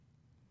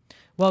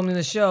Welcome to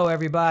the show,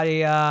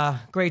 everybody.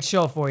 Great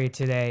show for you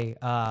today.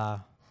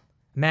 Emmanuelle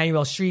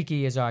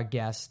Chriqui is our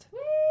guest. Woo!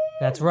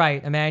 That's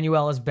right.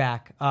 Emmanuelle is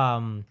back.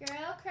 Girl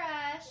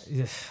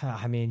crush.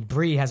 I mean,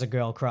 Bree has a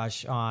girl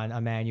crush on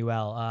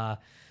Emmanuelle.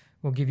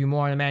 We'll give you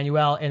more on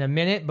Emmanuelle in a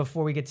minute.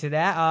 Before we get to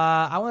that,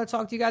 I want to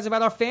talk to you guys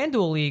about our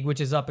FanDuel League, which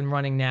is up and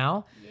running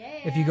now. Yeah.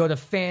 If you go to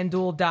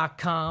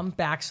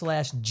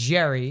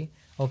fanduel.com/Jerry,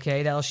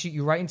 okay, that'll shoot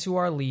you right into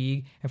our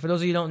league. And for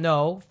those of you who don't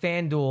know,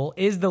 FanDuel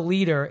is the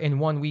leader in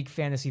 1 week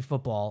fantasy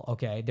football,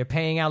 okay? They're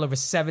paying out over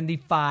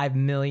 $75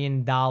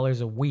 million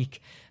a week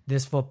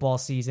this football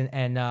season,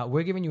 and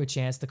we're giving you a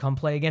chance to come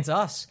play against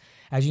us.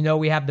 As you know,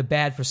 we have the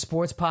Bad for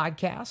Sports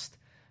podcast,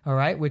 all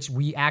right, which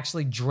we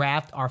actually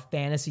draft our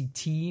fantasy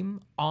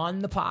team on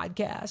the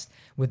podcast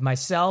with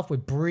myself,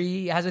 with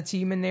Bree has a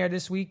team in there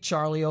this week,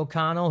 Charlie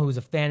O'Connell, who's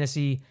a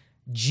fantasy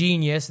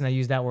genius, and I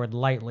use that word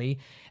lightly,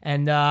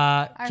 and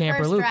Our Camper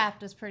first Luke.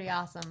 draft was pretty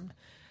awesome.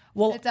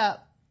 Well, It's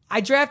up. I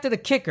drafted a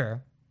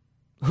kicker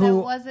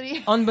who,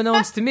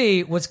 unbeknownst to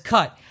me, was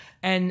cut,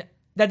 and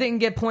that didn't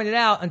get pointed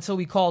out until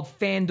we called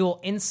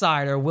FanDuel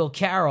Insider Will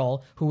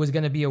Carroll, who was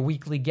going to be a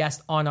weekly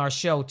guest on our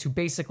show, to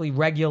basically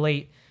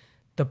regulate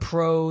the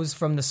pros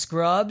from the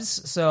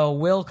scrubs. So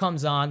Will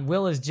comes on.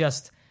 Will is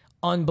just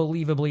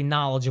unbelievably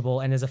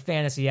knowledgeable and is a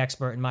fantasy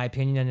expert, in my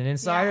opinion, and an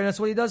insider, and that's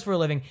what he does for a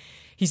living.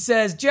 He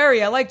says,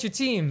 Jerry, I liked your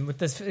team, with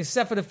this,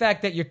 except for the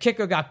fact that your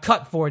kicker got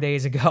cut 4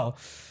 days ago.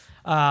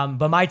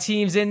 But my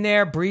team's in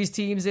there, Bree's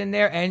team's in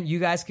there, and you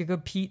guys can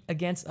compete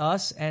against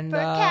us. And For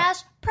cash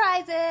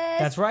prizes.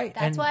 That's right.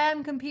 That's why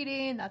I'm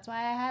competing. That's why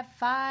I have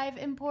 5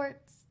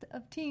 imports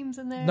of teams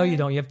in there. No, you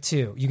don't. You have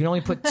 2. You can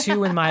only put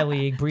 2 in my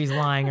league. Bree's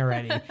lying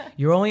already.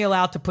 You're only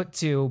allowed to put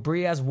 2.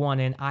 Bree has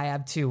 1 in. I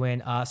have 2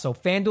 in. So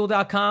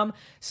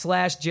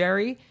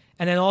FanDuel.com/Jerry.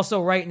 And then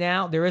also right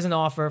now, there is an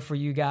offer for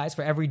you guys.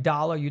 For every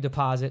 $1 you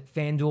deposit,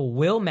 FanDuel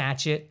will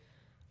match it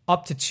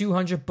up to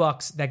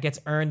 $200 that gets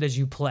earned as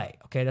you play.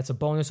 Okay, that's a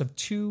bonus of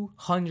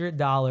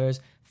 $200.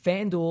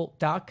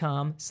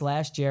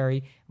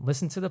 FanDuel.com/Jerry.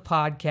 Listen to the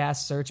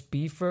podcast. Search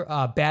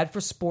Bad for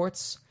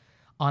Sports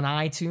on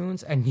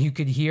iTunes, and you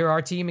could hear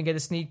our team and get a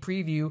sneak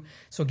preview.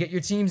 So get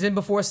your teams in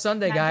before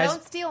Sunday, Now, guys.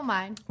 don't steal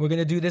mine. We're going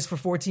to do this for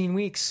 14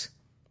 weeks.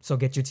 So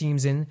get your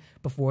teams in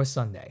before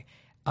Sunday.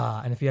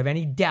 And if you have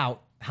any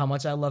doubt how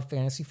much I love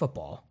fantasy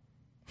football,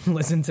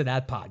 listen to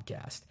that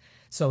podcast.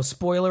 So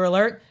spoiler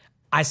alert,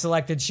 I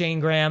selected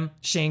Shane Graham.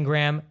 Shane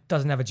Graham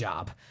doesn't have a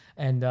job.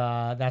 And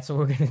that's what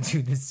we're going to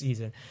do this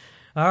season.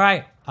 All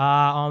right,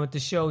 on with the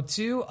show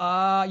too.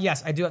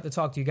 Yes, I do have to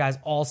talk to you guys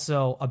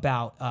also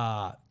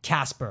about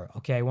Casper,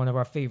 okay, one of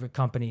our favorite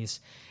companies.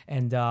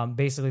 And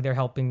basically they're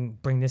helping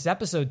bring this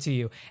episode to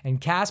you.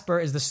 And Casper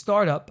is the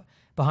startup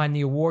behind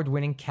the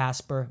award-winning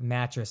Casper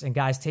mattress. And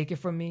guys, take it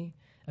from me,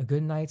 a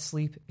good night's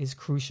sleep is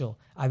crucial.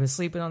 I've been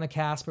sleeping on a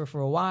Casper for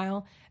a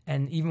while,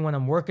 and even when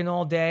I'm working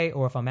all day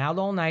or if I'm out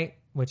all night,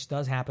 which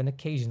does happen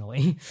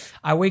occasionally,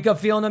 I wake up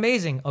feeling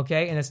amazing,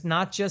 okay? And it's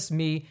not just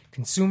me.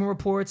 Consumer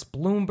Reports,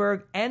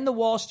 Bloomberg, and the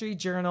Wall Street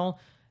Journal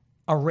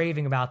are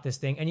raving about this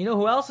thing. And you know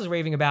who else is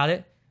raving about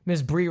it?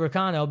 Miss Bree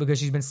Ricano, because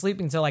she's been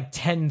sleeping till like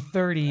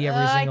 10:30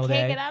 every single day.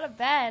 I can't get out of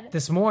bed.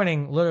 This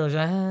morning, literally,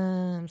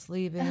 I'm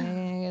sleeping, I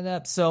can't get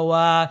up.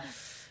 So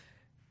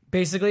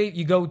basically,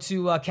 you go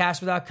to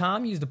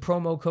Casper.com, use the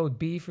promo code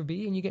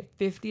B4B, and you get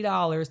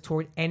 $50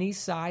 toward any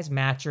size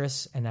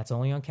mattress, and that's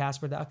only on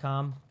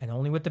Casper.com, and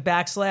only with the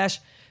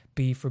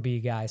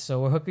 /B4B, guys.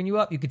 So we're hooking you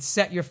up. You could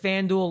set your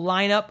FanDuel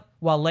lineup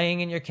while laying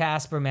in your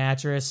Casper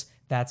mattress.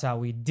 That's how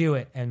we do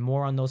it, and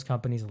more on those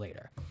companies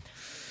later.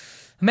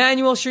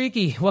 Emmanuelle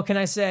Chriqui, what can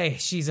I say?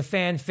 She's a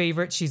fan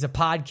favorite. She's a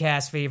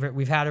podcast favorite.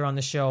 We've had her on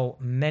the show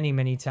many,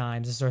 many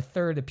times. This is her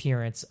 3rd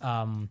appearance.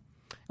 And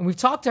we've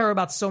talked to her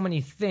about so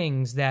many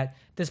things that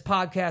this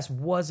podcast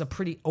was a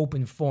pretty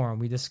open forum.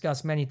 We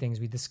discuss many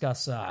things. We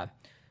discuss a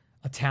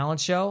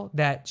talent show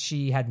that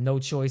she had no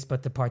choice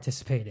but to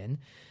participate in.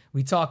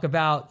 We talk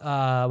about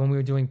when we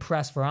were doing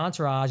press for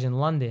Entourage in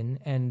London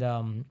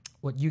and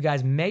what you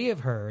guys may have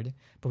heard,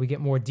 but we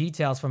get more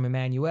details from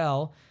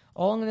Emmanuelle.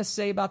 All I'm going to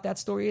say about that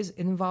story is it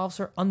involves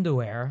her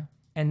underwear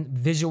and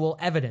visual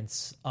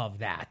evidence of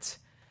that.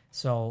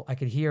 So I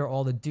could hear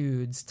all the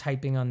dudes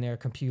typing on their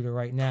computer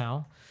right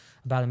now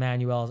about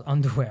Emmanuelle's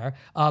underwear.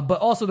 But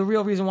also the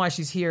real reason why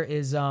she's here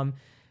is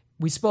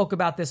we spoke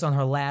about this on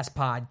her last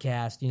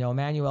podcast. You know,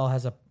 Emmanuelle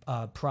has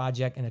a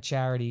project and a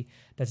charity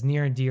that's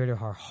near and dear to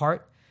her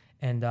heart.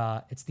 And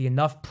it's the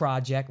Enough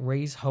Project,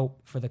 Raise Hope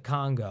for the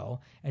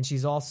Congo. And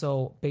she's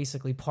also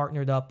basically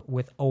partnered up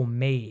with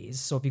Omaze.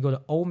 So if you go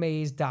to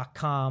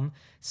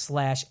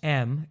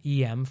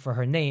omaze.com/EM for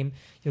her name,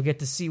 you'll get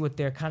to see what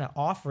they're kind of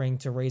offering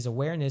to raise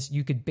awareness.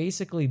 You could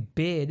basically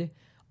bid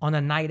on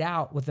a night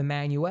out with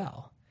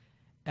Emmanuelle.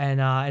 And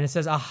it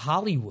says a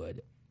Hollywood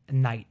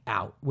night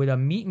out with a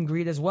meet and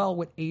greet as well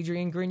with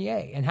Adrian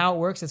Grenier. And how it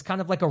works, it's kind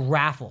of like a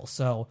raffle.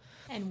 So,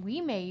 and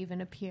we may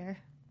even appear.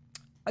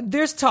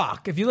 There's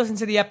talk. If you listen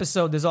to the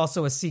episode, there's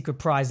also a secret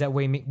prize that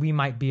we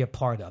might be a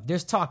part of.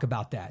 There's talk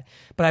about that.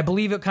 But I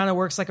believe it kind of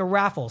works like a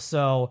raffle.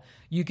 So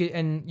you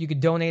could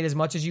donate as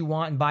much as you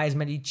want and buy as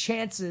many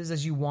chances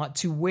as you want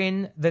to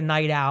win the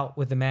night out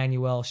with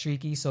Emmanuelle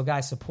Chriqui. So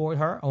guys, support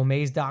her.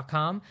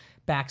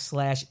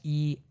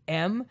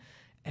 omaze.com/EM.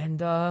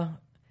 And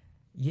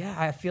yeah,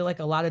 I feel like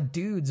a lot of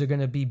dudes are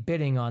going to be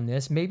bidding on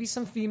this. Maybe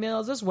some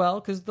females as well,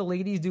 because the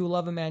ladies do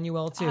love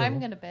Emmanuelle too. I'm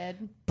going to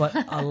bid. But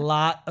a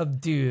lot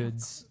of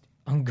dudes,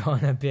 I'm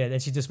going to bid.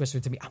 And she just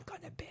whispered to me, I'm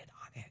going to bid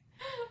on it.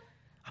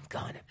 I'm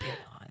going to bid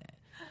on it.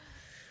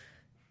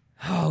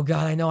 Oh,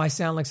 God, I know I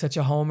sound like such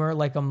a homer,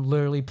 like I'm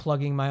literally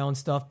plugging my own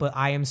stuff, but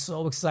I am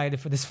so excited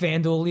for this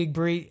FanDuel League,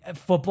 Brie.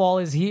 Football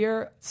is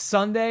here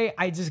Sunday.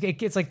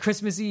 It's like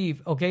Christmas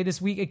Eve, okay,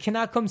 this week. It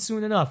cannot come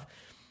soon enough.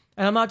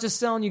 And I'm not just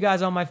selling you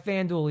guys on my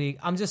FanDuel League.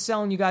 I'm just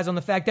selling you guys on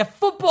the fact that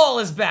football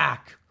is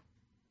back.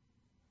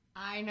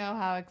 I know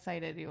how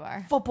excited you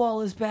are. Football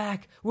is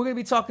back. We're going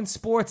to be talking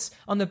sports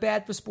on the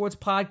Bad for Sports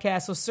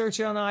podcast. So search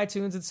it on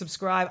iTunes and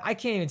subscribe. I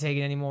can't even take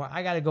it anymore.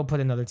 I got to go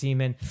put another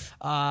team in.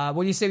 What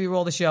do you say we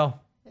roll the show?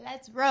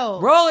 Let's roll.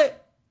 Roll it.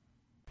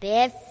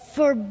 Bad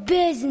for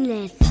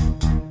Business.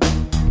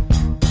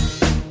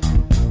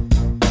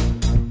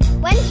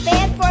 When's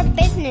Bad for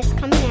Business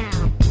coming out?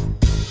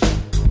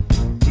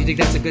 Do you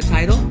think that's a good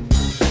title?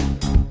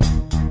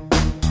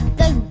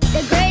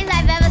 The greatest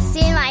I've ever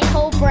seen in my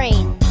whole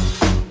brain.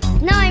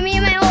 No, I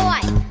mean my whole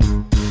life.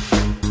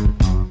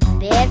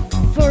 Bad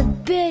for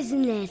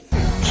Business.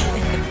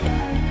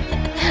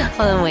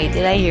 Hold on, wait,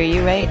 did I hear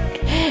you right?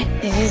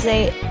 Did you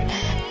say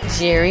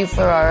Jerry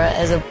Ferrara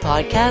as a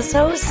podcast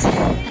host?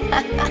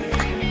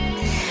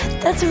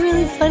 That's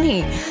really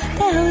funny. What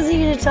the hell is he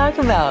going to talk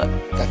about?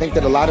 I think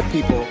that a lot of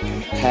people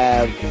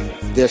have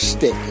their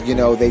stick. You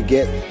know, they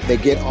get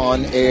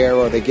on air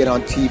or they get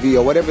on TV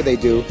or whatever they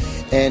do,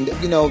 and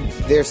you know,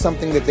 there's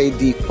something that they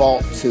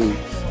default to,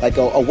 like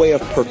a way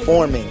of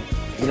performing.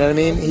 You know what I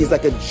mean? He's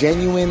like a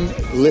genuine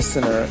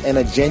listener and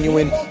a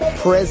genuine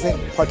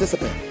present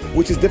participant,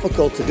 which is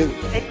difficult to do.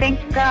 I think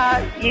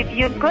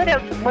you're good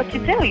at what you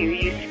do.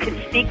 You can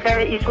speak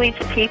very easily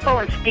to people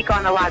and speak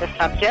on a lot of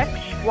subjects.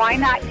 Why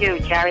not you,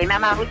 Jerry?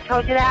 Remember who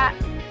told you that?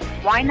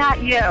 Why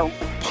not you?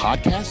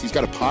 Podcast? He's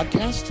got a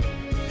podcast?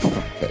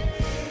 Okay.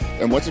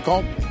 And what's it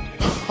called?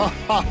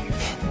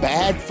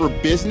 Bad for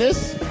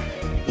Business?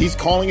 He's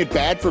calling it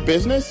Bad for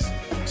Business?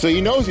 So he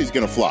knows he's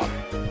going to flop.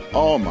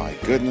 Oh, my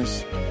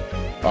goodness.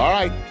 All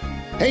right.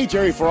 Hey,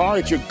 Jerry Ferrara,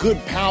 it's your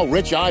good pal,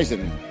 Rich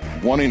Eisen,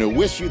 wanting to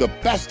wish you the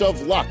best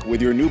of luck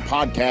with your new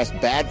podcast,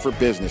 Bad for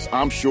Business.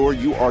 I'm sure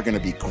you are going to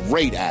be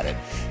great at it.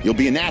 You'll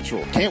be a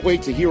natural. Can't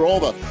wait to hear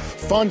all the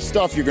fun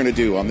stuff you're going to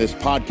do on this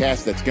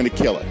podcast that's going to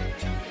kill it.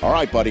 All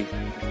right, buddy.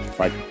 All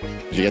right.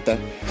 Did you get that?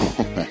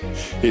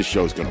 His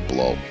show's going to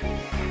blow.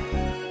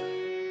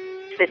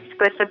 If it's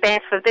good for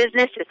Bad for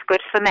Business, it's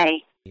good for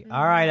me.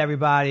 All right,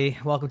 everybody.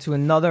 Welcome to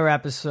another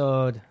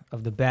episode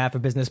of the Bad for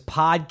Business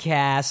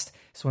podcast.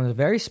 This one is a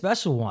very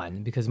special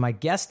one because my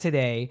guest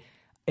today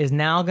is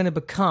now going to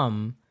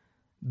become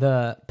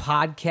the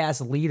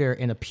podcast leader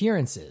in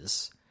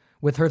appearances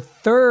with her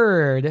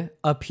third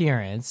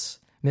appearance,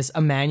 Miss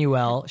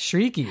Emmanuelle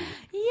Chriqui.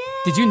 Yay!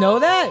 Did you know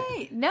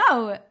that?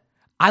 No.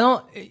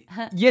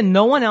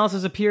 No one else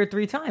has appeared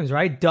 3 times,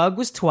 right? Doug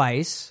was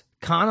twice.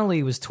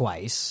 Connolly was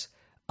twice.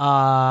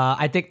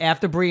 I think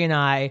after Bree and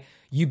I,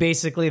 you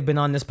basically have been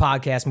on this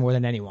podcast more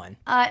than anyone.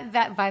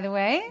 That, by the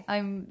way,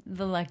 I'm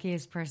the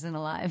luckiest person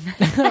alive.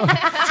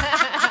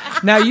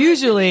 Now,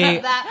 usually,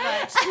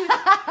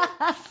 That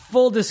much.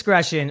 full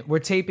discretion, we're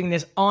taping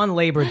this on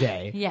Labor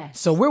Day. Yes.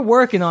 So we're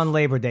working on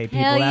Labor Day,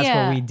 people. Hell That's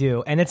yeah. what we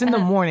do. And it's in the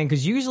morning,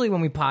 because usually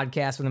when we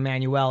podcast with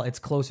Emmanuelle, it's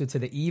closer to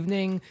the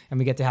evening, and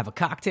we get to have a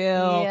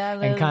cocktail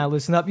and kind of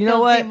loosen up. You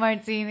know what?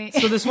 Martini.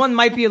 So this one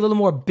might be a little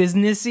more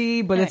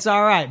businessy, but it's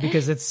all right,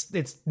 because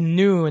it's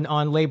noon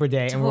on Labor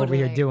Day, and we're over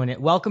here Totally. doing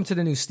it. Welcome to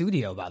the new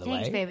studio, by the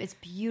Thanks, way. babe. It's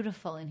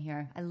beautiful in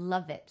here. I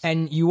love it.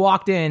 And you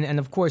walked in, and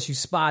of course you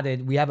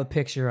spotted, we have a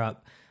picture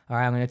up. All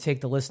right, I'm going to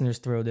take the listeners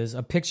through. There's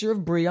a picture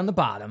of Brie on the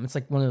bottom. It's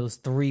like one of those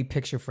 3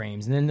 picture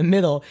frames. And in the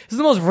middle, this is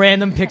the most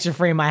random picture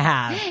frame I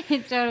have.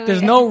 It totally There's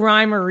is. no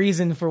rhyme or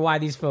reason for why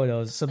these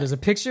photos. So there's a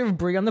picture of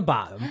Brie on the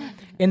bottom.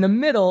 In the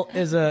middle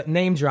is a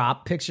name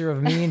drop picture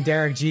of me and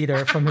Derek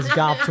Jeter from his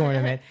golf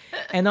tournament.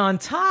 And on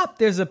top,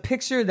 there's a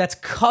picture that's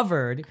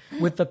covered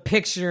with the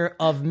picture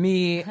of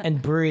me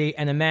and Brie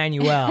and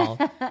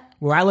Emmanuelle,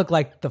 where I look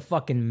like the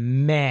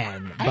fucking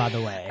man, by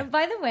the way.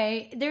 By the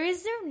way,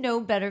 is there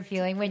no better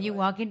feeling when you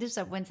walk into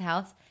someone's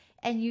house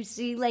and you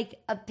see like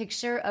a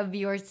picture of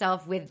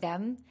yourself with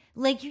them?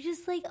 Like you're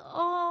just like,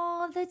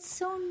 oh, that's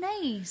so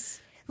nice.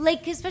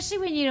 Like, especially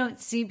when you don't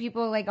see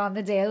people like on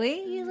the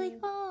daily, you're like,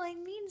 oh, I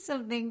mean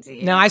something to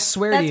you. Now, I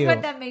swear that's to you.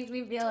 what that makes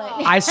me feel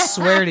like. I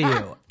swear to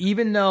you,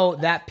 even though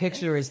that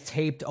picture is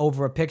taped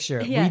over a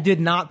picture, Yeah. we did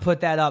not put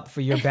that up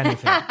for your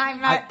benefit.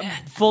 I'm not.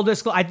 Full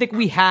disclosure, I think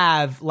we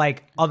have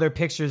like other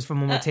pictures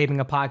from when we're taping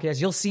a podcast.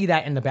 You'll see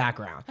that in the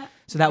background.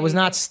 So that was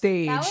not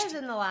staged. That was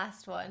in the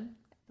last one.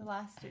 The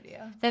last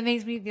studio. That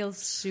makes me feel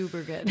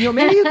super good.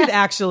 Maybe you could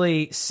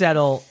actually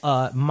settle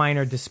a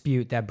minor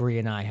dispute that Bree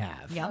and I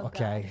have. Yep.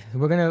 Okay,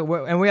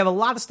 and we have a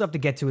lot of stuff to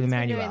get to with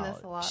doing Emmanuelle.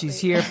 this a lot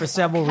She's lately. here for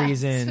several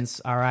reasons.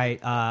 All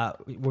right,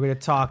 we're going to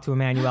talk to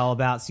Emmanuelle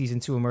about season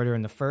 2 of Murder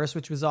in the First,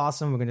 which was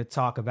awesome. We're going to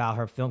talk about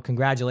her film.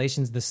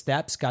 Congratulations, The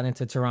Steps got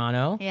into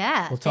Toronto.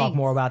 Yeah, we'll talk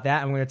more about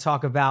that, and we're going to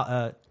talk about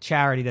a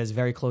charity that is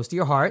very close to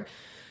your heart.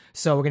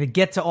 So we're going to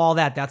get to all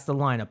that. That's the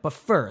lineup. But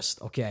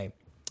first, okay.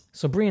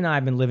 So Bree and I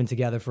have been living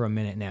together for a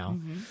minute now.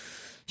 Mm-hmm.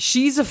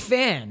 She's a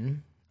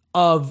fan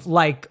of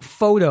like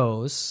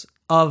photos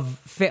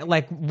of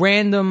like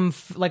random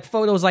like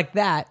photos like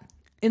that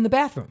in the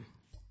bathroom.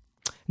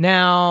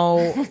 Now,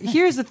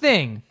 here's the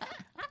thing.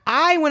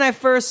 When I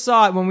first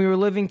saw it when we were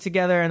living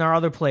together in our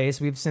other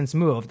place, we've since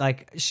moved.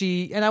 Like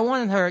I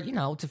wanted her,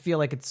 to feel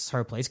like it's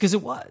her place because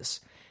it was.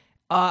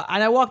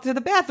 And I walked to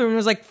the bathroom and there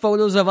was like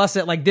photos of us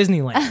at like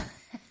Disneyland.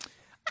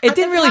 It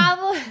didn't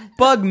really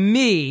bug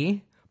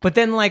me. But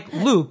then, like,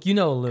 Luke,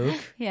 Luke,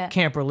 yeah.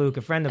 Camper Luke,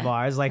 a friend of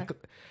ours, like,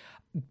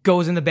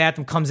 goes in the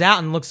bathroom, comes out,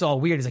 and looks all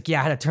weird. He's like,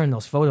 yeah, I had to turn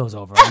those photos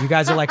over. You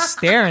guys are, like,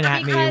 staring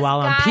at me while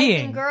I'm peeing.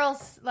 Guys and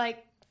girls,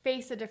 like,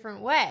 face a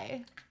different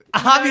way.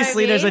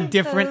 Obviously, there's a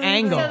different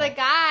angle. So the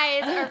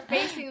guys are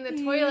facing the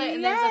toilet,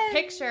 and there's a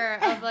picture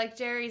of, like,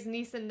 Jerry's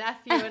niece and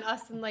nephew and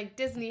us in, like,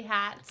 Disney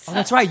hats. Oh,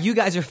 that's right. You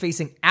guys are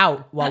facing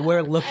out while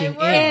we're looking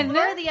in.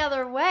 We're the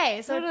other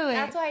way, so Totally.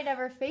 that's why I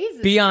never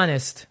phases. Be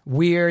honest.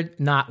 Weird,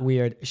 not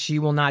weird. She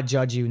will not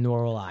judge you,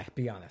 nor will I.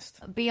 Be honest.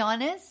 Be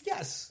honest?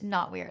 Yes.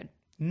 Not weird.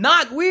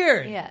 Not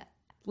weird. Yeah.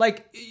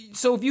 Like,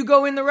 so if you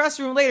go in the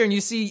restroom later and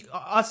you see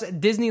us at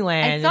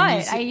Disneyland, I saw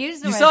and it. I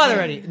used the You saw it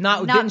restroom.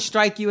 already. Didn't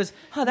strike you as,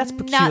 that's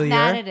peculiar.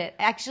 Not mad at it.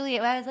 Actually,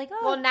 I was like, oh.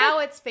 Well, now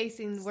it's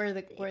facing where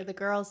the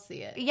girls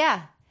see it.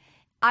 Yeah.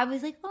 I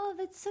was like, oh,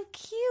 that's so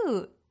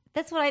cute.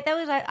 That's what I thought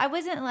was. I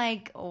wasn't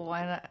like, oh,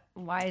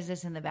 why is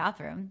this in the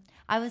bathroom?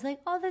 I was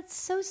like, oh, that's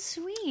so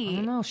sweet. I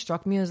don't know.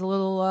 Struck me as a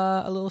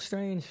little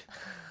strange.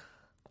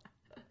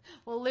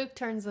 Well, Luke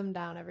turns them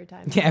down every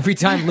time. Yeah, every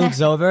time Luke's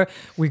over,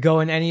 we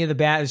go in any of the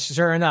baths.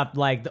 Sure enough,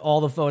 like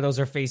all the photos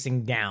are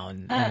facing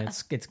down, and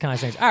it's kind of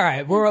strange. All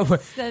right, we're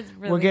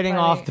really getting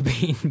funny. off the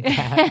beaten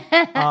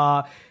path.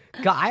 God,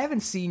 I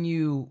haven't seen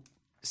you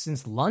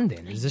since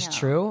London. Is this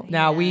true?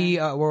 Now we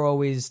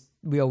always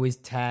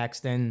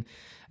text, and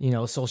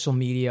social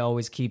media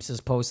always keeps us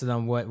posted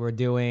on what we're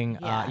doing.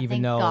 Yeah,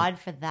 thank God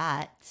for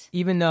that.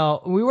 Even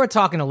though we were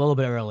talking a little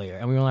bit earlier,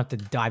 and we don't have to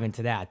dive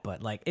into that,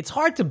 but like it's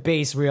hard to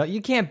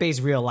you can't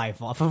base real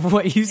life off of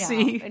what you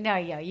see. No,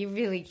 yeah, you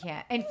really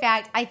can't. In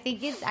fact, I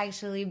think it's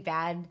actually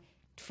bad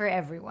for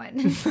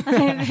everyone.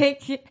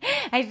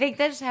 I think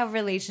that's how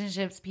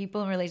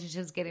people in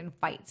relationships get in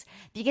fights,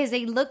 because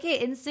they look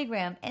at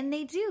Instagram and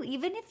they do,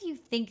 even if you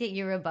think that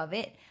you're above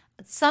it,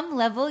 at some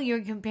level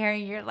you're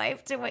comparing your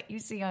life to what you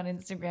see on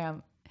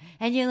Instagram.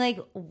 And you're like,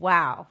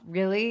 wow,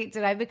 really?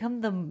 Did I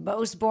become the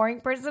most boring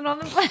person on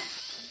the planet?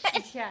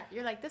 Yeah,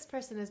 you're like, this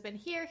person has been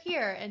here,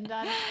 and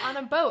on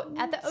a boat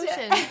at the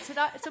ocean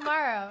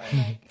tomorrow. Or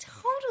like,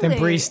 Totally. Then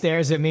Bree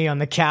stares at me on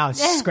the couch,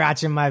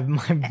 scratching my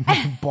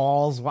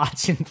balls,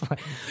 watching.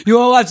 You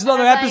want to watch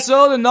another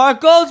episode of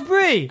Narcos,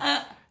 Bree?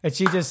 And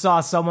she just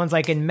saw someone's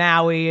like in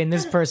Maui and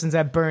this person's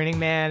at Burning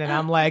Man. And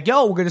I'm like,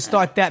 yo, we're going to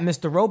start that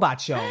Mr. Robot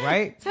show,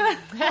 right?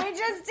 I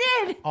just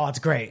did. Oh, it's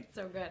great.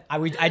 So good. I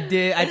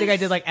think I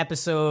did like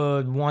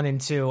episode 1 and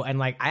 2. And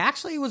like, I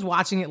actually was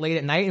watching it late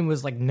at night and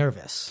was like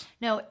nervous.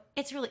 No,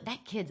 it's really,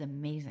 that kid's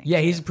amazing. Yeah,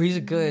 he's a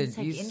good. It's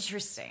like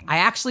interesting. I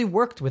actually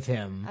worked with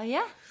him. Oh,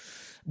 yeah?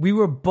 We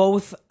were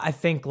both, I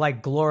think,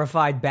 like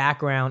glorified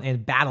background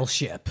in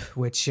Battleship,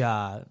 which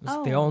was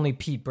the only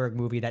Pete Berg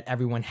movie that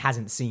everyone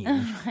hasn't seen.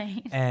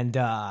 Right. And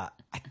I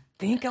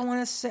think I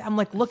want to say, I'm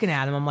like looking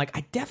at him, I'm like,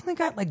 I definitely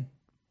got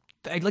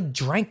I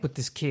drank with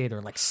this kid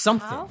or like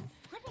something. How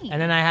funny.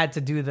 And then I had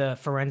to do the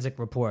forensic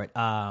report.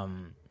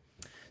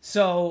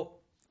 So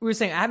we were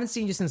saying, I haven't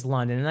seen you since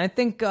London. And I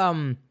think,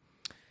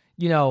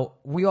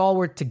 we all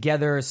were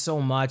together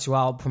so much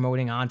while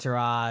promoting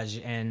Entourage,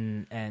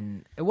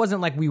 and it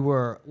wasn't like we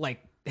were like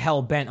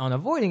hell bent on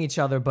avoiding each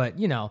other, but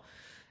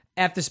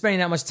after spending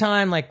that much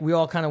time, like we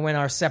all kind of went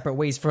our separate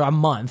ways for a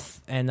month,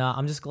 and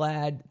I'm just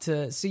glad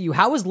to see you.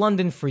 How was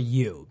London for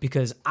you?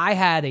 Because I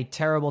had a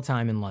terrible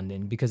time in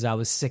London because I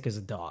was sick as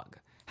a dog.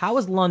 How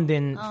was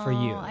London for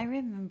you? I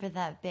remember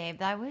that,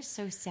 babe. I was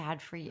so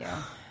sad for you.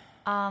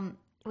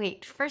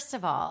 Wait, first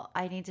of all,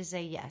 I need to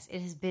say yes,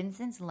 it has been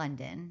since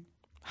London.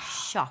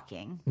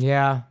 Shocking.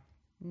 Yeah.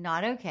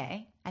 Not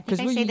okay. I think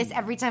I say this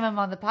every time I'm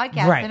on the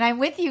podcast, and I'm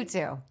with you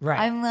too. Right.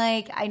 I'm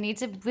like, I need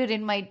to put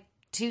in my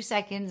 2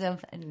 seconds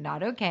of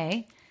not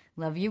okay.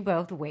 Love you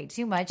both way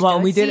too much. Well,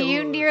 Don't we did see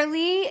you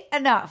nearly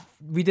enough.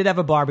 We did have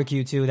a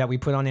barbecue too that we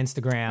put on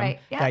Instagram. Right.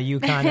 Yeah. That you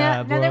kind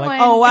of were Another like,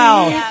 one. oh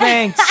wow, Yeah.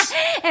 thanks.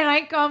 And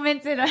I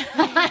commented on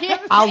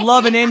I'll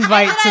love an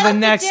invite to the looked at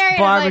next Jerry and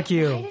I'm like,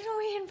 barbecue. why didn't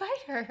we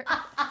invite her?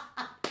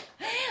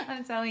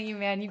 I'm telling you,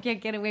 man, you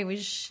can't get away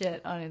with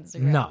shit on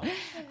Instagram.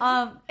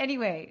 No.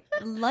 Anyway,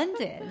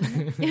 London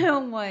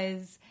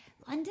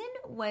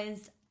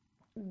was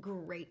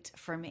great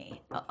for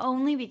me.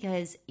 Only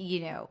because,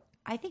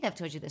 I think I've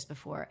told you this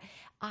before.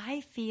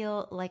 I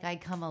feel like I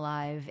come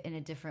alive in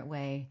a different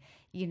way.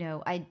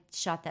 I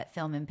shot that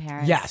film in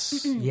Paris.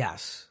 Yes,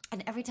 yes.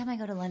 And every time I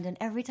go to London,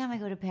 every time I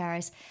go to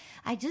Paris,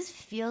 I just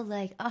feel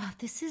like,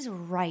 this is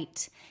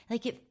right.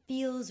 Like, it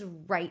feels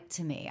right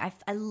to me.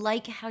 I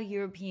like how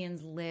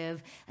Europeans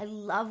live. I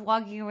love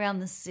walking around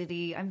the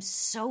city. I'm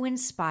so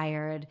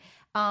inspired.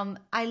 I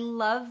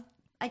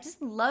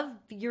just love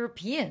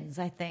Europeans,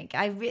 I think.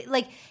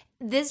 Like,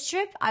 this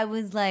trip, I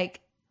was like,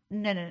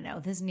 no,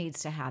 this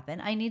needs to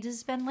happen. I need to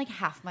spend like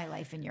half my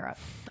life in Europe.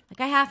 Like,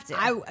 I have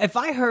to.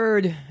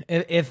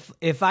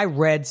 If I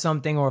read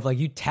something, or if like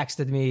you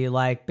texted me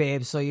like,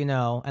 babe, so and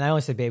I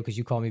only say babe because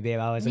you call me babe.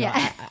 I always I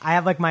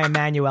have like my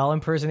Emmanuelle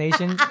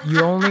impersonation.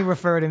 You only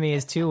refer to me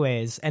as two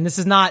ways, and this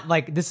is not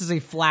like, this is a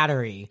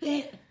flattery.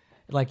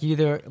 Like, you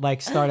either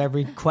like start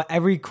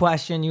every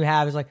question you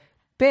have is like,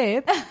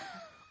 babe,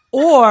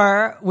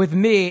 or with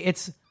me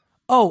it's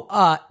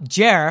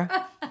Jer.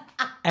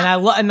 And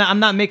and I'm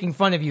not making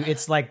fun of you.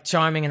 It's like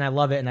charming, and I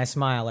love it, and I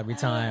smile every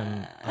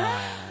time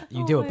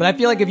you do it. But I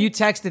feel like if you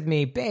texted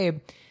me, babe,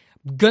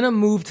 gonna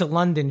move to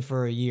London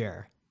for a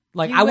year,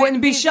 like, I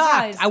wouldn't be shocked.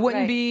 Surprised. I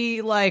wouldn't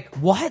be like,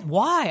 what?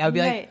 Why? I would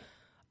be like,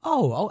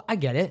 oh, I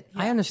get it.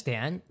 I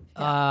understand.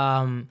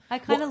 I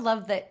kind of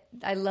love that.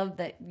 I love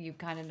that you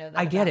kind of know that.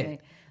 I get about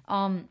it.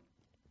 Me.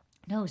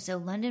 No, so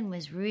London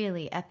was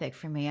really epic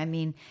for me. I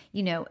mean,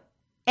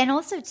 and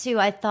also, too,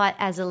 I thought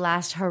as a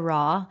last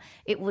hurrah,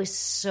 it was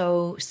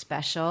so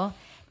special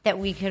that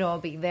we could all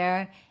be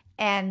there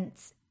and,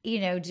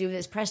 do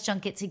this press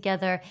junket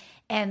together.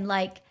 And,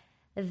 like,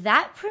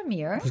 that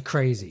premiere... It was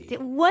crazy.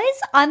 It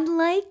was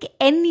unlike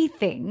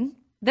anything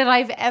that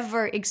I've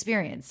ever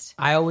experienced.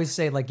 I always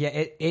say, like,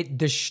 it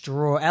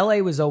destroyed... LA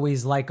was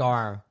always like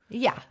our...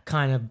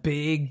 kind of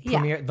big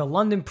premiere. The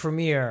London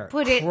premiere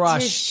Put it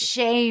crushed to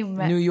shame.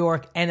 New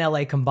York and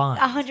LA combined.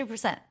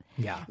 100%.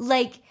 Yeah.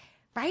 Like...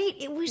 Right?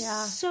 It was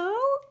so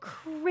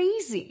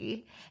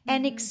crazy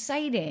and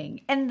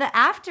exciting. And the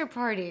after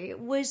party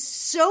was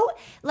so,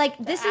 like,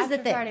 this is the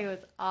thing. The after party was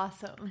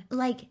awesome.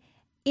 Like,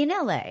 in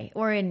LA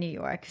or in New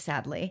York,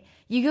 sadly,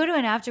 you go to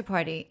an after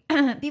party,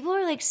 people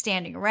are, like,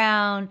 standing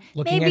around.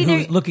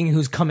 Looking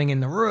who's coming in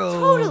the room.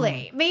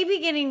 Totally. Maybe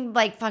getting,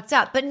 like, fucked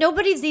up. But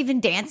nobody's even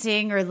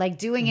dancing or, like,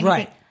 doing anything.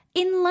 Right.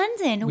 In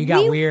London, we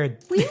got weird.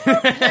 We were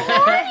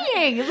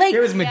partying. Like,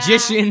 there was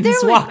magicians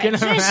walking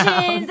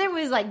around. There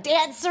was like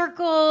dance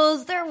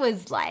circles. There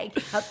was like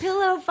a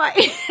pillow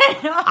fight.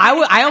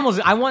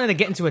 I wanted to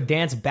get into a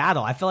dance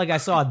battle. I felt like I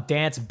saw a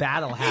dance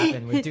battle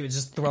happen with dudes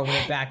just throwing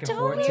it back and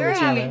forth to each We were other.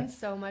 having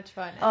so much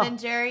fun. And then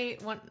Jerry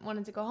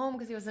wanted to go home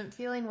because he wasn't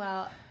feeling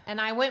well,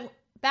 and I went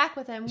back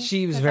with him.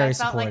 She was very I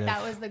felt supportive. like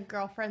that was the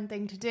girlfriend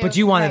thing to do. But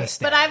you wanted to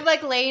stay. But I'm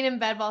like laying in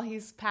bed while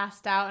he's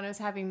passed out, and I was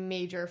having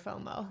major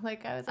FOMO.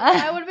 Like, I was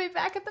like, I want to be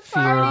back at the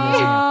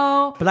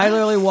party. But I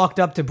literally walked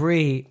up to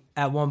Bree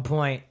at one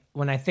point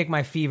when I think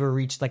my fever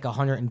reached like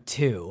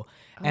 102.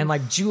 And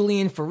like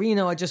Julian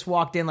Farino had just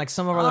walked in, like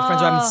some of our other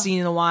friends who I haven't seen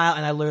in a while.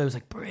 And I literally was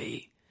like,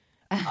 Bree,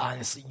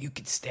 honestly, you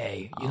could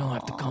stay. You don't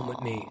have to come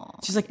with me.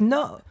 She's like,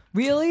 no,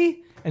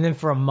 really? And then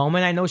for a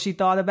moment, I know she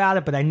thought about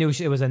it, but I knew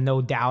it was a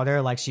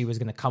no-doubter, like she was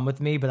going to come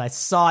with me. But I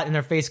saw it in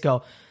her face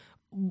go,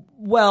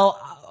 well,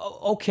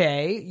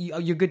 okay,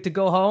 you're good to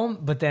go home.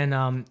 But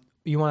then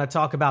you want to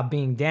talk about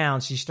being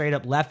down. She straight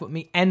up left with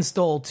me and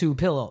stole 3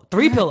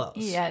 pillows.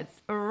 Yes,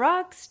 a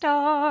rock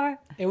star.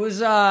 It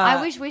was...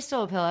 I wish we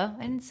stole a pillow.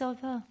 I didn't steal a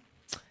pillow.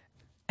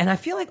 And I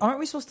feel like, aren't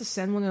we supposed to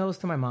send one of those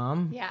to my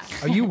mom? Yeah.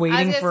 Are you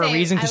waiting for a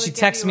reason? Because she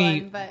texts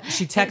me. but-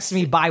 She texts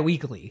me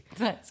bi-weekly.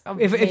 That's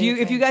amazing.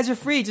 If you guys are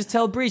free, just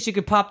tell Bree she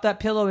could pop that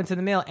pillow into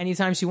the mail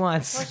anytime she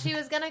wants. Well, she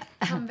was going to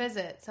come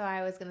visit, so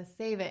I was going to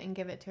save it and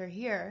give it to her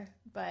here.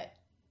 But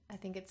I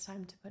think it's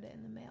time to put it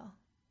in the mail.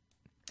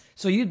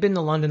 So you'd been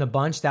to London a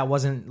bunch. That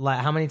wasn't like,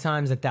 how many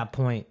times at that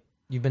point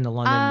you've been to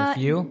London? A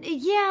few?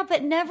 Yeah,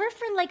 but never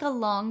for like a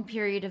long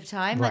period of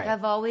time. Right. Like,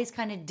 I've always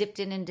kind of dipped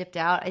in and dipped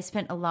out. I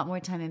spent a lot more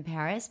time in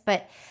Paris,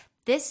 but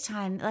this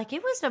time, like,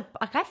 it was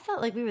I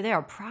felt like we were there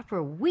a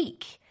proper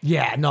week.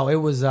 Yeah, no, it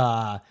was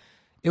a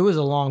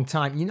long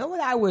time. You know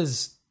what I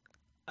was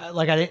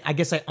like? I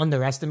guess I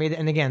underestimated.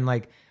 And again,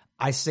 like,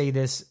 I say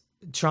this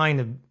trying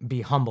to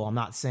be humble. I'm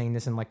not saying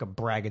this in like a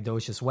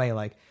braggadocious way.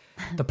 Like,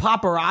 the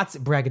paparazzi,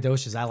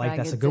 braggadocious. I like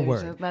that's a good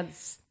word.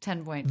 That's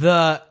 10 points.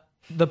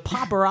 The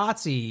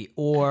paparazzi,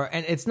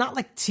 and it's not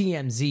like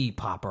TMZ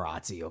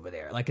paparazzi over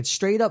there. Like, it's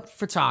straight up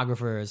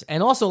photographers,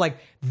 and also like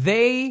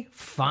they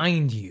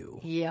find you.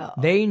 Yeah,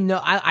 they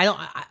know.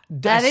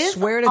 I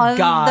swear to God,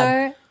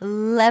 God,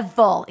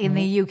 level in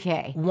the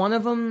UK. One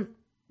of them,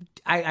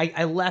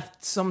 I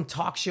left some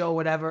talk show,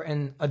 whatever,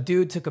 and a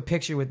dude took a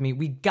picture with me.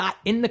 We got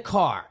in the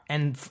car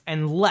and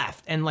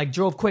left and like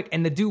drove quick,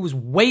 and the dude was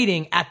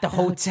waiting at the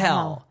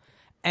hotel.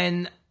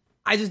 And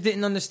I just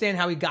didn't understand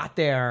how he got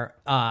there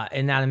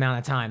in that amount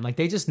of time. Like,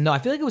 they just know. I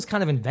feel like it was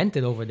kind of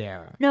invented over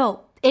there.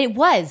 No, it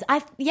was.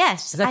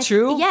 Yes. Is that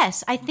true?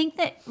 Yes. I think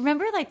that,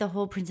 remember like the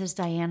whole Princess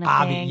Diana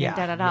thing?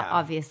 Yeah.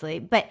 Obviously.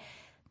 But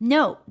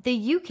No,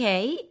 the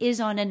UK is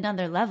on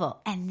another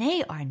level, and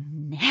they are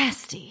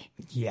nasty.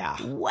 Yeah.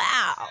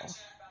 Wow.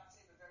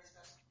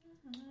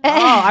 Oh,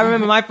 I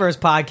remember my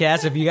first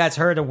podcast. If you guys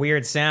heard a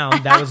weird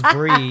sound, that was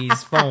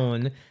Bree's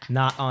phone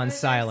not on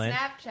silent.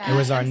 It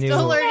was our new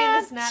Still learning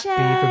the Snapchat.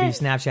 B for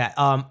B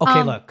Snapchat.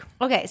 Okay, look.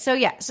 Okay,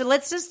 so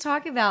let's just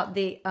talk about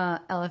the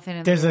elephant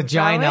in There's the a room.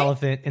 giant shall we?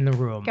 elephant in the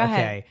room. Go okay.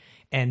 ahead.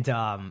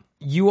 And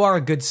you are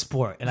a good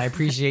sport, and I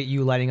appreciate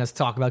you letting us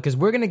talk about it because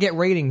we're going to get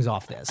ratings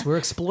off this. We're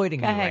exploiting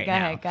you right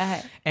now. Go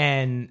ahead.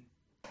 And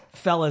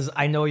fellas,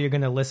 I know you're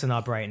going to listen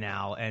up right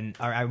now, and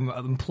I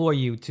implore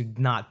you to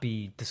not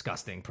be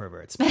disgusting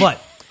perverts.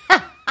 But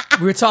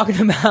we were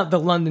talking about the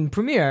London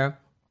premiere,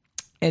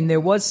 and there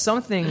was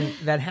something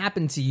that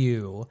happened to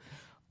you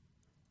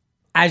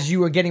as you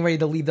were getting ready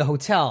to leave the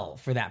hotel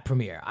for that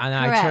premiere. And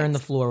I Correct. turned the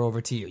floor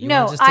over to you. You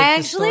No, wanna just take I the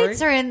actually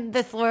story? turned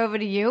the floor over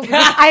to you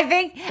because I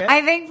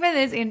think for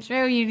this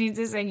intro you need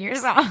to sing your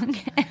song.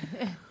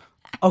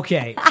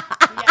 Okay.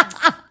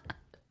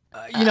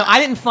 I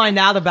didn't find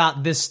out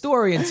about this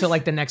story until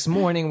like the next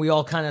morning. We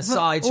all kind of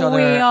saw each other.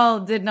 We all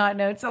did not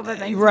know till the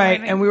next Right,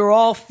 morning. and we were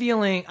all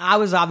feeling, I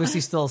was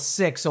obviously still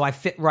sick, so I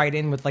fit right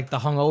in with like the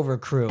hungover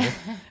crew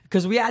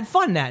because we had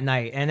fun that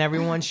night and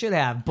everyone should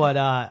have. But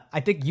I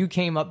think you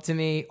came up to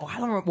me, I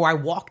don't remember where I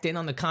walked in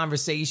on the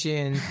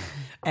conversation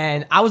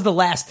and I was the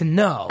last to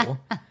know,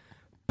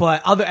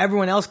 but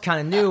everyone else kind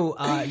of knew.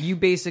 You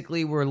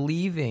basically were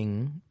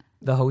leaving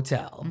the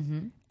hotel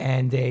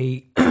and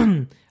a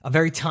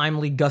very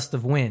timely gust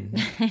of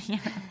wind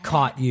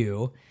caught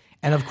you.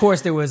 And of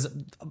course, there was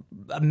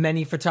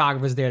many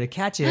photographers there to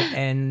catch it,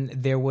 and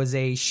there was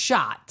a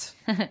shot.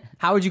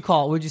 How would you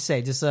call it? What would you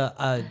say? Just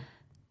a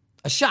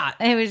shot.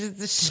 It was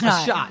just a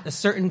shot. A shot. A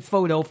certain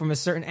photo from a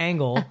certain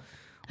angle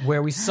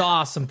where we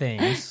saw some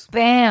things.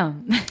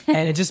 Bam.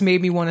 And it just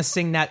made me want to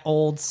sing that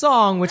old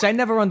song, which I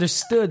never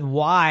understood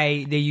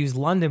why they used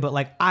London, but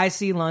like, I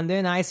see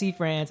London, I see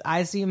France,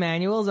 I see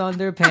Emmanuelle's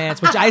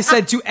underpants, which I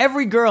said to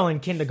every girl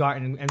in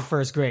kindergarten and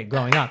first grade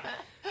growing up.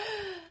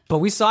 But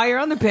we saw your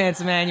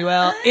underpants,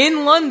 Emmanuelle,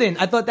 in London.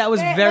 I thought that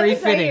was very Let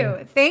me tell fitting.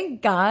 you,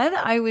 thank God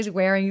I was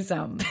wearing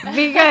some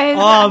because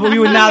Oh, but we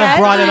would not have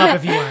brought it up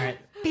if you weren't.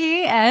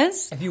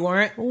 P.S. If you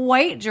weren't.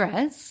 White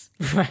dress.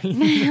 Right.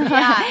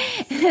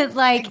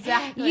 Like,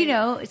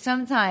 Exactly.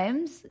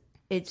 sometimes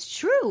it's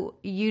true.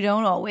 You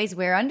don't always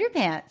wear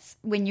underpants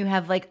when you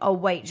have like a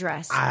white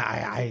dress.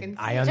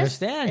 I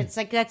understand. It's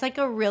like, that's like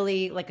a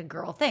really like a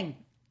girl thing.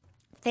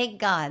 Thank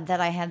God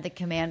that I had the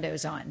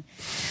commandos on.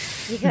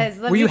 Because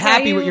Were you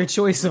happy with your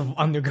choice of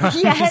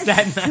undergarments Yes,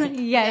 that night?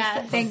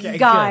 yes. Thank Okay,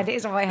 God good.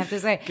 is all I have to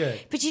say. Good.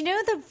 But you know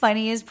the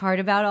funniest part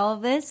about all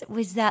of this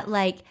was that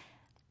like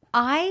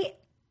I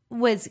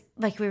was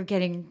like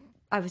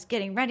I was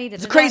getting ready to.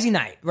 It's a crazy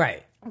night,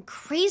 right?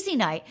 Crazy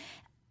night.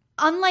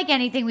 Unlike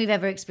anything we've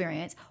ever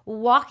experienced.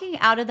 Walking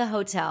out of the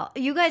hotel,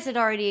 you guys had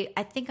already.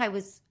 I think I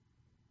was,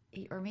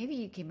 or maybe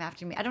you came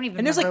after me. I don't even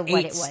And there's remember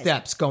like what 8 it was.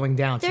 steps going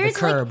down to the There's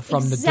curb like,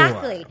 from the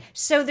exactly. door.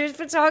 So there's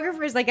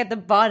photographers like at the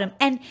bottom.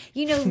 And,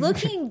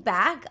 looking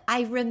back,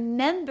 I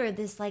remember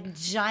this like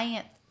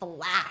giant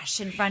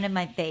flash in front of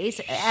my face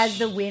as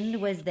the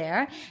wind was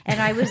there. And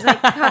I was like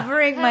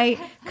covering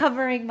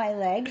my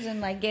legs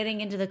and like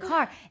getting into the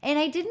car. And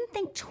I didn't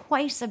think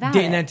twice about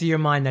Didn't it. enter your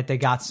mind that they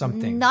got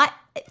something. Not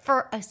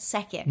for a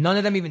second. None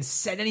of them even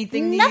said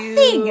anything to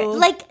Nothing. you.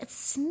 Like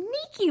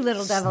sneaky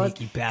little devils.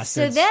 Sneaky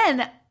bastards. So then,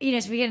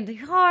 so we get into the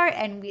car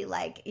and we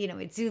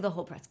we do the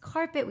whole press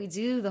carpet. We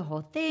do the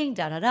whole thing,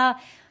 da-da-da.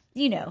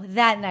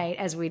 That night,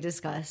 as we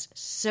discussed,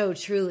 so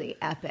truly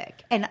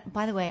epic. And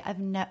by the way, I've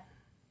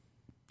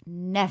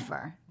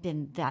never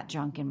been that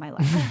drunk in my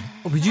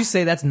life. Would you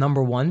say that's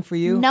number one for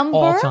you? Number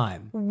all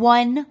time.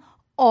 one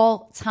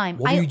all time.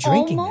 What were you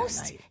drinking that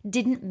almost night?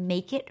 didn't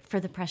make it for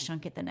the press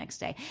junket the next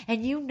day.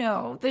 And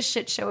the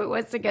shit show it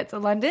was to get to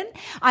London.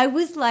 I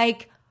was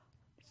like,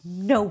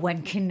 no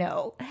one can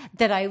know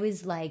that I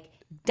was like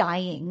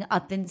dying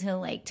up until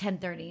like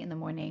 10:30 in the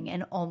morning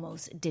and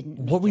almost didn't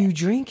make What were it. you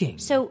drinking?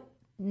 So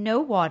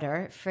no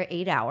water for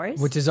 8 hours.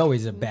 Which is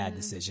always a bad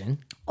decision.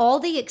 All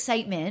the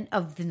excitement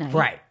of the night.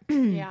 Right.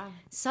 Yeah.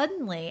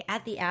 Suddenly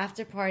at the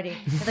after party,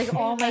 with like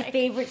all my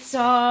favorite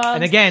songs.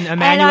 And again,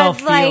 And Emmanuelle I'm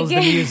feels like- the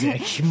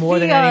music more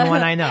than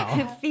anyone I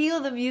know.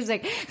 Feel the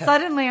music.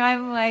 Suddenly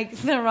I'm like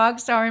the rock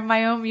star in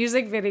my own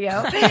music video.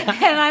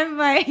 And I'm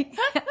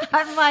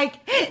like,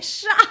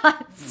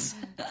 shots.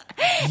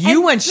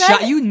 You went then-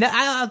 shot.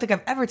 I don't think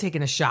I've ever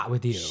taken a shot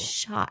with you.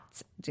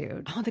 Shots,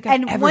 dude. I don't think I've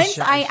and ever once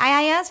shot.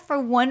 I asked for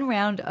one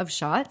round of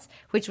shots,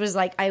 which was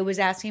like I was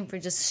asking for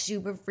just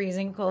super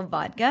freezing cold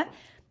vodka.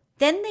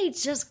 Then they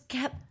just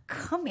kept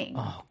coming.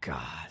 Oh God.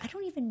 I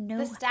don't even know.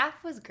 The staff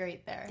was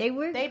great there. They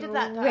were They did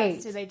that to great.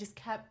 us too. They just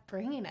kept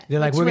bringing it.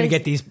 They're like, Which we're gonna was-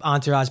 get these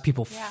entourage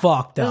people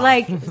fucked up.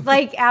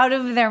 like out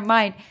of their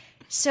mind.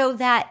 So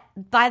that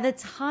by the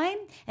time,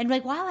 and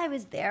like while I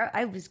was there,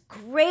 I was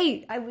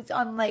great. I was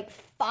on like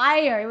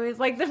fire. It was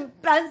like the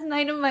best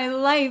night of my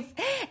life.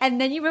 And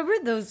then you remember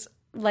those,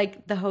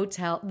 like the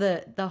hotel,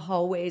 the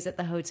hallways at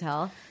the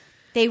hotel,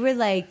 they were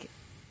like,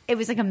 It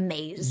was like a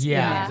maze.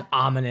 Yeah, it was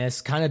ominous,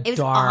 kind of dark. It was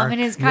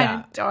ominous,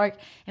 kind of dark.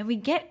 And we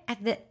get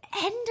at the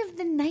end of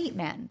the night,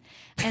 man.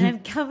 And I'm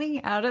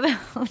coming out of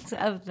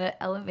the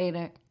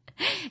elevator.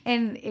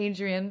 And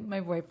Adrian, my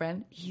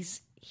boyfriend,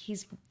 he's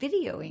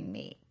videoing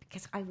me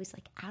because I was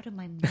like out of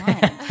my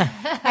mind.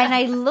 And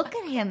I look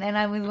at him and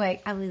I was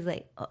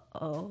like,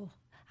 uh-oh.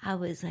 I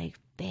was like,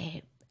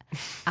 babe,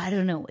 I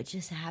don't know what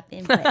just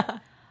happened,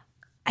 but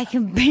I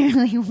can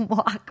barely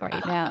walk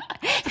right now.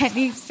 And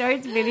he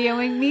starts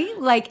videoing me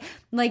like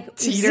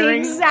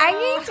teetering,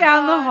 zigzagging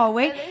down the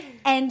hallway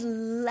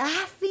and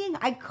laughing.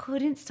 I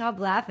couldn't stop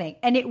laughing.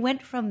 And it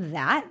went from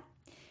that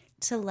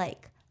to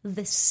like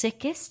the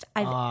sickest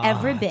I've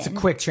ever been. It's a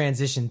quick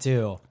transition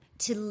too.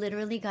 To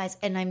literally, guys,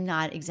 and I'm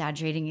not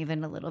exaggerating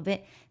even a little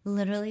bit,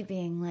 literally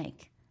being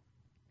like,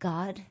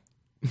 God,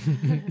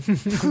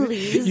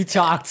 please. You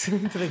talked to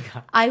the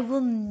guy. I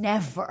will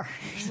never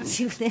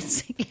do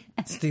this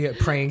again.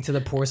 Praying to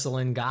the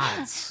porcelain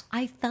gods.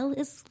 I fell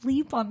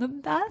asleep on the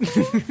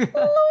bathroom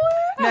floor.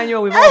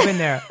 Emmanuelle, we've all been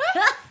there.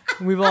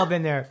 We've all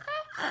been there.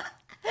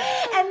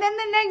 And then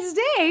the next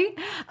day,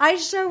 I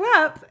show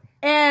up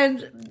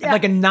and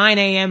like a 9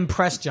 a.m.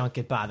 press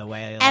junket, by the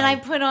way. And I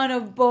put on a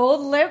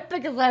bold lip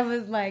because I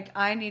was like,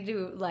 I need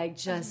to like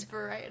just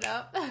bright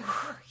up.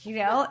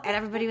 And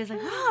everybody was like,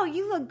 oh,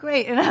 you look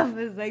great. And I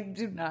was like,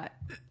 do not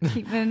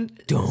even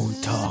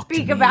don't talk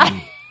speak to about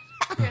me.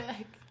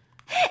 it.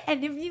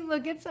 And if you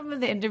look at some of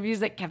the interviews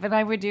that Kevin and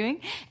I were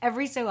doing,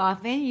 every so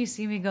often you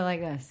see me go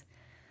like this.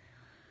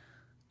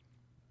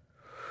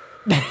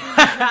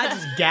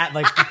 Just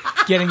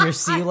getting your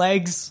sea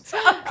legs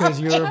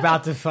because you were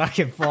about to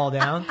fucking fall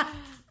down.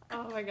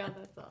 Oh my God,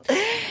 that's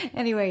awesome.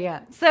 Anyway,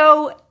 yeah.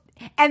 So,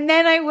 and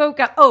then I woke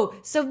up. Oh,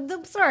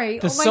 so sorry.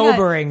 The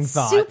sobering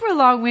thought. Super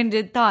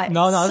long-winded thought.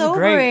 No, this is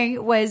great.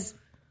 Sobering was.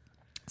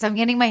 So I'm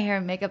getting my hair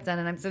and makeup done,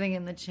 and I'm sitting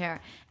in the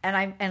chair, and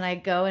I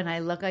go and I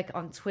look like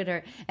on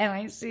Twitter, and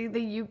I see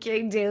the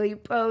UK Daily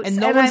Post, and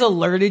no one's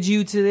alerted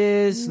you to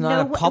this.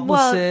 Not a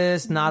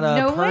publicist, not a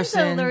no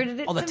person. One's alerted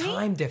it the to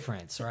time me.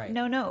 Difference, right?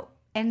 No.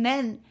 And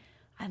then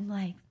I'm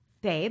like,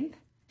 babe,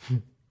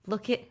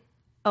 look at.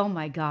 Oh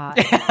my God,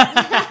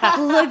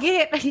 look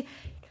at.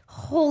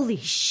 Holy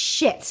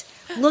shit.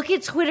 Look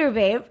at Twitter,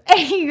 babe. And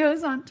he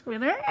goes on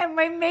Twitter, and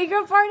my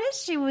makeup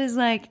artist, she was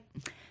like,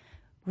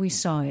 we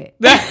saw it.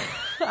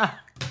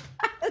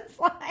 It's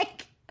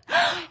like,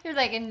 you're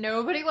like, and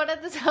nobody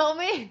wanted to tell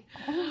me.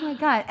 Oh my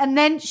God. And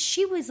then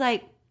she was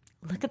like,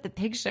 look at the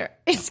picture.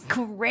 It's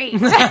great.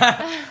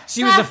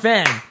 She was a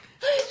fan.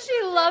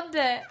 She loved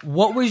it.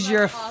 What was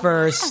your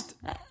first,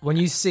 when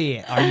you see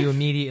it, are you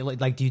immediately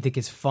like, do you think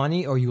it's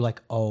funny, or are you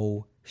like,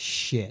 oh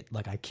shit,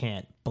 like I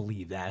can't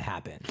believe that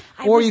happened?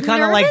 Or are you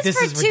kind of like, this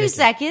for is ridiculous? 2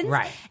 seconds.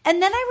 Right.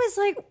 And then I was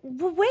like,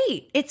 well,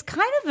 wait, it's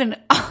kind of an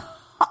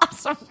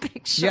awesome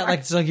picture. Yeah, like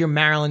it's like your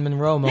Marilyn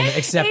Monroe moment,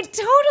 except it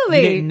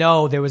totally. You didn't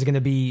know there was going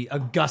to be a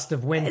gust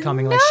of wind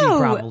coming like she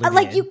probably did.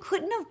 Like you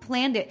couldn't have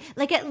planned it.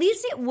 Like at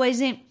least it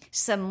wasn't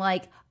some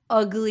like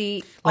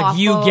ugly, like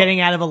awful, you getting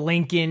out of a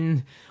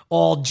Lincoln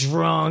all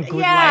drunk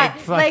with like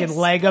fucking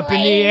leg up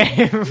in the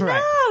air.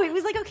 Right. No, it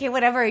was like, okay,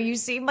 whatever. You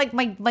see like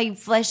my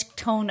flesh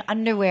tone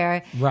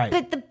underwear. Right.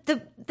 But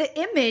the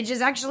image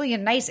is actually a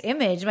nice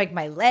image. Like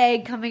my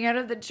leg coming out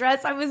of the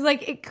dress. I was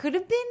like, it could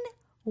have been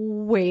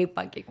way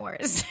fucking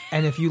worse.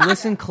 And if you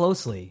listen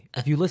closely,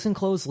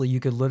 you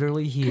could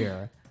literally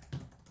hear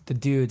the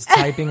dudes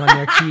typing on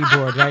their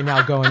keyboard right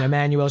now going,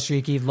 Emmanuelle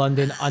Chriqui,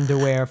 London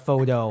underwear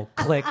photo,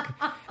 click.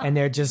 And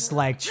they're just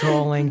like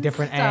trolling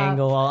different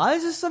angle.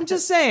 I'm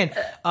just saying.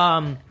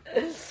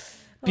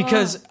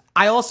 Because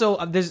I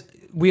also,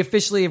 we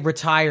officially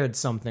retired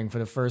something for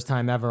the first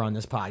time ever on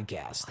this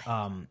podcast.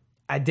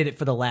 I did it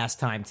for the last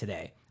time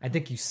today. I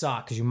think you saw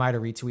it because you might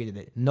have retweeted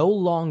it. No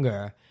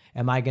longer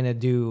am I going to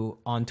do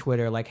on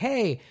Twitter like,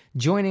 hey,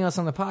 joining us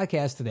on the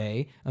podcast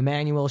today,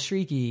 Emmanuelle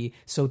Chriqui,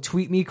 so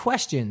tweet me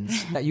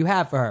questions that you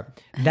have for her.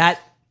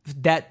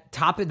 That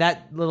topic,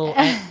 that little,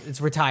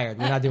 it's retired.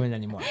 We're not doing it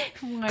anymore.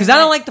 Because I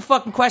don't like the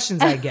fucking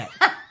questions I get.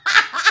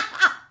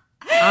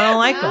 I don't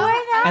like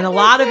them. And a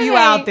lot of you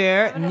out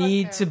there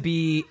need to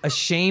be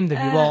ashamed of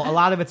you. Well, a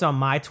lot of it's on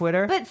my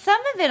Twitter. But some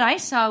of it I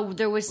saw,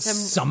 there was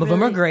Some of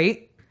them are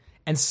great.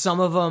 And some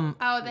of them...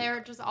 Oh,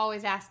 they're just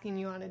always asking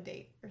you on a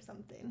date or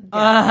something.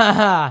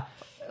 Yeah,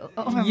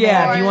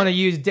 if you want to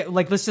use...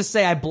 Like, let's just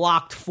say I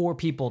blocked 4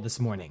 people this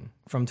morning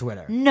from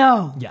Twitter.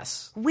 No.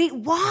 Yes. Wait,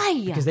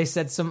 why? Because they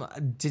said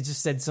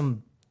just said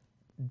some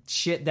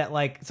shit that,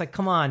 like... It's like,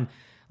 come on.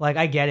 Like,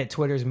 I get it.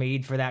 Twitter's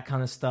made for that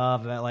kind of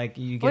stuff. That, like,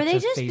 you get Were they to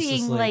just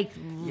being, like,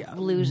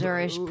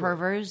 loserish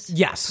perverts?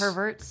 Yes.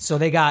 Perverts? So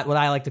they got what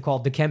I like to call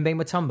Dikembe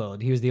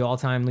Mutombo. He was the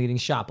all-time leading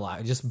shot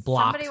blocker. Just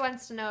blocked. Somebody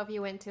wants to know if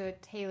you went to a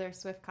Taylor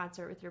Swift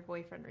concert with your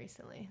boyfriend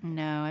recently.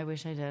 No, I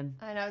wish I did.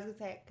 I know, I was going to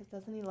say it, because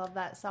doesn't he love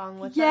that song?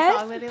 What's yes, that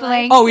song that he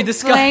Blank, likes? Oh, we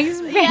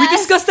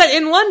discussed that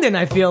in London,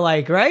 I feel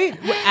like, right?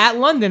 At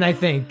London, I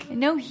think.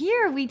 No,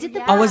 here. We did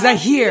the Oh, was that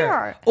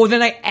here? Oh,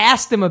 then I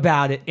asked him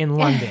about it in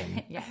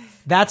London. Yes.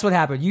 That's what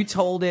happened. You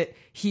told it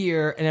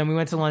here, and then we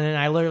went to London, and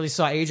I literally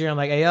saw Adrian. I'm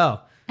like, hey, yo,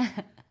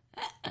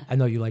 I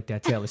know you like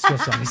that Taylor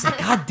Swift song. He's like,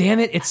 God damn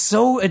it, it's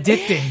so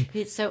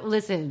addicting. So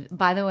listen,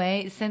 by the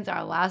way, since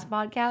our last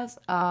podcast,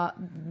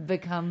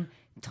 become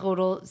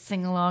total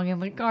sing along in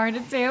the car to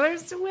Taylor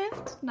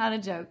Swift. Not a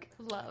joke.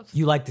 Love.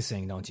 You like to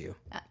sing, don't you?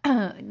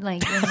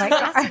 Like in my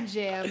car.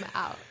 Jam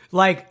out.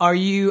 Like, are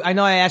you? I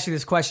know I asked you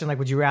this question. Like,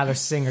 would you rather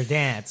sing or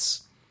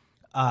dance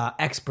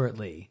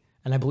expertly?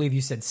 And I believe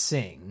you said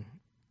sing.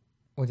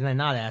 Or did I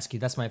not ask you?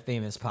 That's my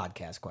famous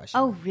podcast question.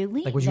 Oh,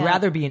 really? Like, would you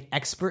rather be an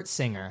expert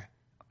singer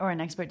or an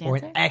expert dancer? or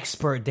an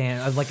expert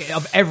dancer, like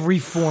of every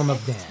form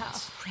of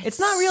dance? It's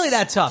not really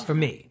that tough for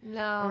me.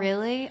 No.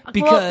 Really?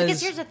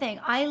 Because here's the thing.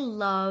 I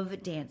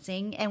love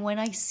dancing, and when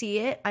I see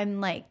it,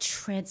 I'm like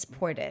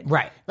transported.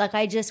 Right. Like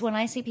when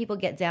I see people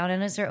get down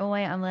in a certain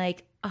way, I'm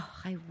like, oh,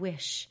 I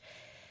wish.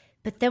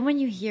 But then when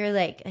you hear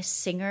like a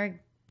singer,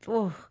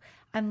 oh,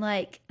 I'm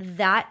like,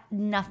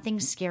 nothing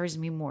scares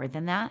me more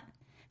than that.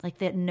 Like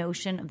the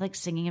notion of like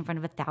singing in front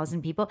of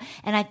 1,000 people.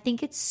 And I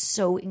think it's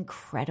so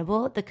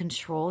incredible, the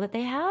control that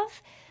they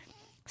have.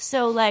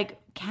 So like,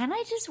 can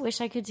I just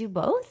wish I could do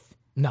both?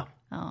 No.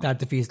 That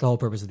defeats the whole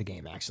purpose of the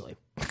game, actually.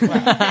 She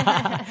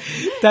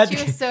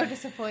was so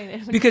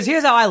disappointed. Because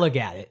here's how I look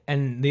at it,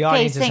 and the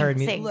audience has heard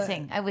me.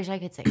 Sing. I wish I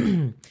could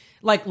sing.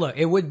 Like, look,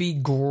 it would be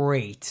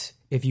great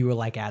if you were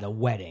like at a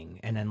wedding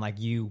and then like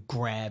you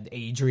grabbed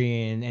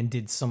Adrian and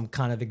did some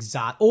kind of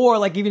exotic, or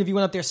like even if you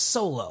went up there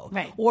solo,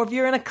 right? Or if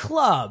you're in a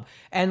club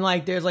and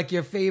like there's like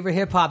your favorite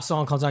hip hop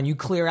song comes on, you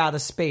clear out a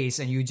space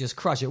and you just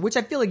crush it, which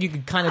I feel like you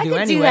could kind of do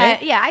anyway. Do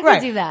that. Yeah, I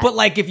could do that. But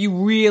like if you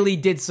really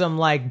did some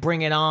like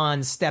bring it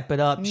on, step it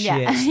up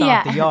shit,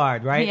 stomp the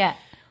yard, right? Yeah.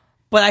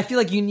 But I feel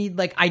like you need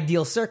like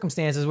ideal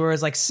circumstances,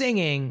 whereas like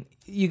singing,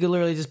 you could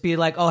literally just be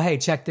like, oh, hey,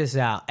 check this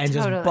out. And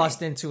just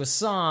bust into a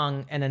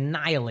song and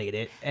annihilate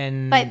it.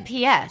 But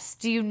P.S.,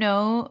 do you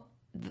know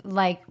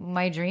like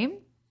my dream?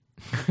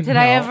 Did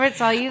I ever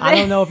tell you that? I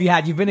don't know if you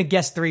had. You've been a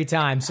guest 3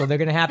 times, so they're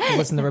going to have to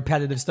listen to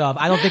repetitive stuff.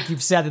 I don't think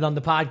you've said it on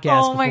the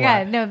podcast Oh my before.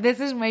 God. No, this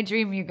is my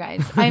dream, you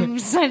guys. I'm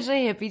such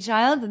a hippie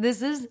child.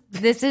 This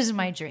is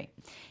my dream.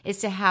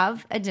 Is to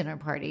have a dinner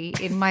party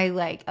in my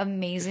like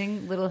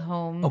amazing little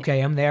home.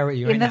 Okay, I'm there with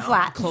you right in the now.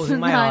 flats. Closing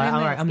my eyes.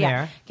 All right, I'm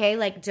there. Okay,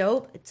 like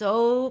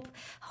dope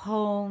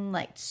home,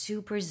 like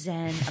super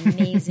zen,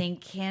 amazing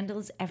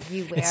candles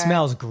everywhere. It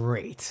smells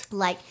great.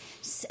 Like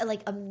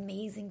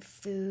amazing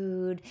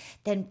food.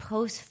 Then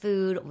post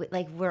food,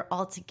 like we're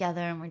all together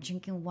and we're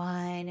drinking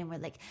wine and we're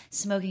like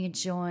smoking a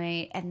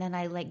joint. And then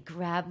I like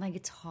grab my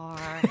guitar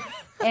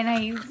and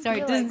I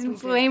start to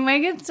play my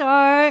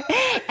guitar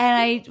and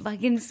I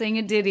fucking sing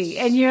a ditty.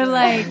 And you're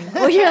like,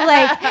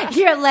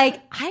 I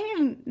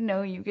didn't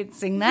know you could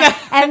sing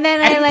that. And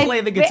then I like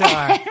play the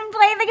guitar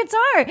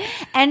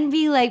and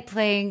be like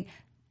playing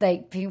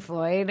like Pink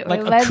Floyd or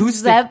like Led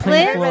acoustic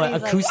Zeppelin. Pink Floyd,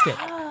 acoustic.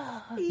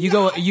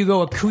 You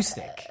go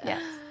acoustic. Yeah.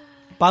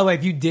 By the way,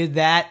 if you did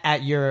that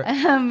at your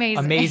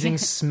amazing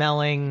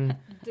smelling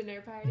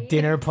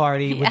dinner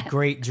party with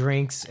great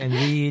drinks and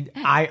weed,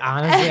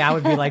 I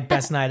would be like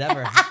best night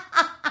ever.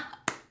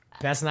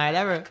 Best night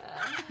ever.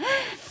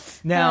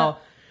 Now,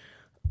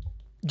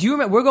 do you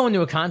remember? We're going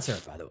to a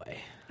concert, by the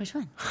way. Which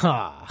one?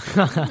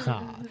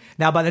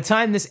 Now, by the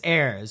time this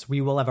airs, we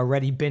will have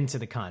already been to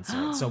the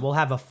concert, so we'll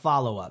have a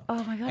follow-up.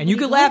 Oh my God! And you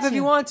could laugh if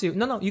you want to.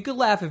 No, you could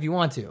laugh if you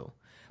want to.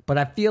 But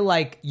I feel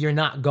like you're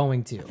not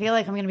going to. I feel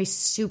like I'm going to be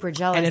super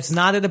jealous. And it's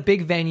not at a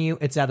big venue.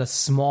 It's at a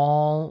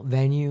small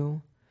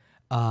venue.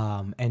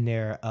 And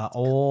they're an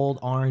old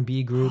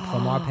R&B group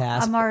from our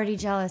past. I'm already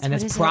jealous. And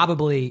what it's is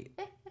probably,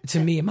 to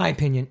me, in my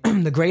opinion,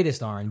 the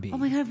greatest R&B. Oh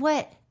my God,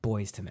 what?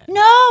 Boys to Men.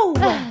 No!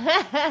 When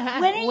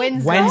are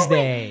you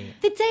Wednesday. going?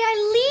 The day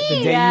I leave.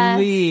 The day you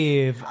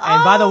leave.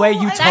 And by the way,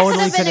 you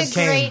totally could have been a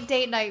came. great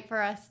date night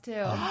for us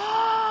too.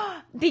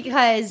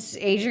 Because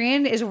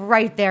Adrian is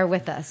right there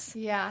with us.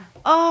 Yeah.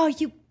 Oh,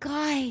 you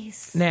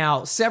guys.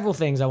 Now, several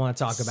things I want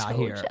to talk about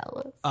here.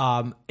 Jealous.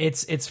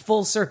 It's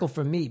full circle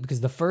for me because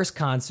the first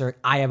concert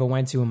I ever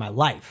went to in my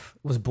life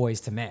was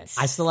Boys to Men.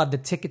 I still have the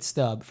ticket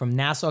stub from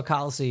Nassau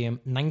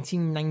Coliseum,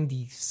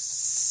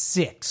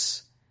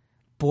 1996.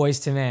 Boys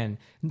to Men.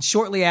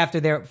 Shortly after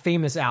their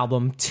famous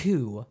album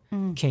 2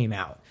 came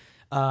out.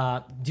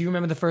 Do you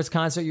remember the first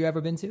concert you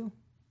ever been to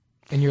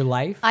in your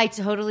life? I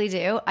totally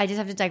do. I just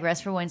have to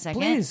digress for 1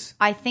 second. Please.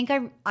 I think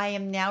I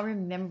am now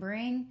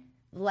remembering,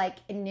 like,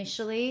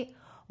 initially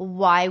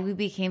why we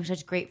became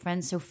such great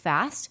friends so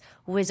fast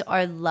was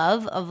our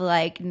love of,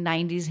 like,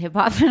 90s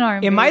hip-hop and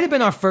R&B. It might have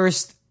been our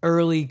first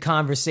early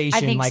conversation, I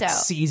think like so.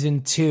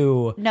 season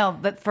 2. No,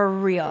 but for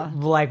real.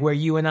 Like where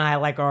you and I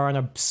like are on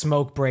a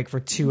smoke break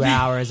for 2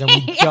 hours and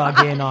we dug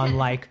in on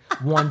like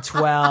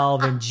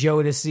 112 and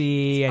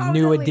Jodeci and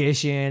New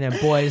Edition and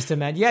Boys to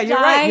Men. Yeah, you're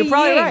right.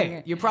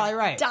 You're probably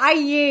right.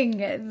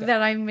 Dying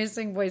that I'm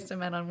missing Boys to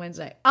Men on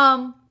Wednesday.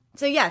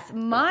 So yes,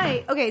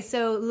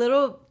 so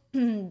little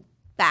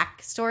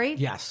backstory.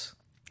 Yes.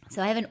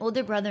 So I have an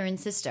older brother and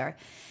sister.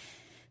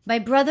 My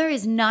brother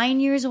is 9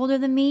 years older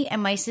than me,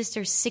 and my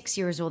sister's 6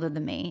 years older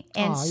than me.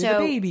 And you're the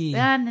baby.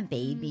 I'm the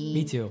baby.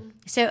 Me too.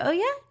 So, oh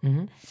yeah?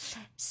 Mm-hmm.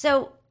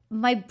 So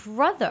my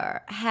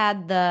brother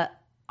had the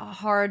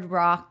hard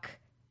rock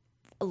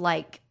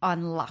like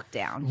on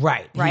lockdown.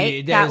 Right.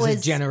 That was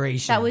his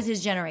generation. That was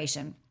his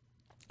generation.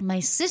 My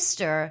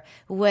sister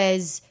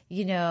was,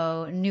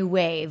 new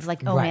wave,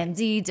 like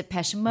OMD,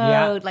 Depeche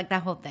Mode, like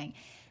that whole thing.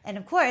 And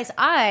of course,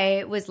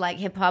 I was like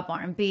hip hop,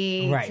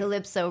 R&B,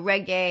 calypso,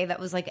 reggae. That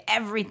was like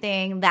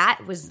everything. That's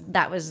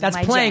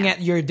my playing jam.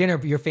 at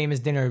your famous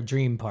dinner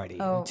dream party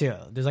too.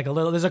 There's like a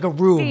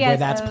room where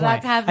that's playing.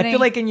 That's happening. I feel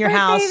like in your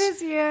house,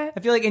 this year. I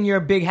feel like in your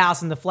big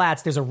house in the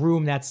flats, there's a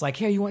room that's like,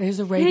 here's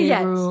a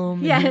reggae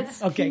room.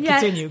 Yes. Okay,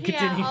 yes. continue.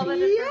 Yeah, all the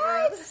different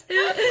rooms.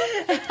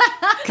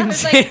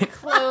 There's like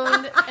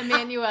cloned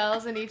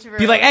Emmanuelles in each room.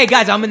 Be like, hey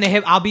guys,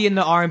 I'll be in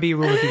the R&B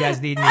room if you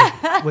guys need me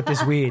with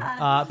this weed.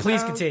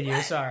 Please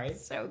continue. Sorry.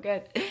 So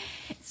good.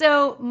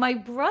 So my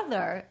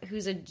brother,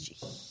 who's a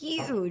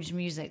huge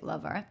music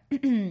lover,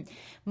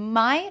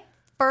 my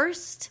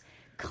first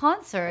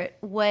concert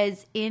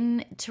was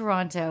in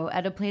Toronto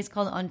at a place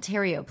called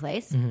Ontario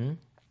Place. Mm-hmm.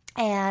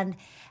 And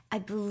I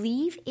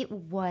believe it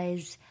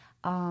was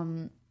a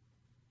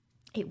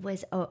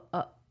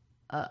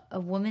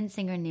woman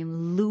singer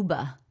named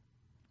Luba.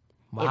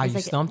 Wow, you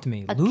stumped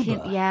me.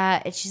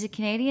 Luba. She's a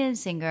Canadian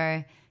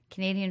singer.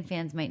 Canadian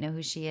fans might know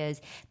who she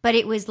is, but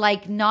it was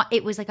like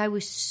I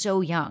was so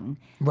young,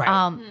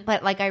 right?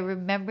 But like I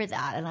remember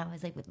that, and I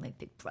was like with my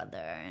big brother,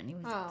 and he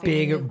was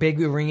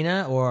big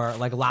arena, or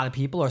like a lot of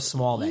people, or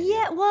small venue.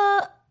 Yeah,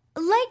 well,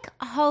 like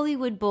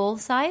Hollywood Bowl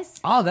size.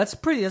 Oh, that's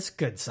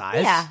good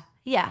size.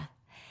 Yeah.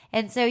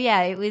 And so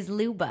it was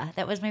Luba.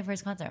 That was my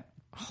first concert.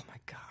 Oh my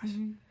gosh!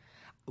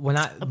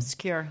 Mm-hmm.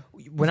 Obscure.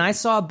 When I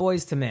saw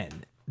Boys to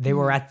Men, they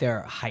were at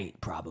their height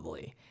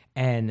probably,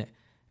 and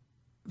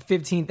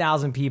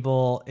 15,000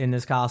 people in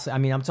this Coliseum. I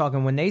mean, I'm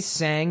talking when they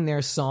sang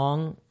their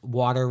song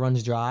 "Water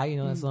Runs Dry." You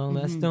know that song?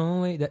 Let's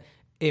don't wait.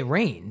 It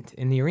rained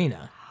in the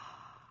arena.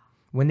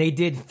 When they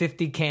did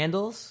 50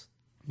 Candles,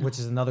 which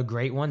is another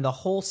great one, the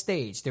whole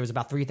stage there was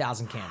about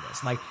 3,000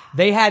 candles. Like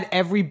they had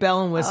every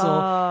bell and whistle,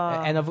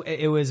 and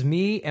it was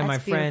me and my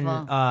friend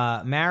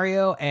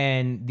Mario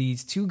and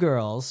these two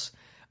girls.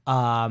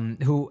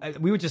 Who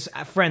we were just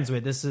friends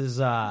with. This is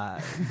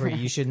Brie,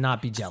 you should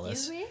not be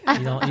jealous. Excuse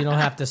You don't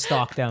have to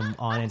stalk them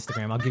on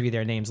Instagram. I'll give you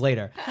their names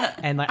later.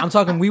 And like I'm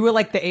talking, we were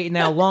like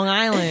Long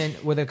Island,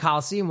 where the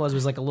Coliseum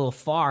was like a little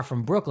far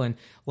from Brooklyn.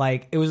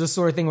 Like it was the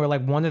sort of thing where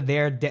like one of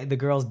the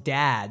girls'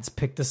 dads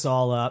picked us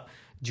all up,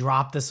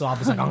 dropped us off.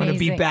 It's like, I'm going to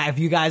be back. If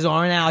you guys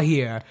aren't out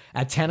here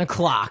at 10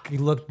 o'clock, he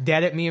looked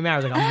dead at me and Mary. I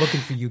was like, I'm looking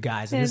for you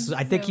guys. And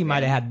I think he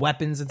might have had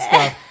weapons and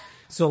stuff.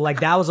 So, like,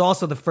 that was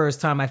also the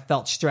first time I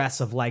felt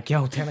stress of, like,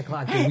 10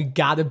 o'clock, dude, we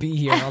got to be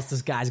here, or else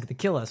this guy's going to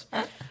kill us.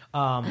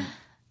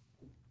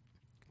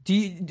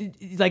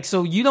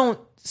 So you don't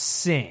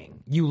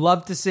sing. You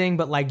love to sing,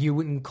 but, like, you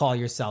wouldn't call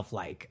yourself,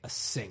 like, a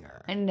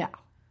singer. No.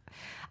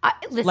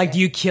 Listen, like, do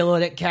you kill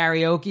it at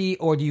karaoke,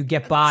 or do you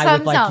get by some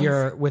with, like,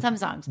 songs. Some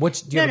songs.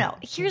 No.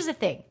 Here's the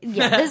thing.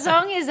 Yeah, the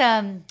song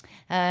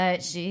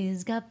is,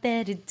 she's got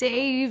Betty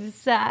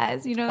Davis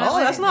eyes. You know that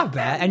one? That's not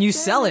bad. And you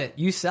sell it.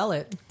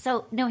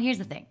 So, no, here's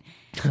the thing.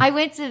 I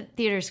went to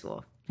theater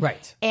school.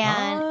 Right.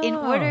 And in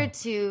order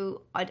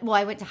to,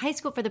 I went to high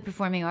school for the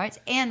performing arts,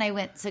 and I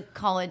went to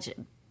college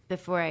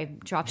before I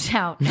dropped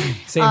out.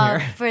 Same here.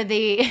 For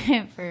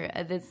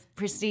this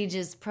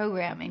prestigious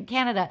program in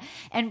Canada.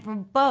 And for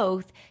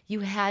both, you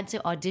had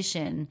to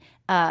audition,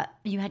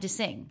 you had to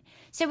sing.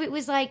 So it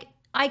was like,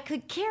 I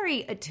could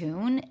carry a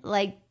tune,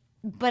 like,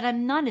 but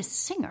I'm not a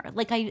singer.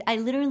 Like, I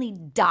literally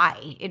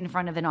die in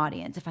front of an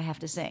audience if I have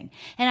to sing.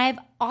 And I've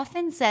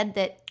often said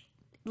that,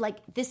 like,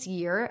 this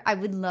year, I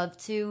would love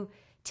to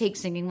take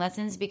singing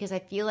lessons, because I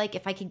feel like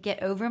if I could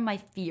get over my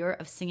fear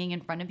of singing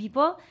in front of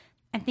people,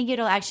 I think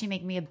it'll actually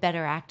make me a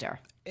better actor.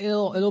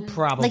 It'll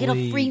probably, like,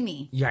 it'll free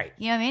me. Right.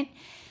 You know what I mean?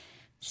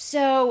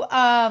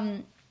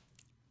 So,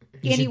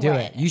 you should do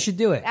it. You should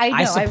do it. I know.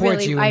 I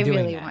support you in I doing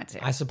really that. want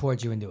to. I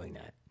support you in doing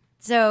that.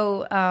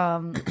 So,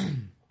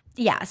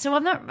 yeah. So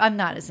I'm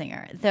not a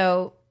singer,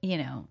 though.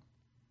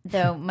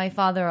 Though my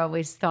father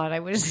always thought I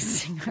was a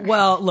singer.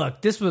 Well,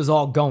 look, this was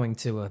all going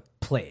to a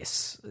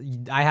place.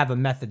 I have a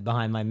method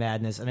behind my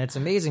madness, and it's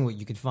amazing what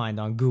you could find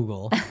on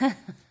Google.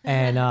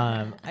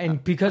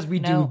 And because we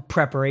do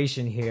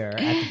preparation here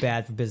at the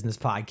Bad for Business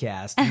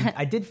podcast,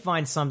 I did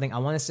find something. I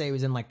want to say it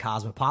was in like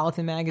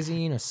Cosmopolitan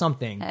magazine or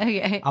something.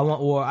 Okay. I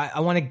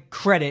want to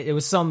credit. It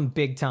was some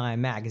big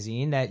time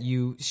magazine that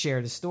you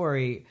shared a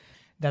story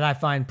that I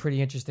find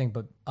pretty interesting.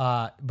 But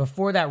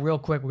before that, real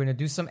quick, we're going to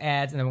do some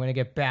ads, and then we're going to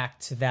get back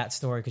to that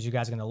story because you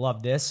guys are going to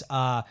love this.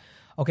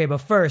 Okay, but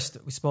first,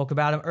 we spoke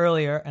about him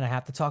earlier, and I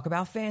have to talk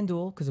about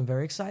FanDuel because I'm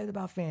very excited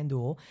about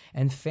FanDuel.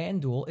 And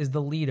FanDuel is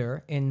the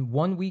leader in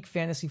 1 week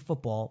fantasy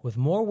football with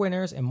more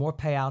winners and more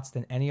payouts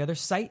than any other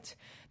site.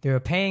 They're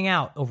paying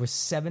out over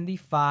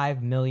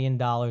 $75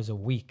 million a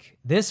week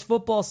this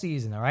football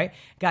season, all right?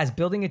 Guys,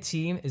 building a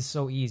team is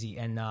so easy,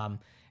 and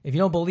If you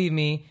don't believe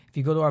me, if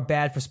you go to our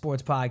Bad for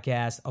Sports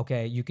podcast,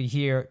 okay, you could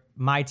hear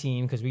my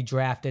team because we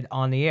drafted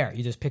on the air.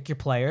 You just pick your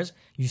players,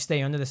 you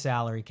stay under the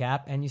salary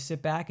cap, and you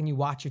sit back and you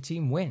watch your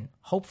team win,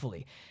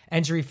 hopefully.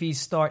 Entry fees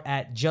start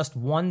at just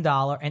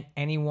 $1, and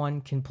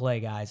anyone can play,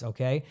 guys,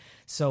 okay?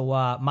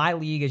 So my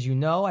league, as you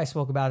know, I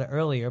spoke about it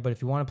earlier, but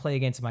if you want to play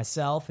against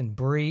myself and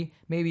Bree,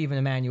 maybe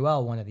even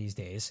Emmanuelle one of these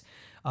days,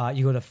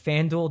 you go to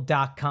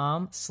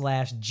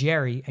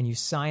FanDuel.com/Jerry and you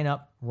sign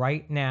up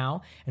right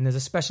now. And there's a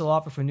special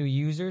offer for new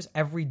users.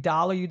 Every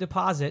 $1 you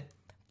deposit,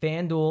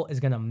 FanDuel is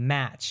going to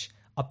match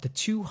up to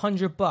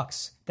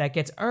 $200 that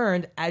gets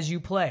earned as you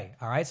play.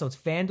 All right. So it's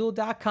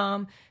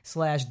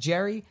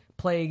FanDuel.com/Jerry.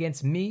 Play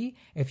against me.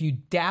 If you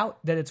doubt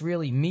that it's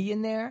really me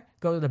in there,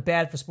 go to the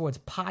Bad for Sports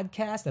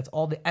podcast. That's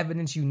all the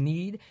evidence you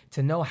need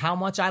to know how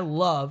much I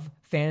love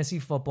fantasy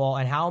football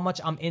and how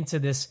much I'm into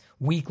this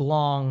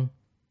week-long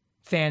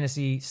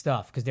fantasy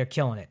stuff because they're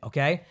killing it,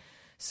 okay?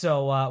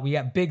 So we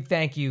got big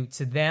thank you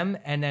to them.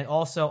 And then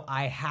also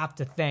I have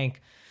to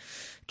thank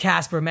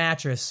Casper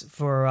Mattress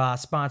for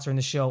sponsoring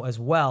the show as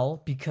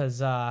well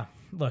because,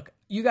 look,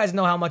 you guys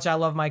know how much I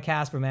love my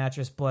Casper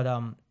Mattress, but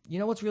you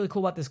know what's really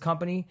cool about this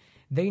company?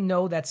 They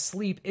know that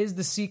sleep is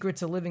the secret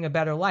to living a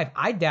better life.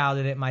 I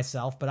doubted it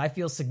myself, but I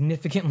feel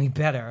significantly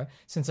better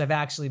since I've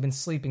actually been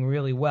sleeping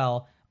really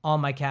well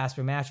on my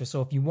Casper mattress.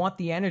 So if you want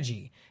the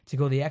energy to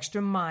go the extra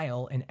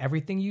mile in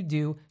everything you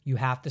do, you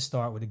have to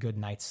start with a good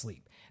night's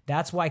sleep.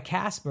 That's why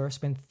Casper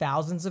spent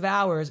thousands of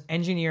hours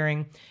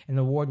engineering an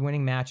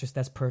award-winning mattress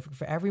that's perfect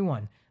for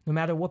everyone, no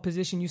matter what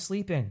position you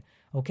sleep in.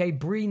 Okay,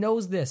 Bree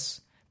knows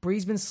this.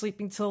 Bree's been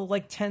sleeping till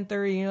like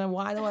 10:30. You know,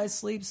 why do I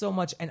sleep so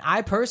much? And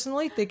I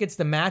personally think it's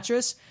the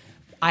mattress.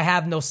 I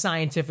have no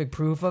scientific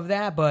proof of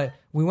that, but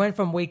we went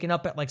from waking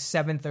up at like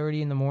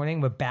 7:30 in the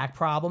morning with back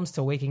problems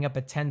to waking up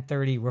at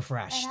 10:30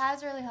 refreshed. It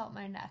has really helped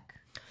my neck.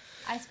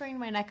 I sprained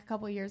my neck a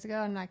couple years ago.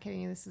 I'm not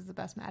kidding you. This is the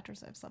best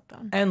mattress I've slept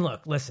on. And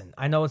look, listen,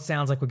 I know it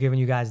sounds like we're giving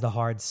you guys the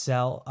hard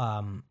sell.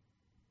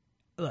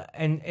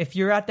 And if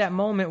you're at that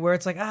moment where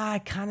it's like, I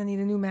kind of need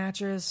a new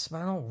mattress,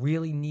 but I don't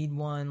really need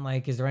one.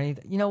 Like, is there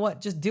anything? You know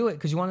what? Just do it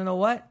because you want to know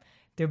what?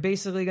 They're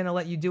basically going to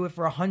let you do it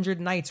for 100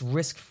 nights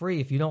risk-free.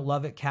 If you don't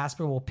love it,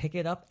 Casper will pick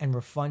it up and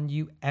refund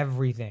you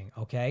everything,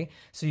 okay?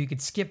 So you could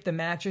skip the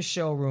mattress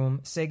showroom,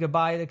 say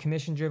goodbye to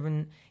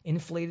commission-driven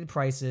inflated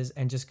prices,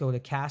 and just go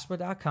to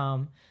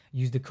Casper.com,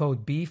 use the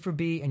code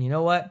B4B, and you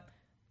know what?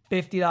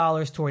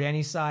 $50 toward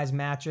any size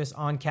mattress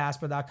on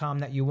Casper.com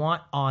that you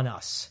want on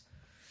us.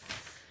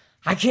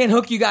 I can't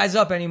hook you guys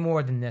up any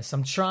more than this.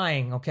 I'm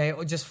trying, okay?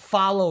 Just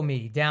follow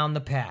me down the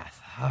path.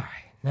 All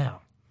right,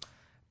 now,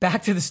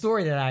 back to the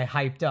story that I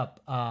hyped up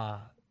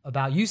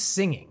about you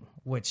singing,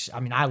 which,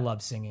 I mean, I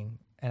love singing,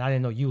 and I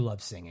didn't know you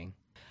loved singing.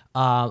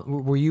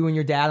 Were you and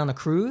your dad on a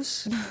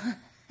cruise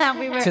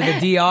We were to the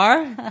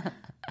DR?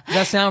 Does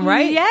that sound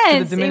right?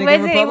 Yes, To the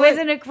Dominican Republic? it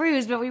wasn't a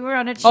cruise, but we were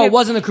on a trip. Oh, it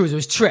wasn't a cruise. It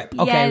was a trip.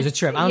 Okay, Yes, it was a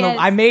trip. I don't yes.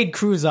 know. I made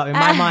cruise up. In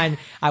my mind,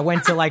 I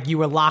went to like you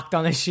were locked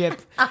on a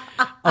ship.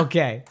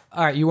 Okay.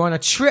 All right. You were on a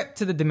trip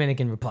to the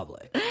Dominican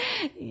Republic.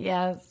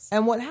 Yes.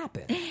 And what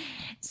happened?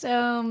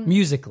 So,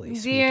 Musically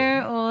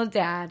dear old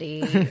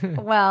daddy.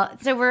 Well,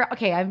 so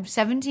I'm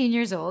 17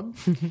 years old.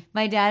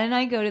 My dad and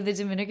I go to the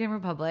Dominican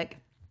Republic.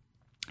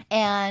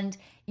 And,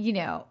 you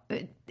know,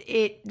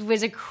 it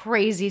was a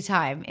crazy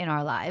time in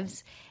our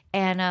lives.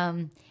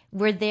 And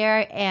we're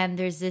there, and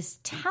there's this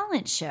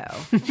talent show.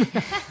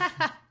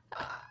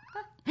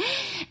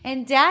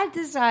 And Dad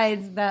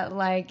decides that,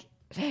 like,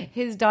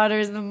 his daughter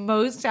is the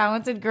most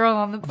talented girl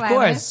on the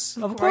planet.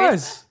 Of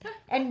course.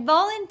 And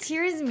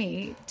volunteers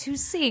me to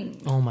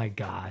sing Oh my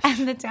gosh.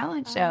 at the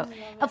talent show.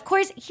 Of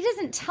course, he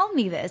doesn't tell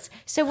me this.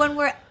 So when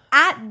we're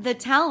at the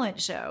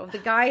talent show, the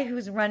guy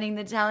who's running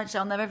the talent show,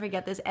 I'll never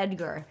forget this,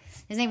 Edgar.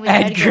 His name was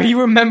Edgar.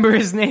 You remember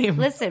his name?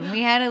 Listen,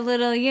 we had a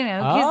little,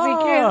 kissy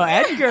Oh,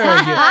 kiss. Edgar.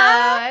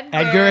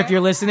 Edgar, if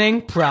you're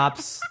listening,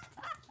 props.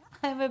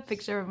 I have a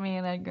picture of me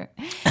and Edgar.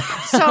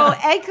 So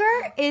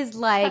Edgar is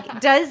like,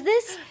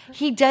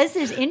 he does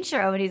this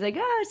intro, and he's like,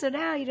 oh, so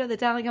now, the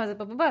talent comes up,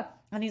 blah, blah, blah.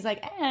 And he's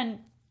like, and,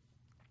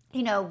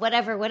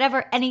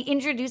 whatever. And he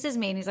introduces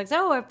me, and he's like,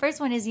 so our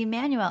first one is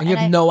Emmanuelle. And you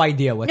have no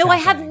idea what's happening.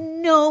 I have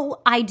no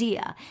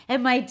idea.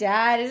 And my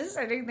dad is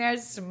sitting there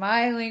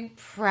smiling,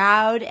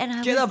 proud. And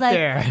I Get was up like,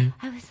 there.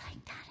 I was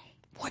like, Daddy,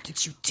 What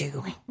did you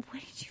do? what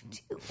did you do?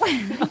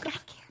 I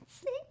can't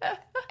sing.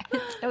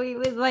 So he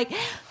was like,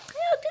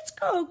 let's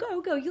go.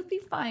 You'll be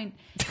fine.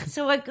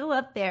 So I go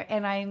up there,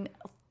 and I'm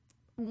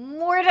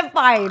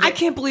mortified. I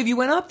can't believe you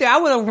went up there. I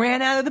would have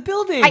ran out of the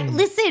building.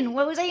 Listen,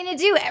 what was I going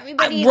to do?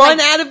 Everybody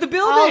run out of the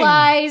building. All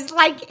eyes.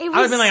 Like, it was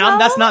I would have been like,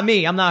 that's not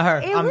me. I'm not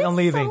her. I'm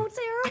leaving. So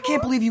terrible. I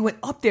can't believe you went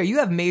up there. You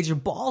have major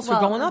balls for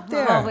going up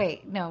there. Oh,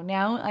 wait. No,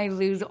 now I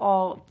lose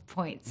all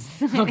points.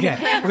 Okay.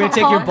 We're going to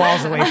take your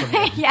balls away from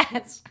you.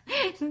 Yes.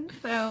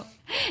 So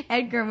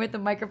Edgar with the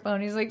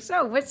microphone, he's like,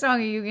 so what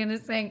song are you going to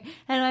sing?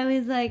 And I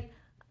was like,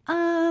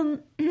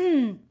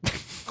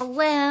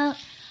 well,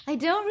 I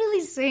don't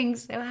really sing,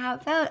 so how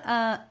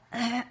about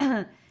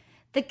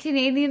the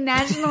Canadian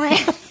national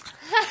anthem?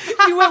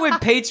 You went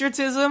with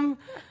patriotism?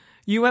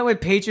 You went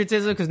with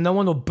patriotism because no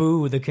one will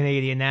boo the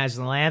Canadian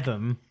national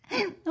anthem.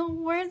 The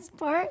worst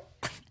part,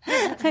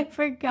 I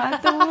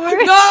forgot the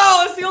word.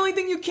 No, it's the only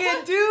thing you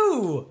can't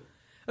do.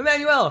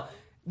 Emmanuelle,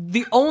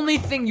 the only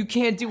thing you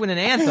can't do in an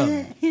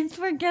anthem is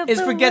forget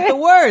the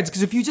words.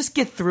 Because if you just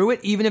get through it,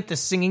 even if the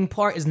singing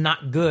part is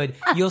not good,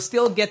 you'll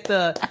still get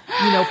the,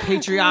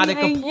 patriotic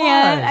applause.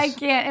 I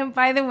can't. And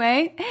by the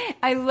way,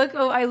 I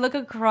look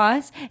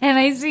across and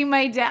I see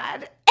my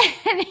dad,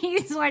 and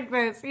he's like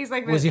this.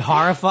 Was he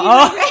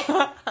horrified?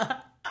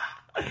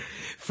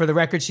 For the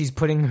record, she's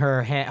putting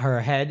her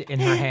head in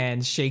her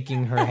hands,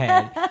 shaking her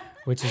head,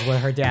 which is what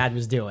her dad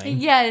was doing.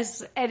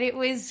 Yes, and it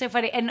was so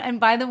funny. And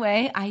by the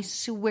way, I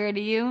swear to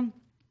you,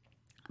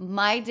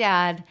 my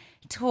dad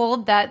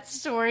told that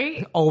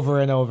story over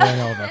and over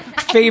and over.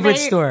 Favorite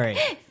story.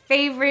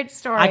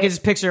 I could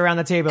just picture around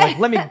the table, like,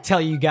 let me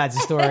tell you guys a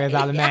story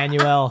about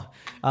Emmanuelle.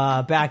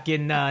 Back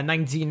in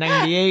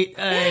 1998.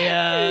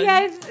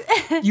 Yes.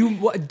 Do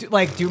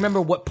you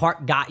remember what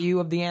part got you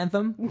of the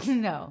anthem?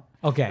 No.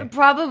 Okay.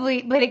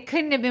 Probably, but it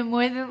couldn't have been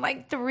more than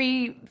like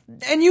 3.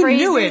 And you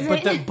knew it,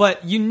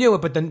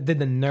 but did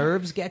the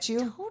nerves get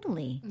you?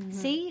 Totally. Mm-hmm.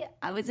 See,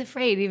 I was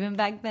afraid even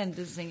back then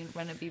to sing in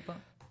front of people.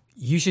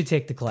 You should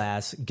take the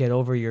class. Get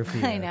over your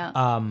fear. I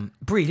know.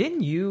 Bree,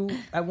 didn't you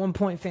at one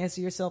point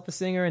fancy yourself a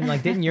singer? And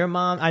didn't your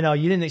mom? I know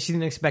you didn't. She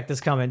didn't expect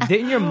this coming.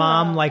 Didn't your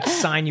mom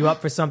sign you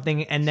up for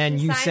something and then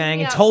you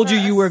sang and told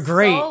you were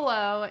great?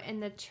 Solo in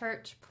the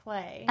church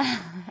play,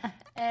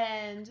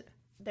 and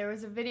there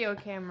was a video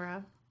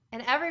camera.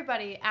 And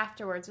everybody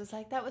afterwards was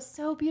like, that was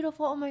so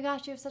beautiful. Oh my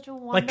gosh, you have such a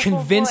wonderful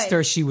convinced voice.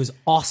 her she was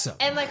awesome.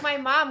 And my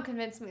mom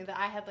convinced me that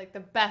I had the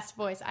best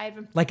voice. I had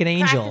been like an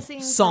angel,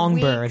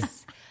 songbird.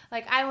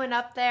 I went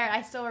up there.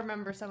 I still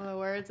remember some of the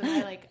words, and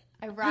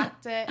I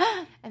rocked it.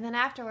 And then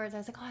afterwards, I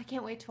was like, oh, I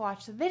can't wait to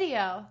watch the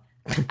video.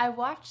 I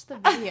watched the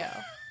video.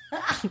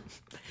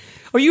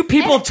 Are you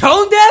people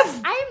tone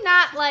deaf? I'm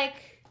not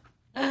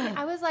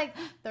I was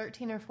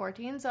 13 or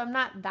 14, so I'm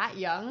not that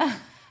young.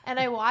 And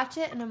I watch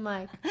it, and I'm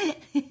like,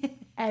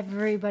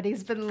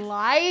 everybody's been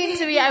lying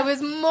to me. I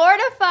was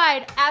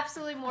mortified,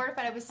 absolutely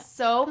mortified. I was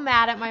so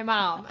mad at my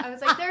mom. I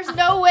was like, there's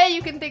no way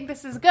you can think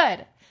this is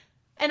good.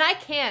 And I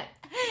can't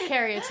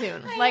carry a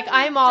tune.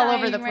 I'm all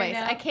over the place.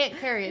 I can't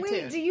carry a tune.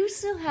 Wait, do you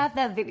still have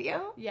that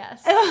video?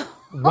 Yes.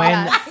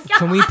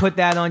 Can we put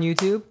that on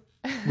YouTube?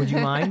 Would you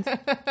mind?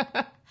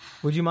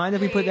 Would you mind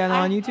if we put that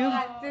on YouTube? Oh my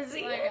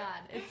God.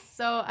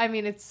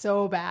 It's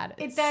so bad.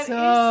 It's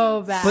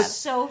so bad. But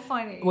so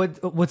funny.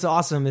 What's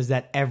awesome is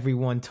that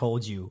everyone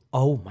told you,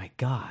 oh my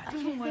God,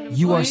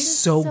 you are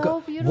so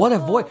good. Beautiful. What a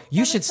voice.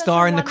 You should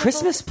star in the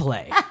Christmas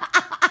play.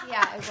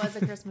 Yeah, it was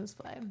a Christmas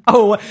play.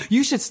 Oh,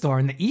 you should star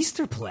in the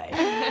Easter play.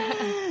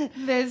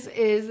 This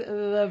is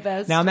the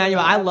best. Now, Emmanuelle,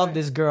 I love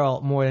this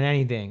girl more than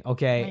anything,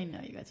 okay? I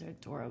know, you guys are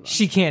adorable.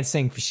 She can't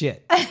sing for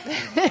shit.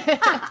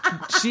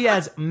 She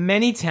has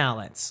many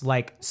talents,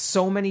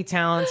 so many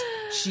talents.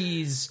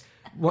 She's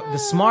the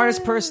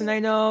smartest person I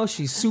know.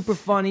 She's super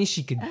funny.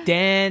 She could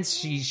dance.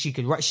 She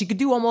could write. She could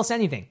do almost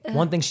anything.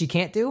 One thing she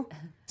can't do,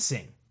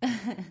 sing.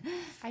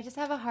 I just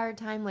have a hard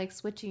time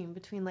switching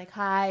between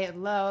high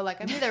and low.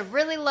 I'm either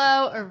really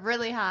low or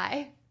really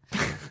high.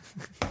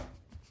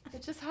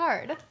 It's just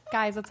hard.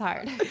 Guys, it's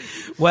hard.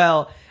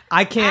 Well,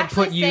 I can't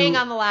put you... I sang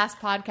on the last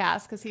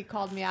podcast because he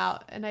called me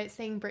out, and I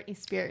sang Britney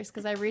Spears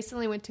because I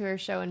recently went to her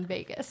show in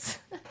Vegas.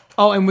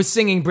 Oh, and was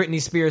singing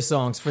Britney Spears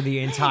songs for the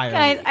entire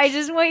Guys, week. I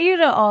just want you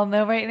to all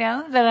know right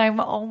now that I'm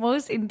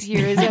almost in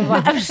tears of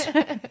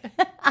laughter.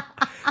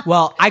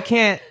 Well, I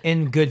can't,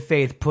 in good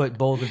faith, put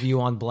both of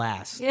you on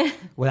blast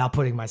without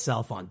putting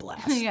myself on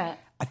blast. Yeah.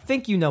 I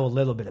think you know a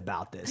little bit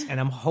about this, and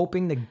I'm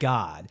hoping to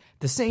God,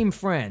 the same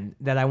friend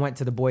that I went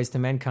to the Boys to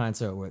Men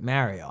concert with,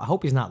 Mario, I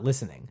hope he's not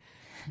listening,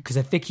 because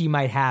I think he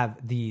might have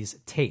these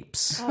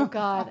tapes. Oh,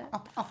 God.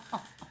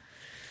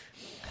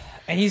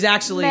 And he's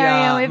actually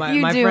Mario,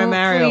 my friend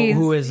Mario, please.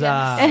 who is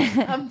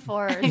I'm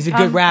for it. he's a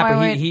good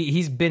rapper.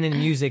 He's been in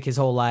music his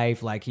whole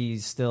life.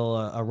 He's still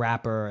a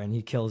rapper, and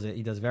he kills it.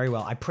 He does very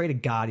well. I pray to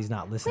God he's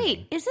not listening.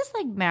 Wait, is this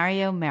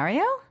Mario?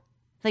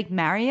 Like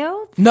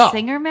Mario? No.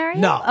 Singer Mario?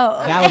 No.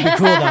 Oh, okay. That would be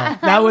cool, though.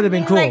 That would have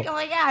been cool. Oh,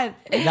 my God.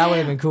 That would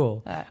have been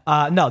cool.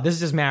 No, this is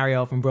just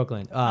Mario from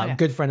Brooklyn. Okay.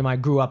 Good friend of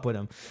mine. Grew up with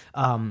him.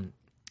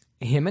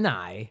 Him and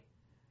I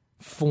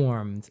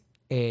formed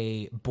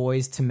a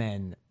Boys to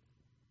Men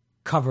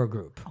cover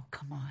group. Oh,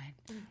 come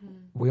on.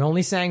 We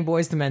only sang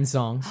Boys to Men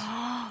songs.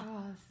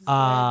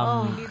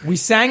 We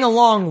sang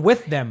along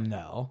with them,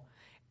 though.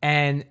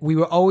 And we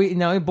were always,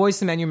 Boys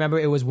to Men, you remember,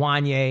 it was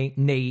Wanye,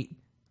 Nate,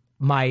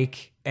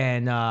 Mike,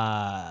 and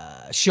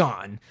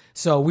Sean.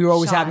 So we were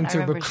always having to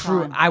recruit.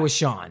 Sean. I was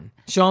Sean.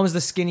 Sean was the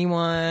skinny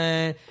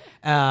one.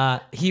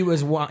 He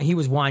was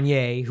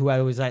Wanye, who I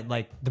always had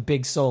the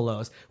big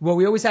solos. Well,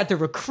 we always had to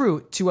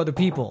recruit 2 other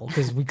people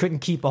because we couldn't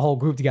keep a whole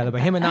group together.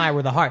 But him and I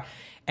were the heart.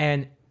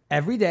 And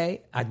every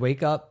day I'd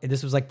wake up.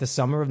 This was the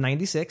summer of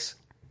 '96,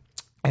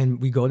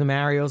 and we go to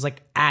Mario's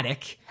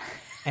attic,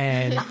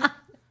 and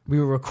we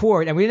would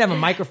record, and we didn't have a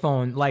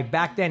microphone. Like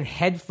back then,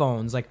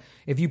 headphones, like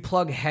if you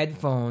plug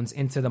headphones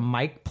into the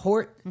mic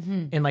port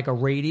in like a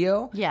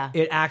radio,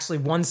 it actually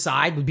one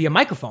side would be a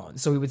microphone.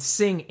 So we would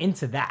sing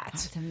into that.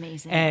 That's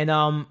amazing.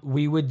 And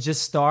we would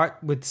just start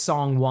with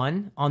song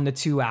 1 on the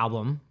 2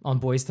 album, on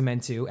Boyz II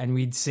Men 2, and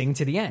we'd sing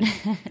to the end.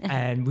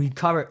 And we'd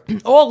cover,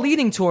 all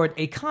leading toward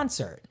a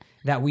concert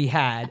that we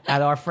had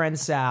at our friend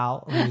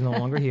Sal, who's no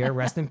longer here,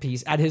 rest in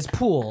peace, at his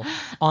pool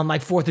on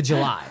like 4th of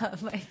July. Oh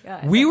my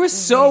God. We were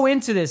so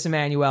into this,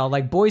 Emmanuelle.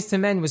 Like Boyz II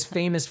Men was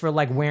famous for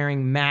like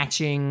wearing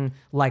matching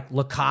like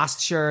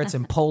Lacoste shirts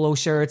and polo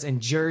shirts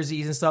and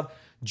jerseys and stuff,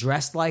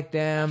 dressed like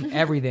them,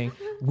 everything.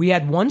 We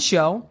had one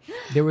show.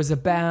 There was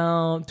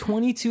about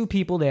 22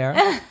 people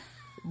there.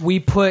 We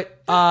put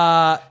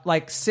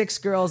like 6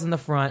 girls in the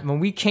front. When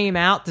we came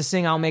out to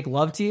sing I'll Make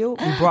Love to You,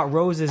 we brought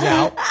roses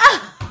out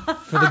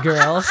for the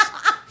girls.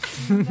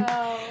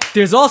 No.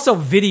 There's also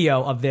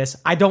video of this.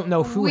 I don't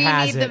know who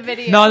has it. The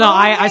video. No, Oh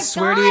I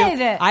swear to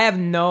you, I have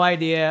no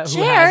idea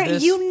who has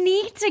this. You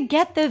need to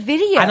get the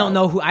video. I don't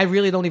know who. I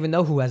really don't even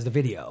know who has the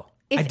video.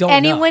 I If don't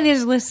anyone know.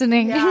 is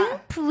listening,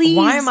 please.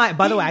 Why am I?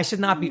 By the way, I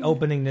should not be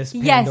opening this.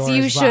 Yes, Pandora's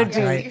you should box,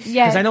 be. right? Yes.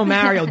 Because I know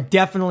Mario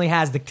definitely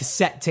has the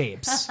cassette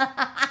tapes.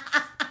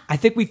 I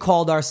think we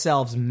called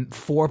ourselves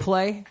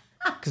Foreplay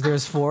because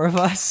there's 4 of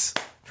us.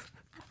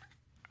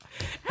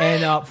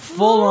 And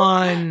full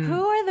on.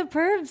 Who are the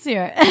pervs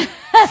here?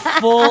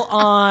 Full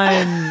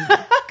on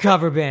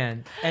cover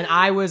band. And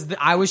I was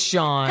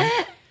Sean.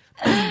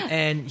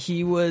 And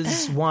he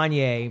was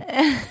Wanye.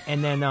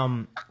 And then Oh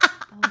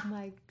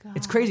my God.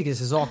 it's crazy because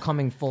this is all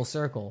coming full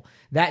circle.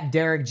 That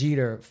Derek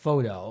Jeter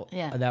photo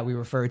that we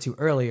referred to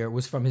earlier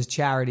was from his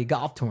charity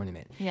golf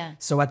tournament. Yeah.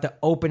 So at the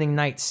opening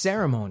night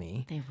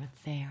ceremony, They were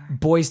there.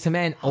 Boyz II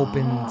Men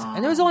opened,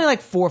 and there was only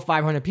like 400 or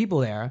 500 people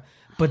there,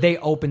 but they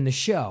opened the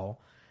show.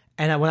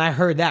 And when I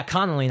heard that,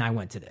 Connolly and I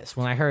went to this.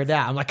 When I heard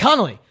that, I'm like,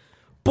 Connolly,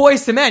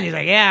 Boyz II Men. He's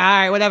like, yeah, all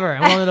right, whatever.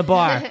 I'm going to the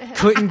bar.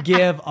 Couldn't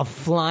give a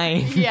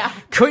flying.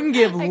 Couldn't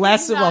give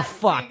less of a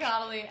fuck.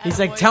 He's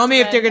like, tell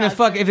me if they're going to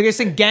fuck. If they're going to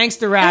sing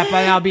gangster rap,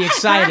 and I'll be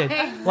excited.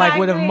 Like,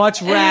 would have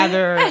much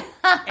rather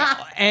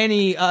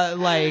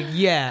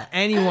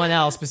anyone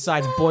else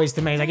besides Boyz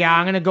II Men. He's like, yeah,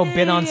 I'm going to go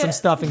bid on some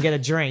stuff and get a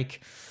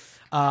drink.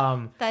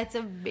 That's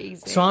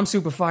amazing. So I'm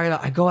super fired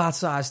up. I go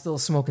outside, still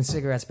smoking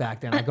cigarettes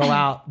back then. I go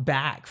out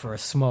back for a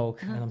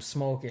smoke, and I'm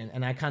smoking,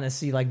 and I kind of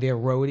see like their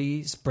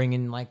roadies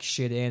bringing like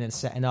shit in and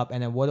setting up.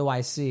 And then what do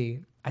I see?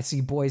 I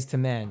see Boyz II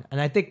Men, and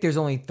I think there's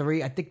only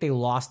 3. I think they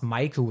lost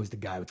Mike, who was the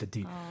guy with the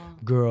deep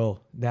girl.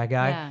 That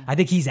guy. Yeah. I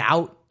think he's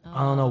out.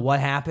 I don't know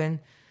what happened.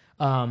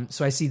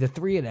 So I see the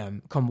 3 of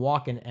them come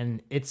walking,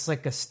 and it's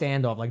like a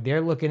standoff. Like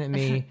they're looking at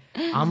me,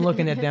 I'm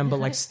looking at them, but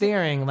like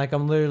staring, like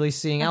I'm literally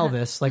seeing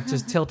Elvis, like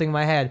just tilting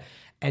my head.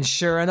 And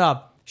sure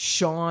enough,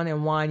 Sean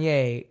and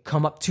Wanye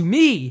come up to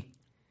me,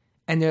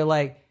 and they're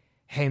like,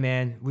 "Hey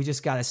man, we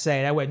just gotta say."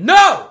 And I went,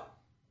 "No,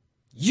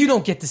 you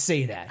don't get to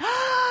say that.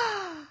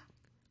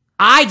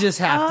 I just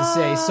have to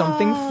say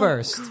something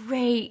first."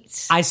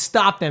 Great. I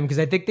stopped them because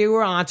I think they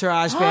were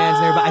Entourage fans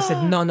and everybody. I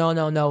said,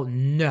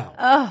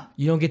 no.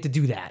 You don't get to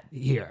do that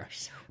here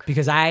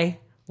because I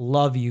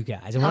love you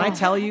guys. And when I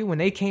tell you, when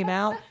they came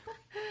out,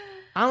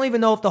 I don't even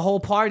know if the whole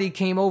party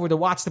came over to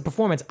watch the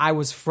performance. I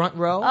was front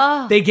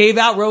row. They gave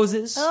out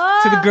roses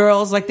to the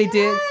girls like they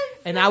did.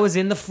 And I was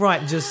in the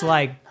front just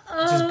like,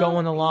 just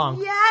going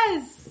along.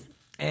 Yes.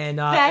 And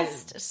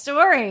Best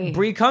story.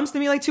 Bree comes to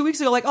me like 2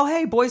 weeks ago, like, "Oh,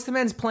 hey, Boyz II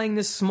Men's playing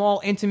this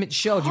small, intimate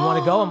show. Do you want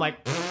to go?" I'm like,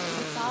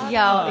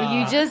 Yo,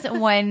 you just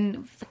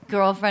won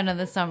girlfriend of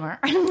the summer.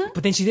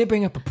 but then she did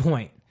bring up a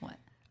point. What?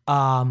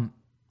 Are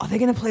they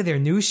going to play their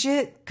new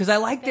shit? Because I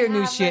like their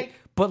new shit,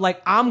 but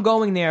like I'm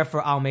going there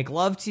for I'll Make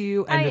Love to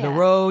You, End of the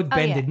Road,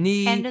 Bended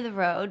Knee. End of the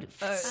Road.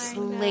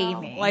 Slay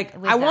me. Like,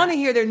 with I want to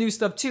that. hear their new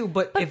stuff too,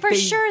 but if for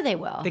sure they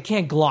will. They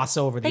can't gloss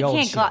over the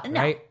old shit, No,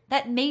 right?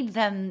 that made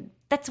them.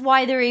 That's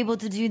why they're able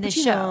to do this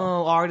You show.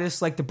 know,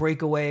 artists like to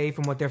break away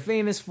from what they're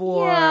famous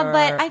for. Yeah,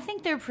 but I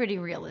think they're pretty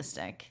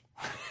realistic.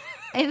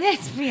 And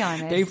let's be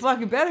honest. They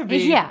fucking better be.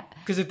 Yeah.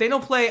 Because if they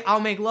don't play I'll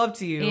Make Love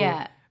to You,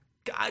 Yeah.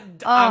 God,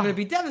 I'm going to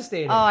be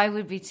devastated. Oh, I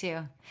would be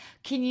too.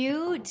 Can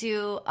you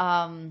do?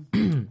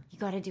 You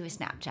got to do a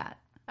Snapchat.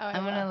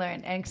 I'm gonna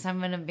learn, and because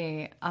I'm gonna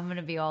be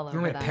all over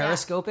You're going to that.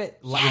 Periscope it,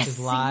 which Yes, is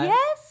live.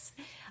 yes.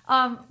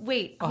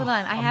 Wait, hold on.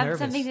 I I'm have nervous.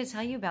 something to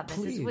tell you about this.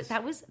 Please.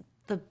 That was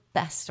the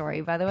best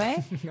story, by the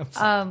way.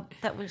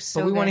 That was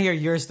so. But we good. want to hear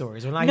your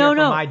stories. We're not here for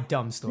my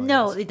dumb stories.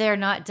 No, they're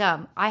not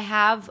dumb. I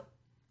have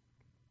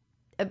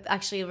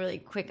actually a really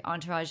quick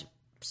entourage,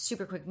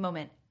 super quick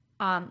moment.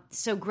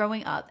 So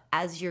growing up,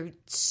 as you're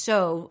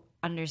so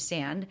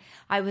understand,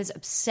 I was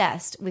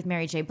obsessed with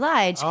Mary J.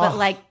 Blige, but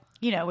like,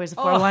 you know, where's the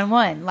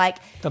 411? Like,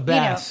 the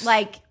best. You know,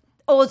 like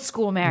old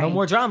school Mary. No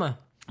more drama.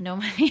 No,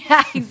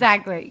 yeah,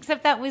 exactly.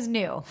 Except that was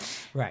new.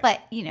 Right.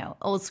 But, you know,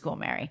 old school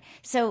Mary.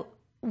 So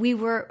we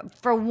were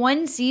for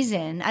one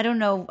season. I don't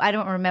know. I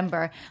don't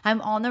remember.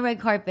 I'm on the red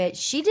carpet.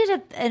 She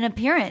did an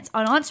appearance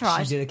on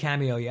Entourage. She did a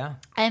cameo, yeah.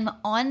 I'm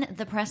on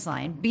the press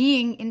line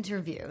being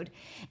interviewed,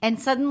 and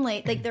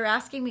suddenly, like, they're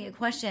asking me a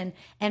question,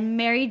 and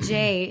Mary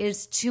J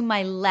is to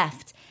my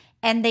left,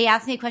 and they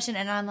ask me a question,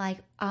 and I'm like,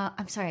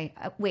 I'm sorry,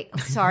 wait,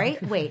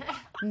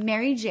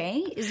 Mary J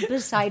is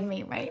beside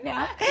me right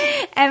now,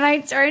 and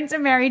I turn to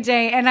Mary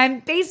J, and I'm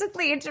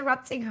basically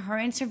interrupting her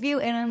interview,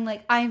 and I'm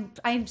like,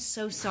 I'm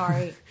so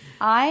sorry,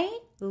 I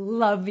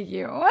love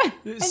you.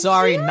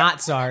 Sorry,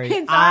 not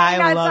sorry.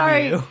 I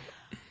love you.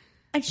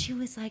 And she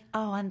was like,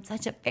 "Oh, I'm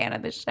such a fan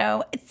of the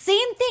show."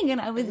 Same thing, and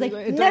I was like, "No,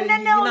 You're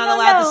not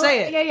allowed to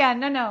say it. Yeah,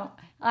 no.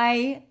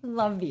 I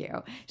love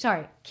you.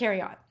 Sorry,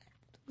 carry on."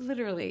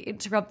 Literally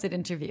interrupted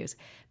interviews.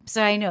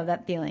 So I know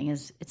that feeling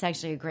it's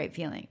actually a great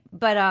feeling.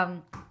 But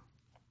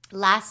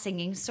last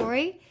singing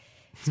story,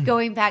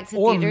 going back to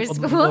theater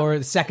school,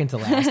 or second to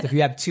last. If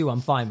you have two, I'm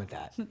fine with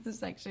that. This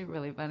is actually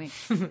really funny.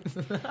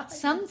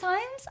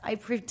 Sometimes I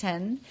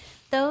pretend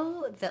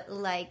though that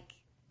like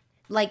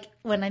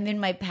when I'm in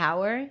my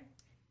power.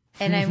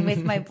 And I'm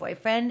with my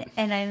boyfriend,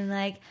 and I'm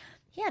like,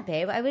 yeah,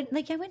 babe, I went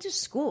to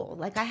school.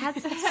 Like, I had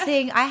to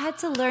sing. I had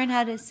to learn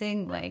how to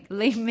sing, like,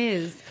 Les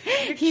Mis.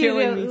 You're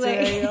killing me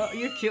today.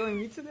 You're killing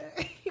me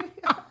today.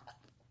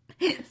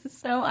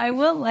 So I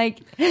will, like,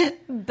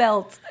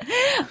 belt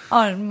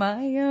on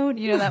my own.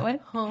 You know that one?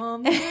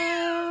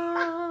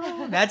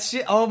 That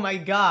shit. Oh my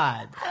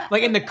god!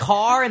 Like in the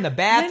car, in the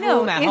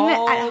bathroom, at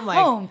home, at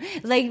home.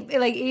 Like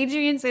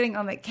Adrian sitting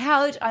on the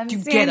couch. You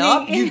get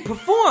up, you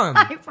perform.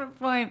 I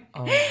perform,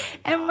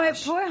 and my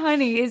poor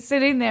honey is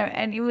sitting there,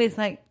 and he was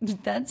like,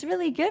 "That's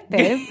really good,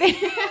 babe."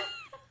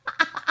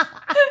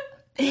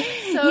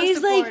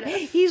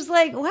 He's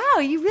like, wow,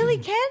 you really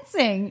can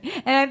sing.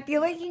 And I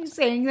feel like he's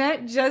saying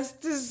that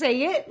just to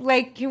say it.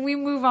 Like, can we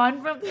move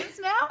on from this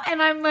now?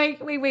 And I'm like,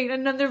 wait,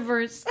 another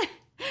verse.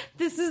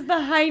 This is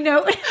the high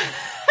note.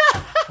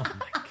 Oh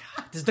my God.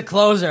 This is the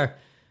closer.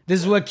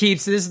 This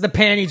is the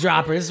panty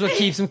dropper. This is what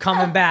keeps him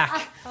coming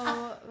back.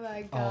 Oh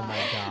my God. Oh my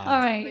God. All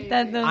right.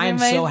 I am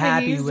so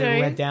happy we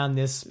went down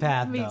this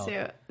path, Me though.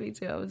 too. It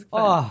was fun.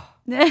 Oh.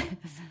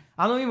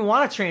 I don't even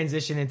want to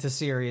transition into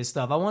serious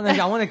stuff. I want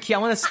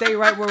to stay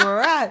right where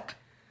we're at.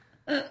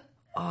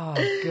 Oh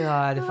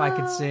God, if I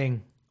could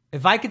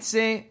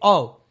sing.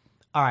 Oh,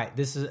 all right.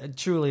 This is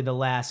truly the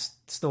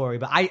last story,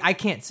 but I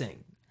can't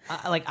sing.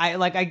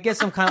 I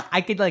guess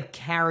I could like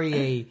carry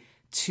a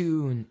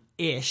tune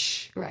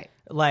ish, right?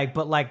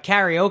 But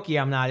karaoke,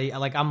 I'm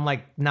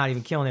not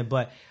even killing it.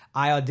 But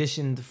I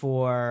auditioned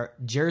for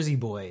Jersey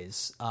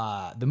Boys,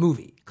 the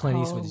movie, Clint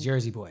Eastwood's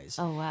Jersey Boys.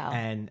 Oh wow!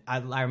 And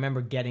I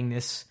remember getting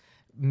this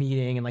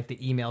meeting, and like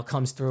the email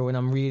comes through, and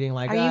I'm reading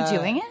like, are you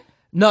doing it?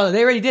 No,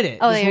 they already did it.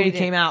 Oh, this movie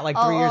came out like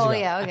 3 years ago.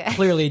 Yeah, okay. I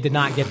clearly did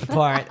not get the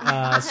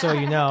part, so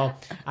you know,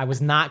 I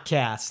was not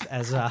cast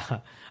as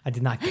I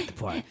did not get the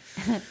part.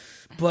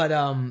 But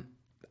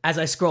as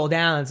I scroll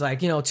down, it's like,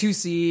 2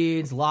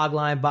 scenes, log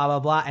line, blah, blah,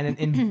 blah. And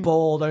in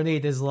bold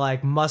underneath is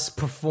like, must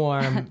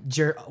perform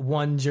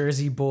one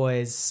Jersey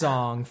Boys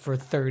song for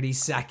 30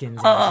 seconds. And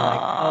it's like,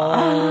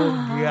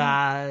 oh,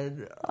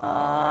 God.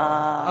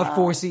 Of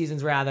 4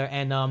 seasons, rather.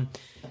 And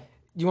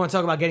you want to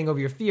talk about getting over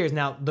your fears.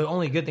 Now, the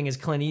only good thing is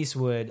Clint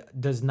Eastwood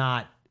does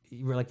not,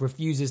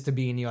 refuses to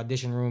be in the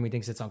audition room. He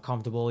thinks it's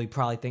uncomfortable.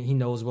 He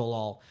knows we'll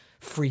all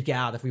freak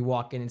out if we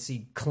walk in and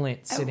see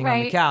Clint sitting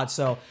on the couch.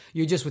 So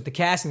you're just with the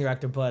casting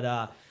director. But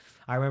I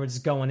remember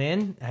just going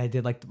in. I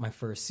did like my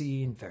first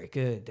scene, very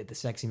good. Did the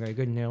sex scene, very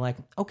good. And they're like,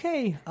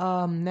 okay,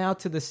 now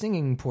to the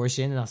singing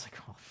portion. And I was like,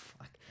 oh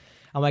fuck.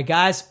 I'm like,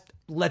 guys,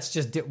 let's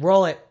just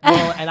roll it.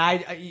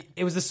 And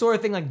it was the sort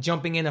of thing like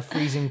jumping in a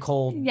freezing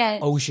cold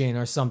ocean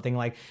or something.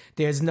 Like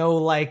there's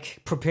no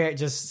prepared,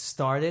 just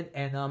started,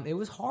 and it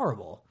was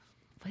horrible.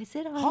 Was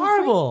it honestly?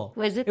 Horrible?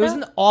 Was it? It was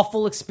an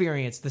awful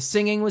experience. The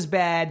singing was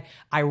bad.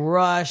 I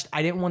rushed.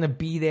 I didn't want to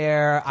be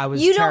there. I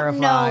was terrified. You don't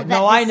know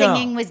that the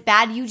singing was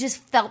bad. You just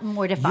felt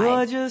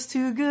mortified. You're just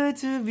too good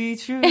to be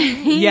true.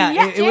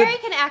 Jerry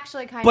can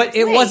actually kind of. But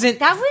it wasn't.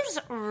 That was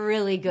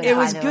really good. It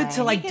was good to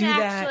do that.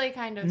 Actually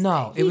kind of.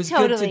 No, it was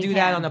good to do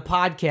that on a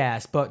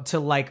podcast, but to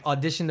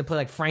audition to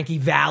play Frankie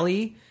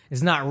Valli.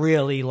 It's not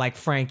really like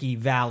Frankie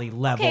Valli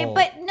level. Okay,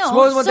 but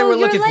no. So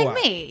you're like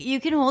me. You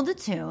can hold a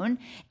tune.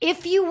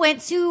 If you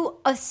went to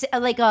a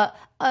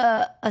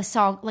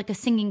song, like a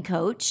singing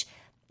coach,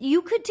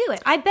 you could do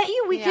it. I bet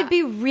you we could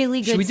be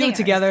really good. Should we do singers.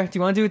 it together? Do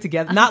you want to do it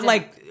together? Not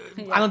I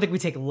don't think we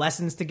take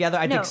lessons together.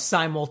 I think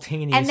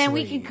simultaneously. And then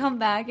we can come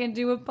back and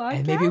do a podcast.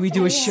 And maybe we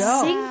do a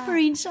show. Sing for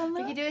each other.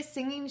 We could do a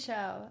singing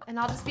show, and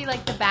I'll just be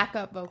like the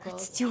backup vocals.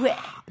 Let's do it.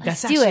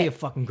 That's actually a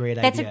fucking great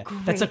idea.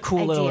 That's a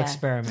cool little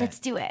experiment. Let's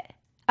do it.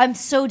 I'm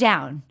so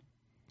down.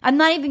 I'm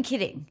not even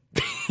kidding.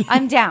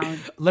 I'm down.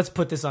 Let's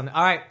put this on.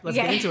 All right, let's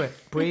get into it.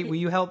 Bree, will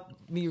you help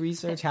me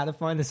research how to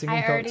find a singing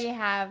coach? I already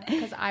have,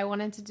 because I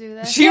wanted to do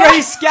this. She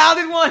already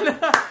scouted one.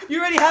 You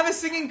already have a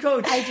singing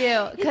coach. I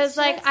do, because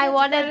I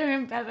wanted better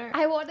and better.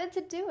 I wanted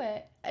to do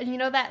it, and you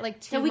know that 2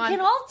 So we months.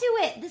 can all do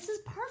it. This is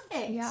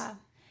perfect. Yeah.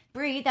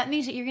 Bree, that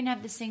means that you're gonna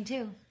have to sing too.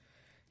 You're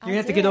gonna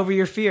have to get over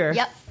your fear.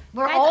 Yep,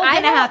 we're Guys, all I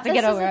gonna don't- have to this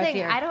get is over the our thing.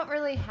 fear. I don't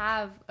really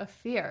have a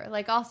fear.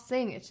 Like, I'll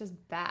sing. It's just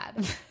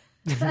bad.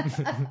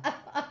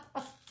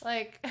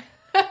 Like,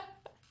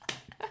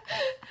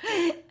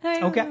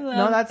 Okay.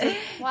 No, that's it.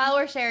 while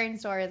we're sharing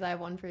stories, I have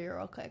one for you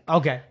real quick.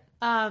 Okay.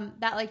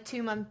 That like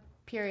 2-month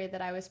period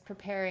that I was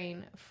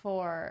preparing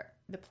for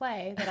the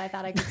play that I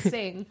thought I could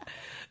sing,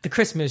 The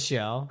Christmas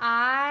show.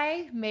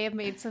 I may have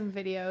made some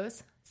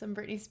videos, some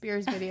Britney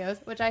Spears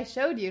videos, which I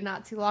showed you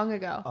not too long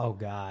ago. Oh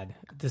God,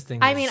 this thing.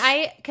 I is mean,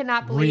 I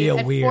cannot believe real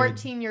at weird.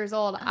 14 years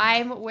old,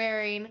 I'm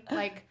wearing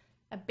like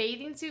a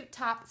bathing suit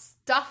top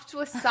stuffed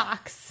with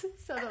socks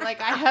so that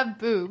like I have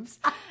boobs.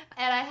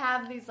 And I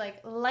have these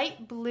like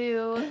light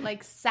blue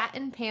like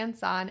satin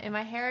pants on and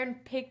my hair in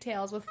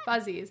pigtails with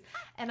fuzzies.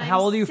 And How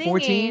I'm old are you? singing-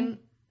 14?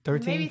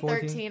 13, Maybe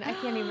 14? 13.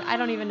 I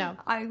don't even know.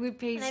 I would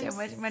pay And so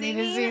I'm much money to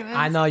singing- see this.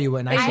 I know you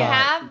wouldn't. I I saw it.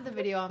 have the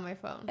video on my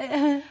phone.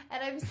 And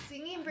I'm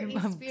singing Britney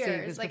Mom, save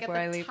Spears this like before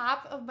I at the leave.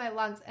 top of my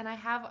lungs. And I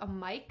have a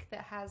mic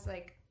that has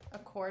like a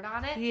cord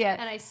on it. Yeah.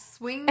 And I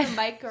swing the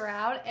mic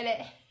around and it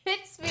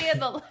hits me in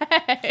the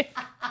leg.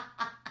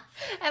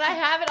 And I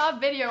have it on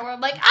video where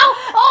I'm like,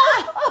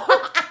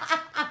 oh!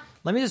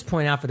 Let me just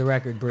point out for the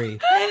record, Bree.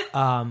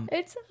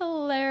 It's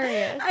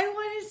hilarious. I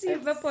want to see it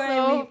It's before I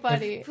so leave.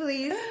 funny.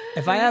 Please.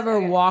 If I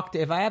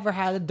ever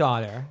had a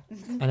daughter,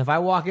 and if I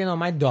walk in on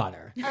my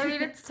daughter I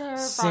mean, it's terrifying.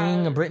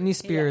 singing a Britney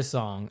Spears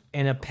song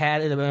in a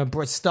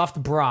padded,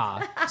 stuffed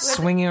bra,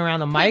 swinging around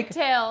the mic,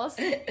 Tails.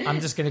 I'm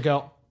just gonna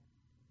go,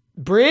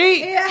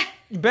 Bree,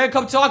 you better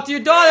come talk to your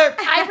daughter.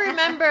 I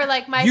remember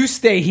like my You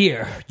stay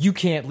here. You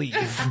can't leave.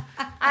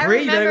 I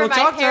Bree, you better remember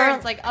go my talk to her.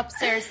 parents like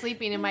upstairs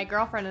sleeping and my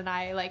girlfriend and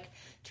I like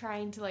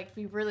trying to like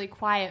be really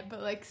quiet but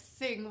like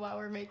sing while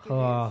we're making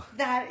Oh,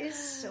 That is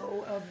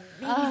so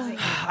amazing.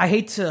 I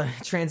hate to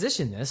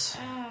transition this,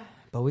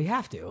 but we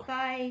have to.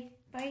 Bye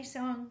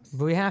songs.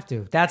 But we have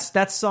to.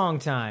 That's song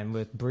time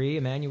with Bree,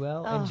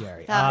 Emmanuelle, and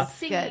Jerry. that was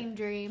these singing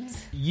dreams.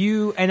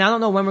 You and I don't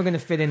know when we're going to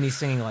fit in these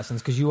singing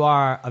lessons because you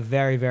are a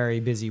very,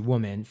 very busy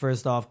woman.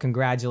 First off,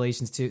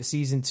 congratulations to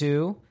season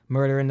 2,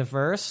 Murder in the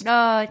First.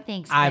 Oh,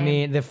 thanks. I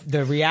babe. mean,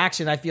 the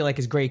reaction I feel like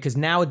is great because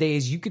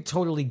nowadays you could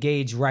totally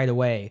gauge right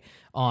away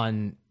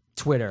on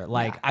Twitter.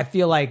 Like I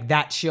feel like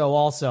that show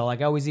also,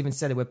 like I always even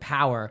said it with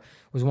Power,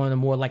 was one of the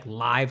more like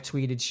live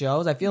tweeted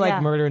shows. I feel Yeah.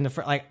 like Murder in the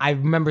First, like I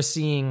remember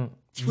seeing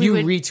We you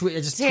would retweet,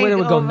 just Take Twitter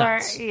would go over.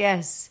 nuts.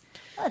 Yes.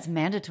 Well, it's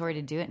mandatory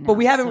to do it now. But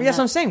we haven't. so That's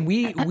what I'm that- saying.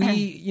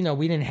 We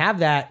we didn't have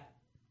that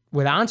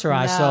with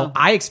Entourage, so No.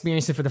 I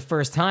experienced it for the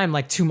first time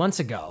like 2 months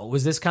ago.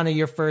 Was this kind of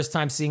your first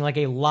time seeing like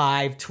a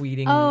live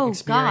tweeting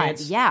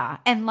experience? God, yeah.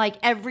 And like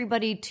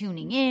everybody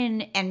tuning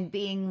in and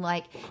being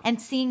like,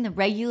 and seeing the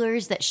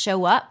regulars that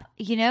show up,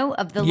 you know,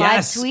 of the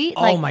Yes. live tweet.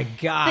 Oh like, my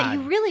God. But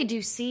you really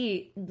do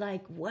see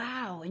like,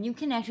 wow, and you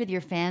connect with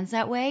your fans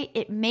that way.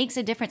 It makes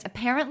a difference.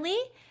 Apparently,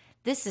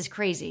 this is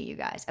crazy, you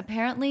guys.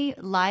 Apparently,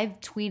 live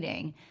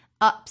tweeting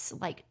ups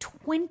like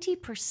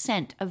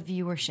 20% of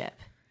viewership.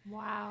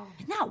 Wow.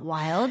 Isn't that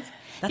wild?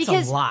 That's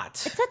Because a lot.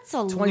 That's a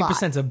 20%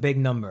 lot. is a big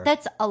number.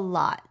 That's a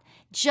lot.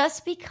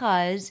 Just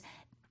because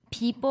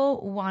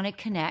people want to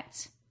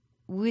connect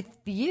with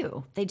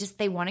you.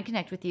 They want to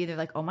connect with you. They're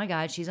like, oh my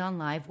God, she's on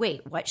live.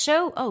 Wait, what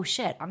show? Oh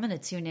shit, I'm going to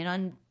tune in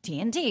on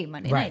TNT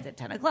Monday Right. nights at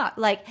 10 o'clock.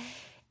 Like,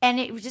 and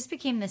it just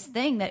became this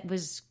thing that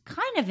was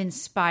kind of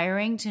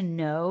inspiring to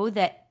know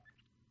that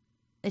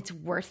it's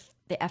worth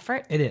the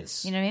effort. It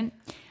is. You know what I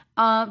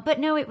mean? But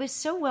no, it was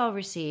so well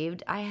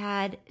received. I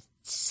had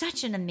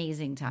such an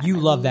amazing time. You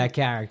I love that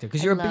character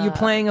because you're love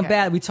playing a the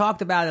bad. We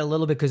talked about it a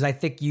little bit because I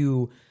think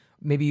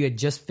maybe you had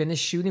just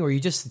finished shooting or you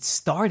just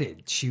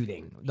started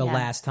shooting the Yeah.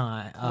 last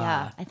time.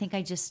 Yeah, I think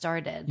I just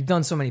started. You've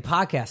done so many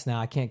podcasts now,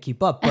 I can't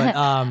keep up. But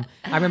I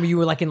remember you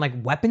were like in like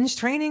weapons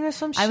training or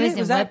some shit. I was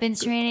in that-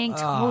 weapons training,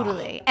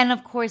 totally. And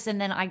of course, and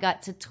then I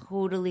got to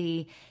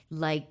totally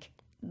like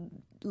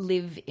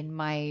live in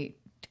my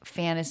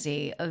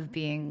fantasy of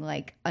being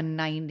like a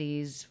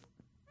 90s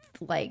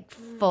like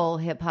full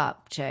hip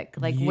hop chick,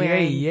 like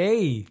wearing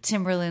Yay.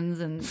 Timberlands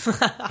and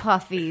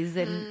puffies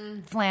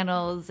and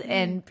flannels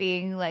and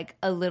being like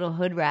a little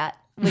hood rat,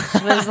 which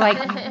was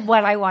like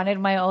what I wanted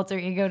my alter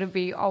ego to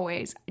be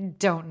always. I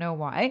don't know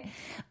why.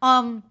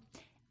 And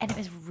it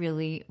was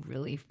really,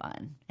 really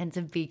fun. And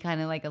to be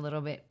kind of like a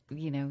little bit,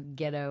 you know,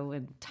 ghetto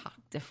and talk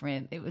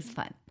different. It was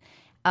fun.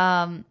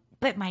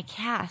 But my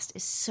cast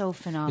is so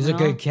phenomenal. It's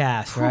a good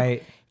cast,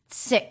 right?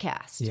 Sick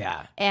cast.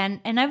 Yeah.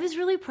 And I was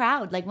really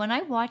proud. Like when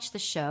I watched the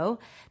show,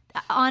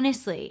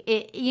 honestly,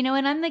 it, you know,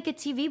 and I'm like a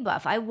TV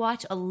buff. I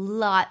watch a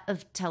lot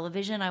of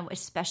television,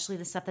 especially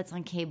the stuff that's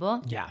on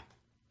cable. Yeah.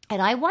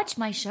 And I watched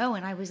my show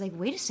and I was like,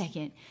 wait a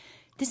second.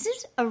 This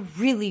is a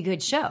really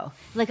good show.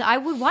 Like I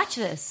would watch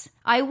this.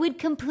 I would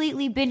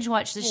completely binge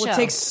watch the Well, show. it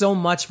takes so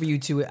much for you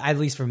to, at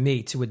least for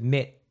me, to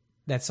admit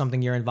that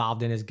something you're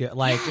involved in is good.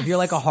 Like if you're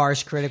like a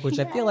harsh critic, which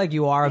I feel like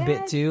you are a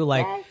bit too,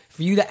 like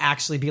for you to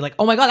actually be like,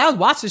 oh my God, I would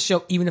watch this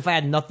show even if I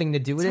had nothing to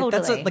do with it.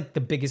 That's Totally. like the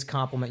biggest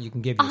compliment you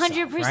can give yourself.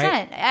 100%.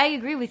 Right? I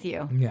agree with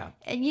you. Yeah.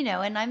 And,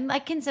 and I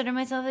consider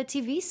myself a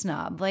TV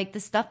snob. Like, the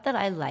stuff that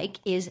I like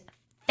is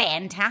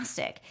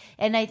fantastic.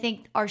 And I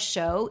think our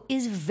show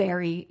is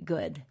very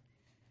good.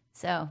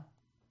 So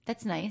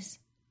that's nice.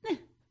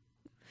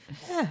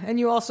 Yeah. And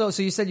you also,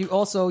 so you said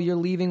you're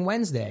leaving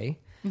Wednesday.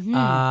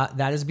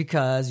 That is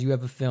because you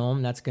have a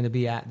film that's going to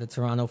be at the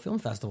Toronto Film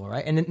Festival,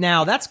 right? And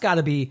now that's got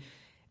to be.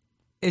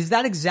 Is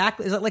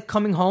that like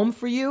coming home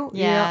for you?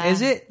 Yeah.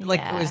 Is it like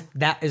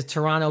Yeah. is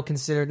Toronto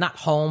considered not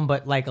home,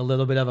 but like a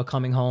little bit of a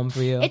coming home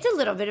for you? It's a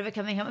little bit of a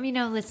coming home. I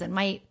mean, listen,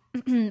 my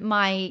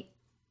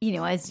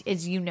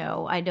as you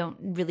know, I don't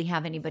really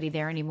have anybody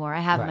there anymore. I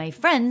have Right. my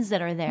friends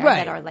that are there Right.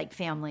 that are like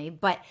family,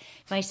 but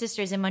my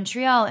sister's in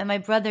Montreal and my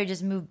brother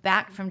just moved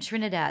back from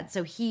Trinidad,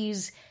 so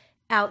he's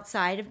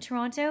outside of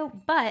Toronto.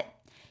 But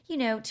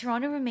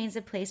Toronto remains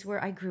a place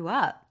where I grew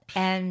up,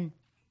 and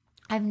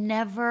I've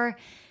never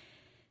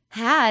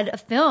had a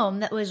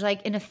film that was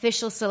like an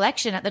official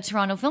selection at the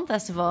Toronto Film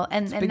Festival.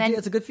 And big then deal.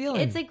 It's a good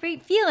feeling. It's a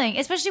great feeling,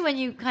 especially when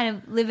you kind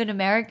of live in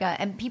America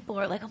and people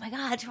are like, oh my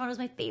God, Toronto's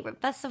my favorite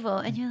festival.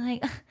 And you're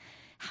like,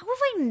 how have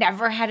I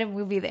never had a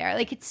movie there?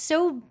 Like, it's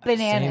so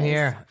bananas. Same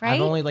here. Right?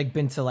 I've only like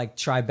been to like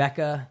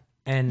Tribeca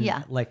and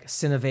Yeah. like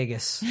Cine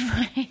Vegas.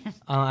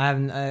 I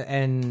haven't,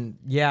 and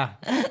yeah.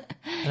 And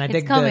I It's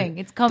think coming.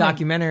 the It's coming.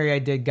 documentary I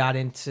did got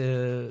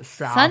into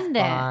South Sundance.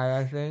 by,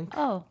 I think.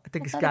 Oh, I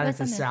think it's I thought got it was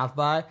into Sundance. South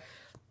by.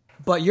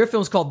 But your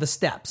film's called The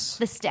Steps.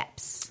 The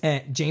Steps.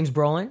 And James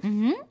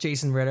Brolin,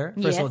 Jason Ritter.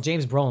 First of all, Yes.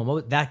 James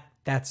Brolin,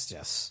 that's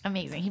just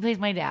Amazing. He plays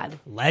my dad.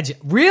 legend.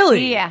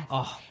 Really? Yeah.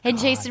 Oh, and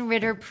Jason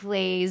Ritter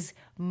plays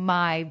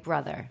my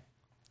brother.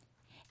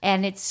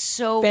 And it's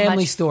so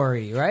family much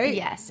story, right?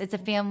 Yes, it's a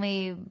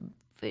family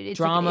it's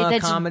Drama,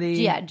 it's comedy.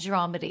 Yeah,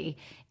 dramedy.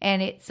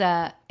 And it's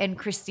and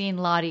Christine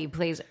Lottie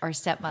plays our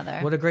stepmother.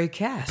 What a great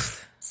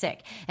cast.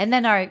 Sick. And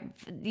then our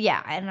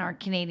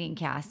Canadian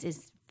cast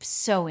is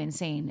so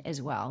insane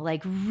as well.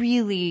 Like,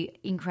 really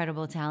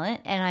incredible talent,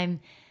 and I'm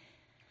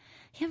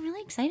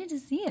really excited to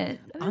see it.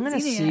 I'm going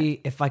to see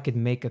if I could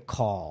make a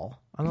call.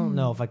 I don't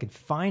know if I could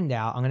find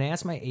out. I'm going to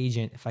ask my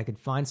agent if I could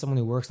find someone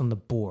who works on the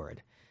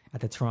board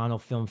at the Toronto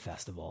Film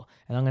Festival.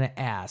 And I'm going to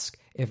ask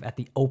if at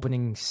the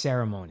opening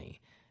ceremony,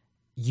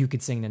 you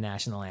could sing the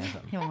national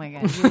anthem. Oh my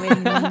God, you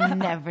would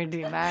never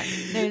do that.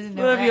 There's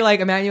no What if way. you're like,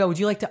 Emmanuelle, would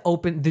you like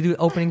to do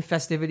opening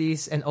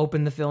festivities and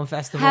open the film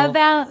festival? How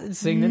about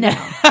sing the no?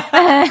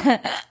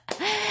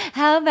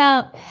 How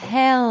about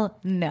hell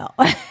no?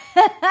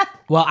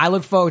 Well, I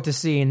look forward to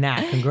seeing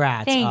that.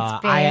 Congrats.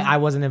 Thanks, babe. I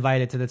wasn't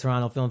invited to the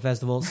Toronto Film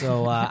Festival,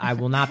 so I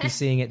will not be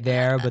seeing it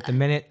there. But the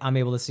minute I'm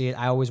able to see it,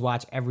 I always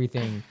watch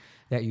everything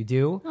that you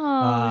do.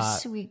 Oh,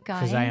 sweet guy.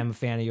 Because I am a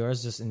fan of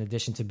yours, just in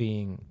addition to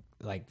being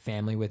like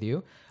family with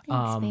you.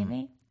 Thanks, baby.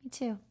 Me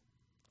too.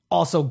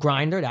 Also,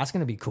 Grindr, that's going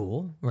to be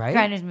cool, right?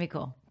 Grindr's gonna be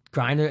cool.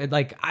 Grindr,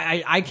 like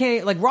I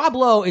can't, like Rob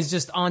Lowe is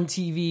just on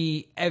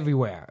TV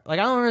everywhere. Like,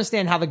 I don't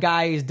understand how the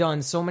guy has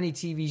done so many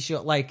TV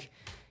shows. Like,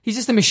 he's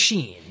just a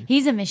machine.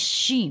 He's a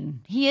machine.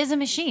 He is a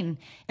machine.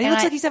 And he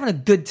looks like he's having a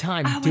good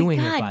time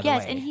doing my God, it, by the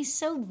yes. way. And he's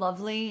so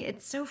lovely.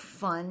 It's so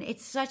fun.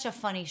 It's such a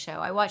funny show.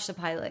 I watched the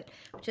pilot,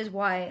 which is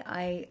why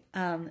I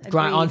agreed.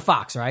 On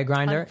Fox, right?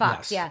 Grindr? On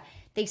Fox, Yes. yeah.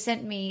 They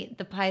sent me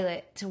the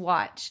pilot to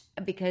watch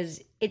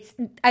because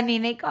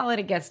they call it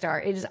a guest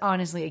star. It is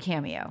honestly a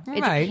cameo.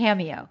 It's Right. a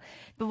cameo.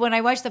 But when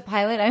I watched the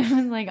pilot, I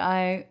was like,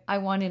 I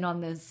want in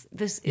on this.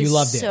 This is You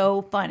loved it.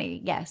 so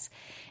funny. Yes.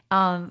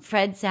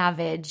 Fred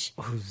Savage.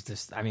 Who's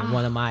just,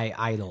 one of my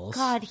idols.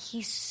 God,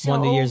 he's so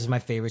Wonder Years is my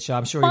favorite show.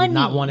 I'm sure you would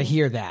not funny. want to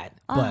hear that,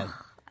 but I love him.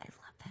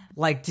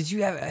 like,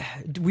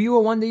 were you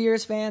a Wonder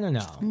Years fan or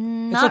no?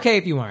 It's okay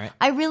if you weren't.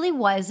 I really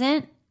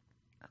wasn't.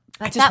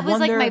 But just that was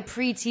wonder- like my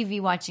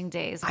pre-TV watching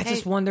days. I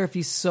just wonder if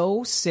he's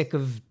so sick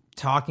of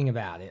talking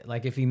about it.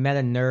 Like, if he met a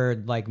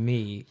nerd like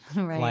me,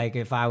 Right. like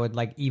if I would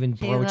like even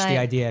broach the like-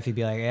 idea, if he'd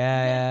be like,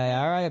 yeah,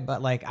 all right.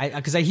 But like,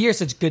 because I hear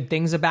such good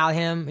things about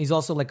him. He's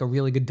also like a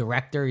really good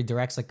director. He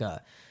directs like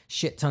a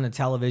shit ton of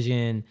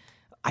television.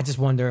 I just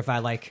wonder if I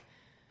like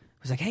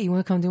was like, hey, you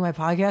want to come do my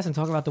podcast and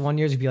talk about the 1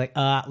 year? You'd be like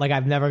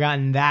I've never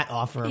gotten that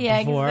offer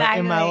before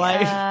in my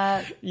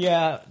life.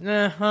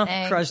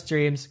 Yeah, crushed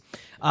dreams.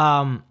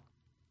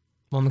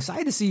 Well, I'm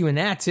excited to see you in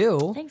that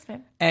too. Thanks,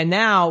 man. And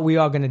now we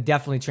are going to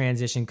definitely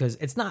transition because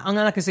I'm not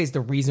going to say it's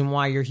the reason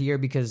why you're here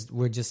because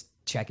we're just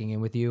checking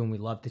in with you and we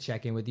love to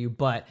check in with you.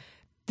 But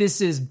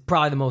this is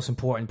probably the most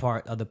important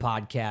part of the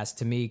podcast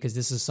to me because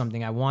this is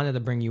something I wanted to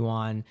bring you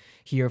on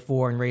here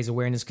for and raise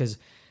awareness because,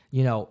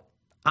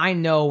 I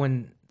know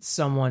when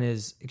someone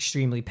is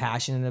extremely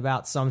passionate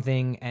about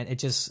something and it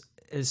just,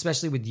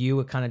 especially with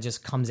you, it kind of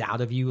just comes out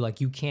of you.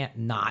 Like, you can't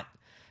not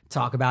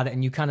talk about it,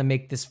 and you kind of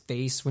make this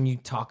face when you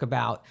talk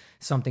about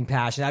something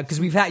passionate because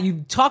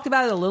you talked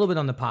about it a little bit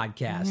on the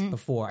podcast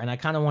before, and I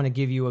kind of want to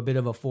give you a bit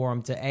of a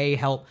forum to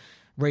help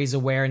raise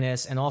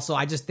awareness, and also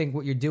I just think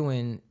what you're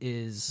doing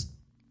is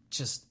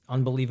just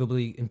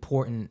unbelievably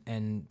important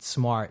and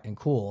smart and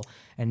cool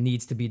and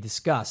needs to be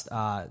discussed.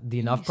 The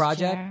Enough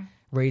Project, Chair.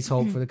 raise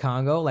hope for the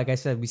Congo. Like I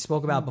said, we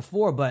spoke about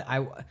before, but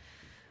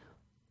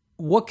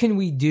what can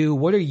we do?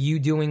 What are you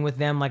doing with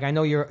them? Like, I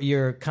know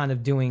you're kind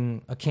of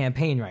doing a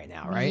campaign right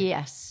now, right?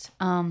 Yes.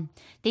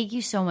 Thank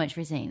you so much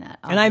for saying that.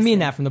 And I mean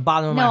that from the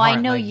bottom of my heart. No,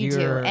 I know like, you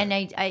do.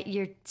 And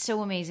you're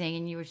so amazing,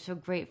 and you were so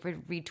great for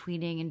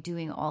retweeting and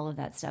doing all of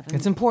that stuff.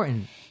 It's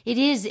important. It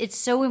is. It's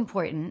so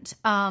important.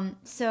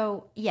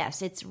 So,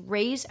 yes, it's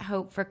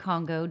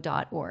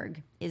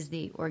raisehopeforcongo.org is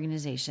the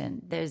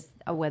organization. There's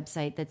a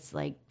website that's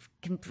like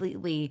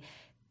completely...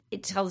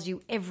 It tells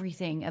you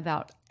everything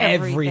about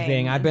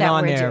everything. I've been that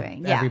on we're there.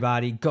 doing. Yeah.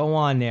 Everybody, go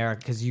on there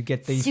because you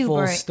get the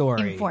full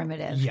story.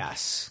 Informative.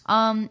 Yes.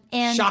 And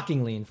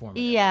shockingly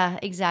informative. Yeah,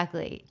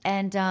 exactly.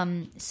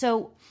 And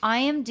so I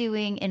am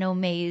doing an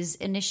Omaze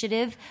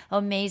initiative.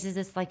 Omaze is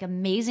this like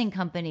amazing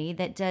company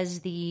that does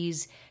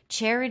these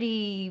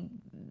charity,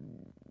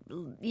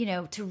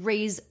 to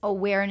raise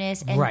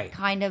awareness and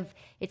kind of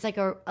it's like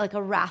a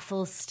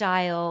raffle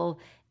style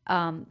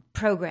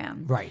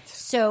program. Right.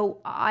 So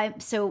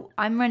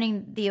I'm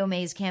running the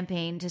Omaze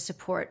campaign to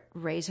support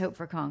Raise Hope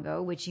for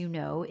Congo, which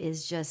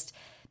is just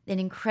an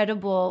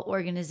incredible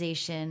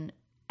organization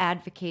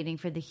advocating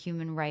for the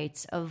human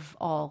rights of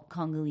all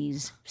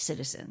Congolese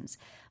citizens.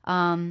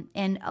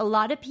 And a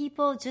lot of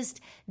people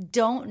just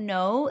don't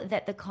know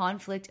that the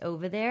conflict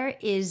over there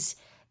is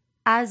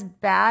as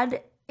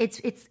bad.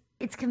 It's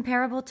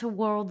comparable to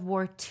World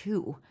War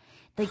II.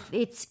 Like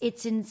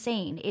it's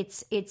insane.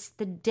 It's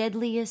the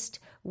deadliest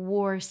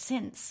war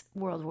since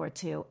World War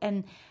II,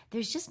 and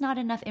there's just not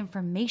enough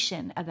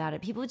information about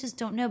it. People just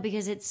don't know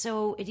because it's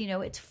so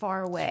it's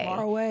far away. It's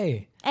far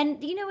away. And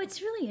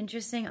it's really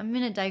interesting. I'm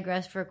going to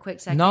digress for a quick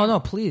second. No,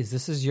 please.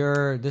 This is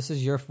your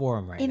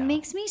forum right now. It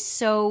makes me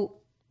so.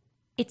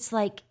 It's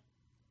like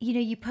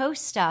you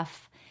post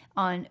stuff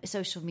on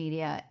social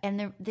media,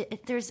 and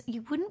there's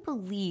you wouldn't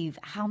believe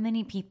how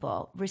many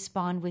people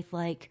respond with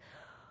like,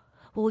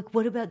 well, like,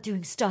 what about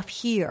doing stuff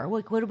here?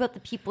 Like, what about the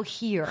people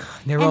here?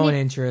 Their own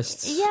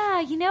interests. Yeah,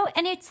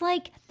 and it's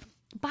like,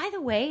 by the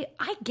way,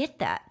 I get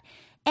that.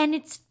 And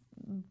it's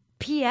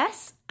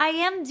P.S., I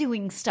am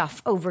doing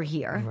stuff over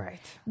here. Right.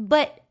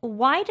 But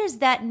why does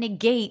that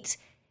negate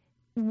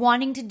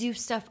wanting to do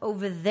stuff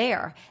over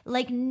there?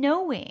 Like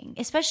knowing,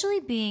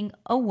 especially being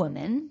a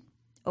woman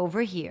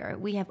over here,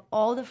 we have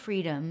all the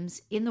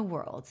freedoms in the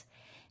world.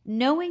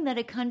 Knowing that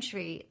a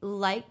country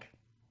like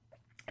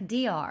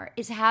DR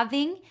is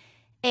having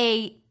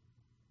a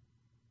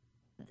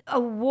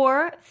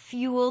war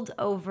fueled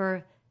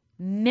over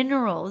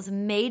minerals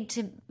made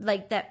to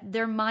like that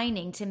they're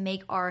mining to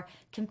make our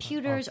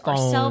computers, our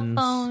cell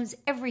phones,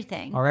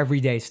 everything. Our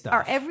everyday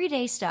stuff.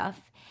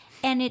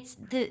 And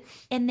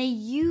and they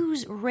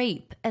use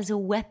rape as a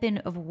weapon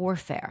of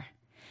warfare.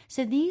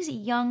 So these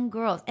young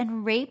girls,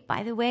 and rape,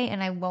 by the way,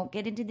 and I won't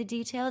get into the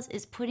details,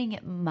 is putting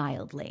it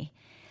mildly.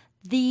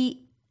 The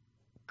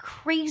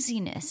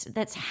craziness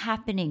that's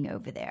happening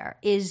over there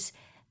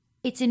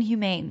it's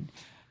inhumane.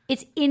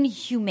 It's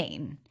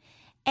inhumane.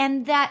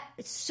 And that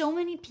so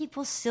many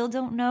people still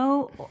don't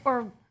know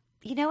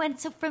and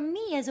so for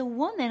me as a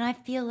woman, I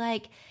feel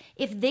like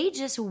if they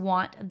just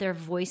want their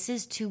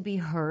voices to be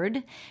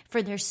heard,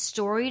 for their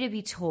story to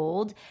be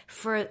told,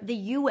 for the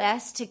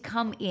U.S. to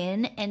come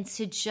in and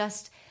to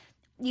just,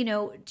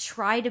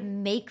 try to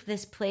make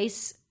this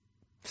place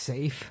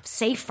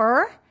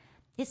safer.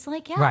 It's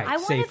like, yeah, right, I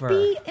want to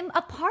be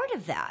a part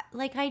of that.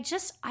 Like, I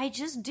just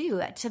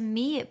do. To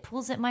me, it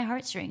pulls at my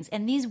heartstrings.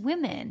 And these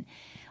women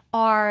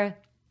are,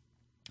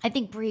 I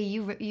think, Brie,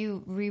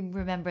 you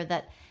remember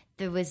that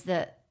there was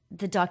the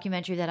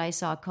documentary that I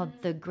saw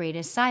called The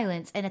Greatest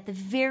Silence. And at the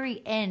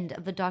very end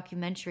of the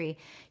documentary,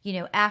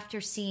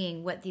 after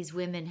seeing what these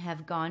women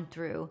have gone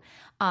through,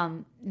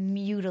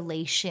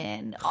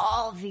 mutilation,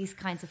 all of these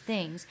kinds of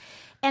things.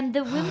 And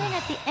the women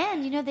at the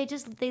end,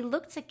 they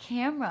look to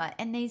camera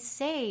and they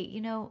say,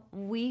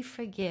 we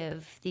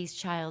forgive these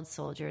child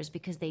soldiers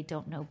because they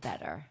don't know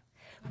better.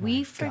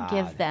 We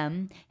forgive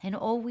them, and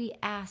all we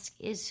ask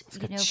is,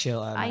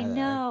 chill. I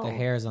know the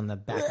hairs on the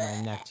back of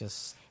my neck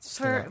just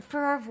for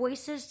our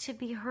voices to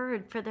be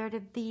heard, for there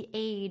to be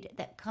aid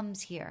that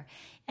comes here.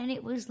 And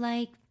it was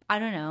like, I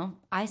don't know.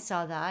 I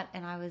saw that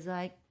and I was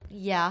like,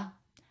 yeah,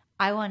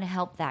 I want to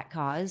help that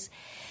cause.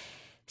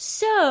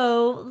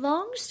 So,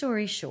 long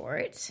story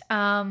short,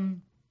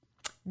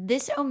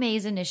 this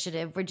Omaze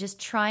initiative, we're just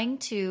trying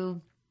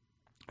to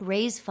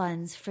raise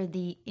funds for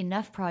the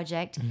Enough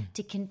Project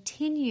to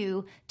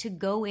continue to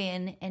go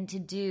in and to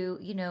do,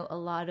 a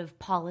lot of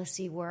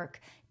policy work,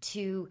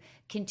 to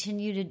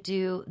continue to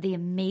do the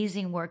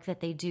amazing work that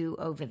they do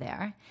over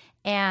there.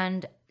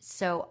 And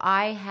so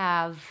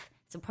so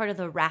part of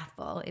the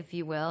raffle, if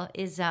you will,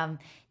 is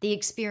the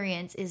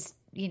experience is,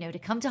 to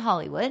come to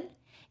Hollywood.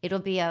 It'll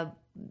be a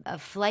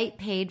flight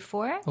paid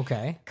for.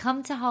 Okay.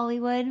 Come to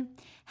Hollywood,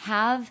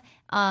 have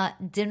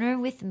dinner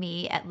with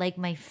me at like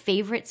my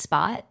favorite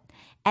spot,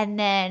 and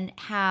then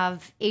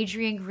have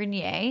Adrian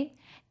Grenier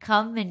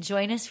come and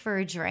join us for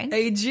a drink.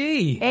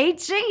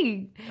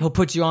 AG. He'll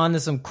put you on to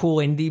some cool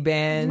indie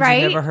bands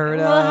right? you've never heard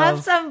of. We'll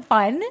have some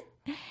fun.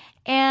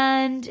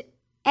 And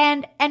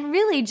and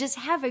really just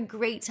have a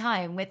great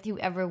time with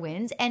whoever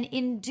wins. And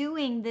in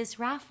doing this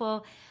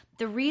raffle,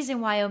 the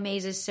reason why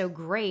Omaze is so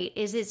great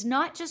is it's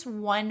not just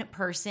one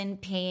person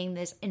paying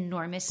this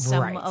enormous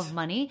sum of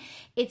money.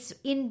 It's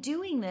in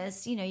doing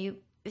this,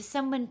 if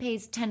someone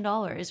pays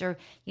 $10 or,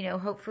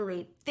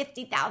 hopefully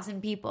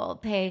 50,000 people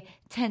pay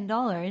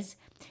 $10,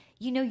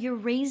 you're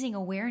raising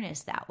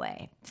awareness that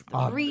way.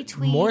 Retweets.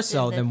 More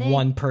so than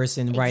one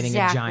person writing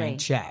a giant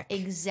check.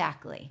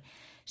 Exactly.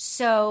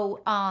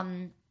 So,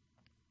 and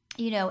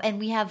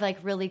we have like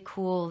really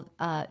cool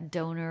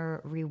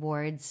donor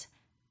rewards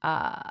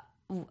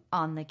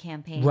on the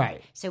campaign.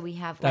 Right. So we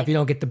have if you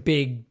don't get the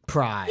big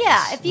prize.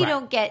 Yeah, if you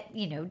don't get,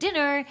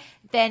 dinner,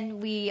 then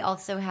we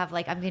also have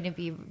I'm going to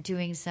be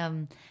doing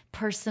some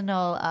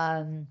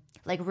personal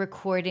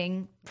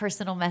recording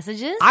personal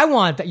messages. I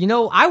want that.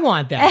 I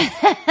want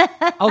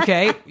that.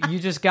 Okay, you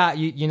just got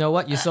you know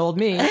what? You sold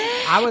me.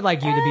 I would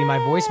like you to be my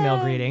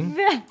voicemail greeting.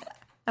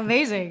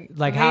 Amazing.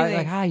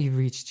 Hi, you've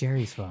reached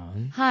Jerry's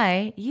phone.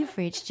 Hi, you've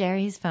reached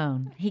Jerry's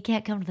phone. He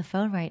can't come to the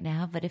phone right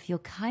now, but if you'll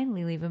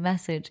kindly leave a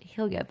message,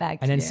 he'll get back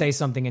to you. And then say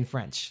something in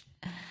French.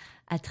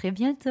 À très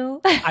bientôt.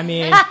 I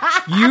mean,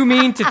 you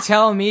mean to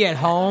tell me at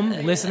home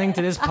listening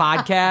to this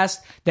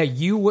podcast that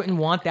you wouldn't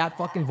want that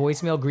fucking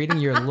voicemail greeting?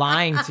 You're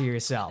lying to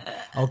yourself.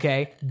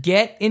 Okay?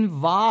 Get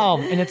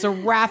involved. And it's a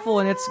raffle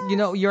and it's,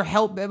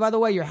 by the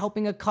way, you're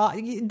helping a cause.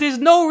 There's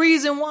no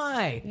reason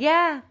why.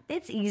 Yeah,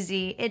 it's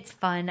easy. It's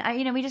fun.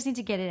 We just need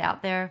to get it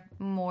out there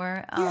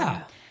more.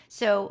 Yeah.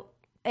 So,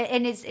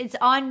 and it's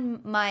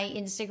on my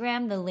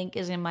Instagram. The link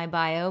is in my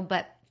bio,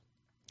 but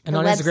and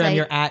on Instagram,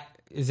 you're at,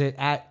 is it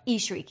at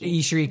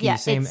Chriqui? Chriqui, yeah,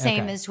 same, it's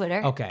same okay. as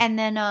Twitter. Okay. And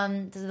then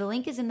the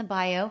link is in the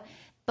bio,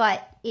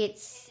 but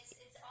it's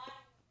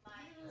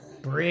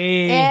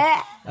Bree.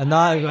 Yeah.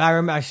 I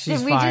remember she's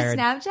Did we fired.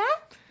 just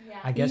Snapchat? Yeah.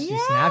 I guess she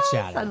I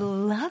Snapchatted.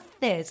 love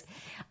this.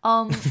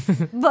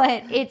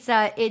 But it's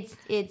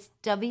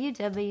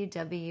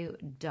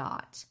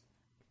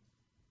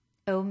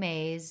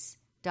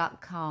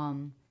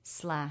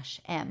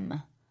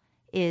www.omaze.com/m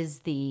is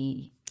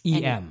the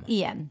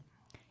EM.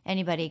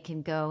 Anybody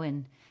can go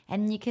and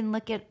you can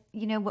look at,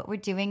 what we're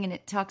doing, and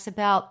it talks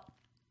about,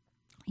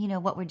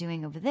 what we're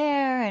doing over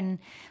there and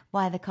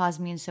why the cause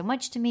means so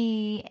much to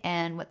me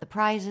and what the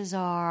prizes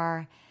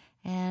are.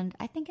 And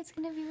I think it's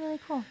going to be really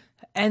cool.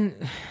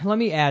 And let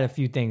me add a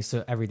few things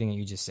to everything that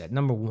you just said.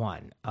 Number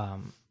one,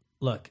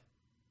 look,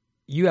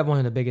 you have one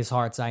of the biggest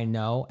hearts I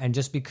know. And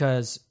just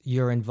because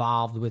you're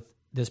involved with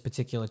this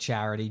particular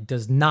charity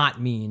does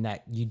not mean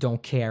that you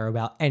don't care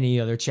about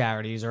any other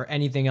charities or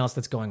anything else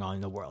that's going on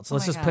in the world. So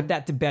let's just put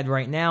that to bed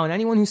right now. And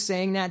anyone who's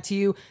saying that to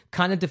you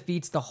kind of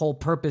defeats the whole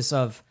purpose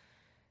of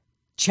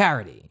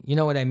charity. You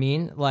know what I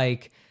mean?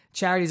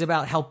 Charity is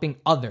about helping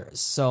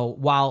others. So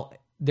while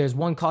there's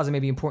one cause that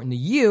may be important to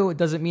you, it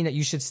doesn't mean that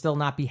you should still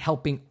not be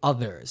helping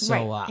others. So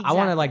exactly. I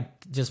want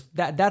to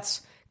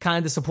that's kind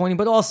of disappointing,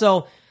 but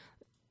also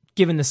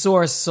given the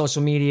source,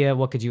 social media,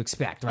 what could you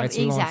expect, right? So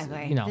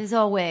exactly. There's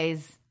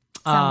always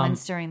someone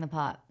stirring the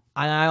pot.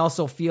 And I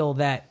also feel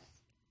that,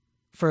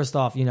 first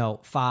off,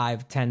 $5,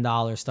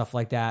 $10, stuff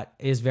like that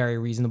is very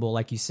reasonable.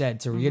 Like you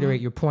said, to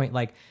reiterate your point,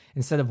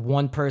 instead of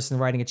one person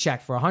writing a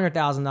check for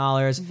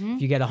 $100,000,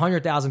 if you get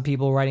 100,000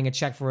 people writing a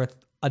check for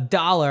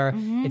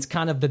 $1, it's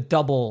kind of the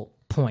double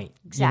point.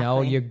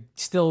 Exactly. You're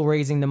still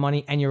raising the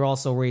money and you're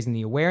also raising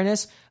the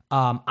awareness.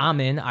 I'm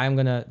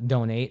going to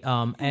donate.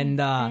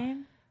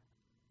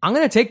 I'm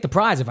going to take the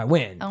prize if I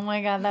win. Oh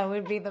my God, that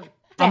would be the best.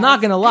 I'm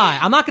not going to lie.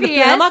 I'm not going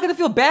to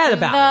feel bad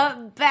about it.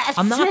 The best.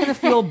 I'm not going to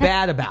feel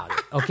bad about it,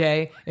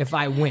 okay? If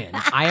I win.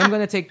 I am going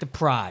to take the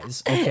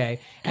prize, okay?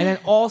 And then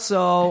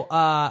also...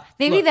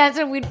 maybe that's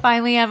when we'd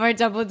finally have our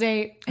double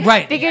date.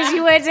 Right. Because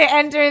you had to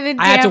enter the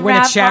I had to win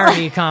raffle. a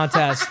charity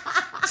contest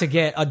to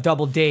get a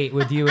double date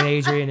with you and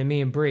Adrian and me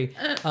and Bree.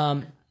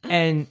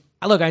 And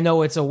look, I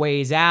know it's a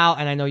ways out,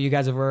 and I know you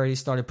guys have already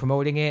started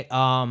promoting it,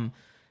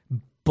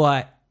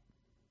 but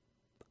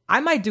I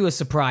might do a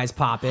surprise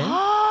pop-in.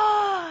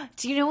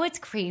 Do you know what's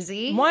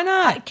crazy? Why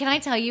not? Can I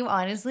tell you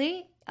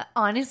honestly?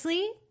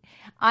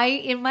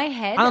 In my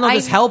head, I don't know if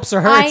this helps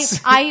or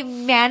hurts. I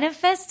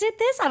manifested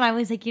this, and I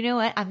was like, you know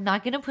what? I'm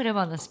not going to put him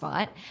on the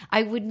spot.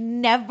 I would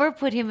never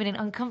put him in an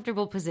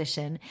uncomfortable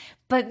position.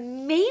 But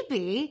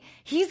maybe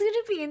he's going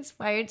to be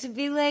inspired to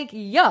be like,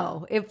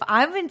 yo, if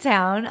I'm in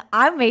town,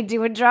 I may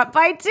do a drop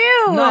by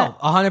too. No,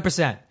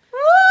 100%.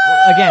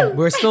 Again,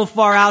 we're still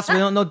far out, so we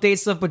don't know date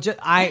stuff. But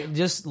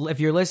just if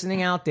you're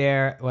listening out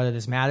there, whether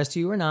this matters to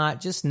you or not,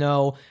 just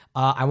know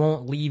I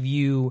won't leave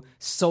you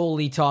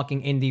solely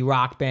talking indie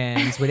rock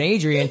bands with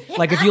Adrian.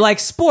 If you like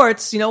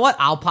sports, you know what?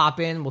 I'll pop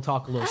in. We'll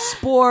talk a little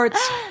sports.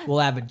 We'll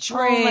have a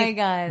drink. Oh my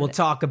God. We'll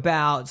talk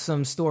about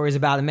some stories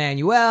about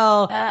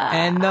Emmanuelle,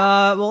 and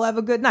we'll have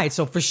a good night.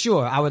 So for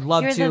sure, I would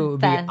love to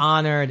be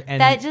honored. And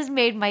that just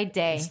made my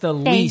day. It's the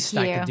least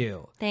I could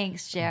do.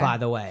 Thanks, Jared. By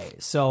the way.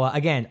 So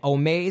again,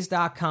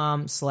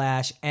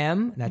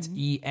 omaze.com/M. That's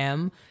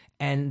EM.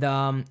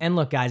 And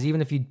look, guys,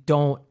 even if you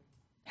don't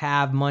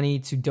have money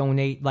to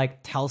donate,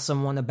 tell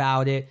someone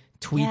about it.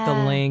 tweet the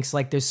links.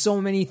 Like there's so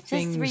many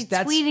things. Just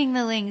retweeting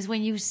the links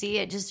when you see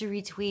it, just to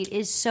retweet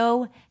is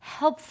so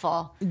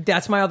helpful.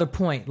 That's my other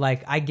point.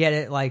 Like I get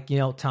it. Like, you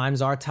know,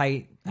 times are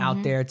tight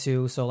out there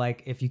too. So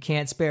like if you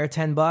can't spare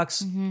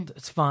 $10,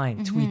 it's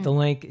fine. Tweet the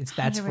link.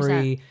 That's 100%.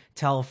 free.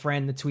 Tell a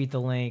friend to tweet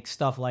the link.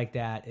 Stuff like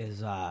that is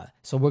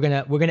so we're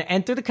gonna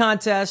enter the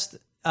contest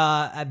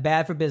at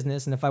Bad for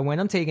Business, and if I win,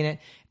 I'm taking it.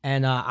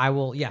 And I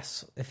will,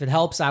 yes, if it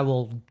helps, I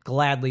will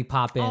gladly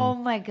pop in. Oh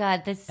my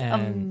God, that's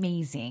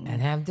amazing.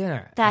 And have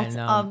dinner. That's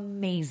and,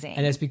 amazing.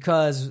 And it's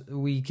because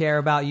we care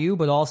about you,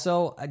 but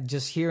also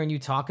just hearing you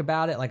talk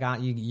about it, like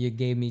you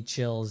gave me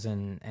chills,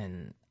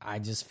 and I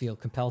just feel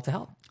compelled to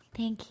help.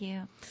 Thank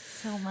you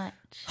so much.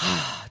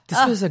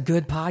 This was a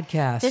good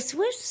podcast. This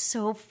was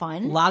so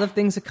fun. A lot of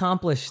things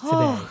accomplished today.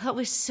 Oh, that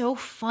was so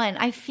fun.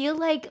 I feel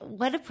like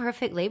what a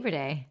perfect Labor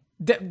Day.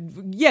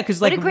 Yeah, because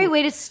like what a great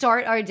way to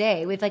start our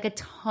day with like a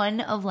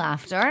ton of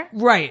laughter.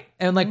 Right.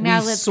 And like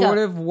Now we let's sort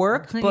go. of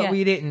worked, but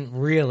we didn't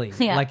really.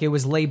 Yeah. Like it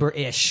was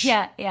labor-ish.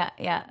 Yeah.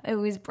 It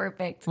was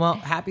perfect. Well,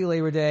 happy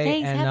Labor Day.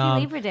 Thanks. And,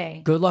 Happy Labor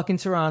Day. Good luck in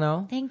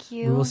Toronto. Thank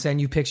you. We will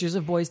send you pictures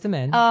of Boys to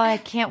Men. Oh, I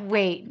can't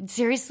wait.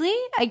 Seriously?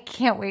 I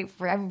can't wait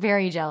for it. I'm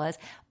very jealous.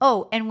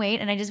 Oh, and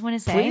wait, and I just want to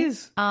say.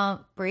 Please.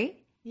 Brie?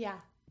 Yeah.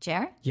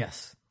 Jer?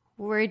 Yes.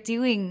 We're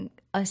doing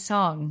a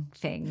song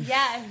thing.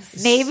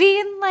 Yes. Maybe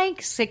in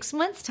like 6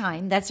 months'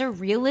 time. That's a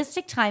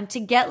realistic time to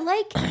get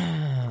like,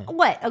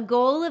 what, a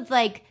goal of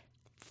like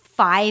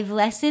 5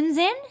 lessons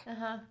in?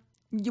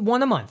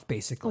 One a month,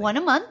 basically. 1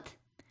 a month.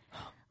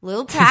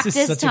 Little practice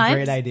This is such times. a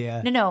great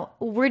idea. No,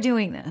 we're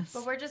doing this.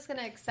 But we're just going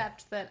to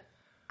accept that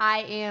I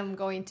am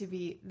going to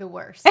be the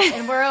worst.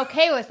 And we're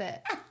okay with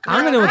it.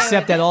 I'm going to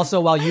accept that also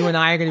while you and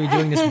I are going to be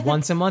doing this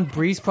once a month.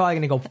 Bree's probably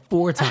going to go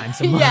 4 times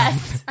a month.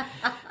 Yes.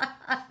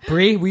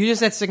 Bree, were you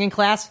just at singing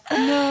class?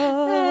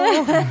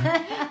 No.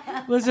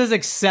 Let's just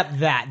accept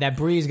that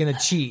Bree's going to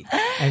cheat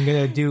and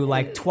going to do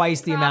like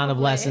twice the amount of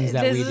lessons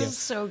that this we do. This is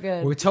so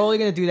good. We're totally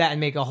going to do that and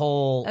make a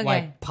whole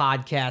like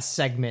podcast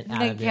segment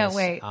out of this. I can't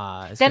wait.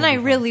 It's Then gonna I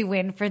be really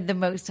win for the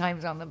most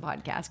times on the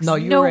podcast. 'Cause No,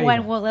 you no already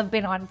one won. will have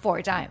been on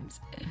 4 times.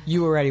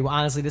 You already. Well,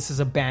 honestly, this is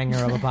a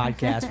banger of a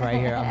podcast right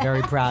here. I'm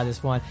very proud of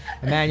this one.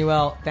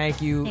 Emmanuelle,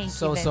 thank you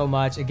so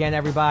much. Again,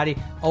 everybody,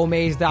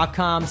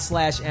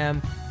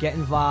 omaze.com/M. Get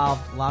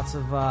involved. Lots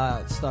of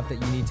stuff that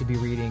you need to be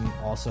reading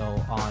also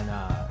on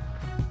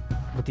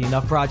with the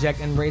Enough Project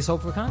and Raise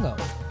Hope for Congo.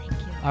 Thank you.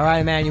 All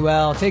right,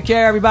 Emmanuelle. Take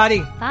care, everybody.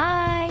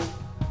 Bye.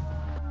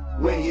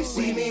 When you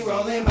see me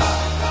rolling by,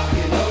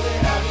 you know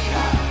that I'll be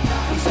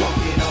high. We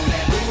smoking on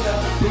that Buddha,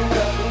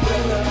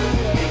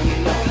 and you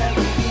know that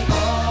we be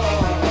on.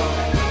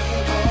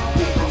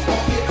 We gon'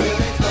 smoke it till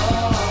it's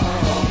gone.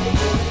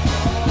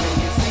 When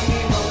you see me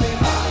rolling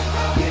by,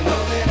 you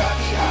know that I'll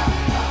be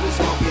high. We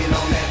smoking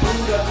on that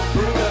Buddha,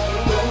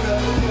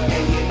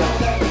 and you know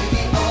that we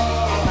be on.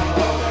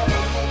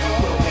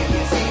 But when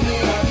you see me,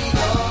 I'll be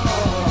gone.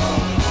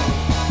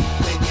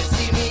 When you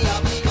see me,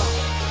 I'll be gone.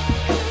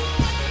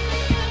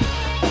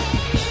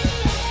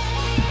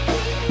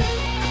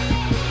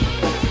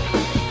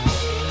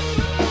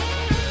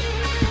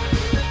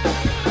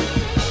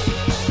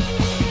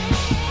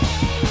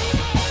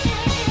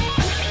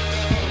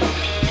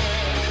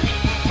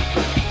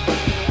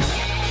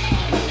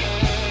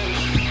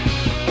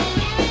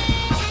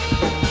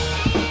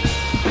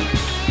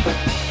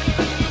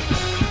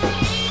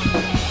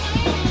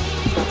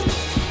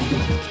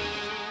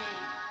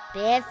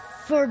 Bad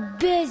for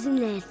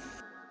Business.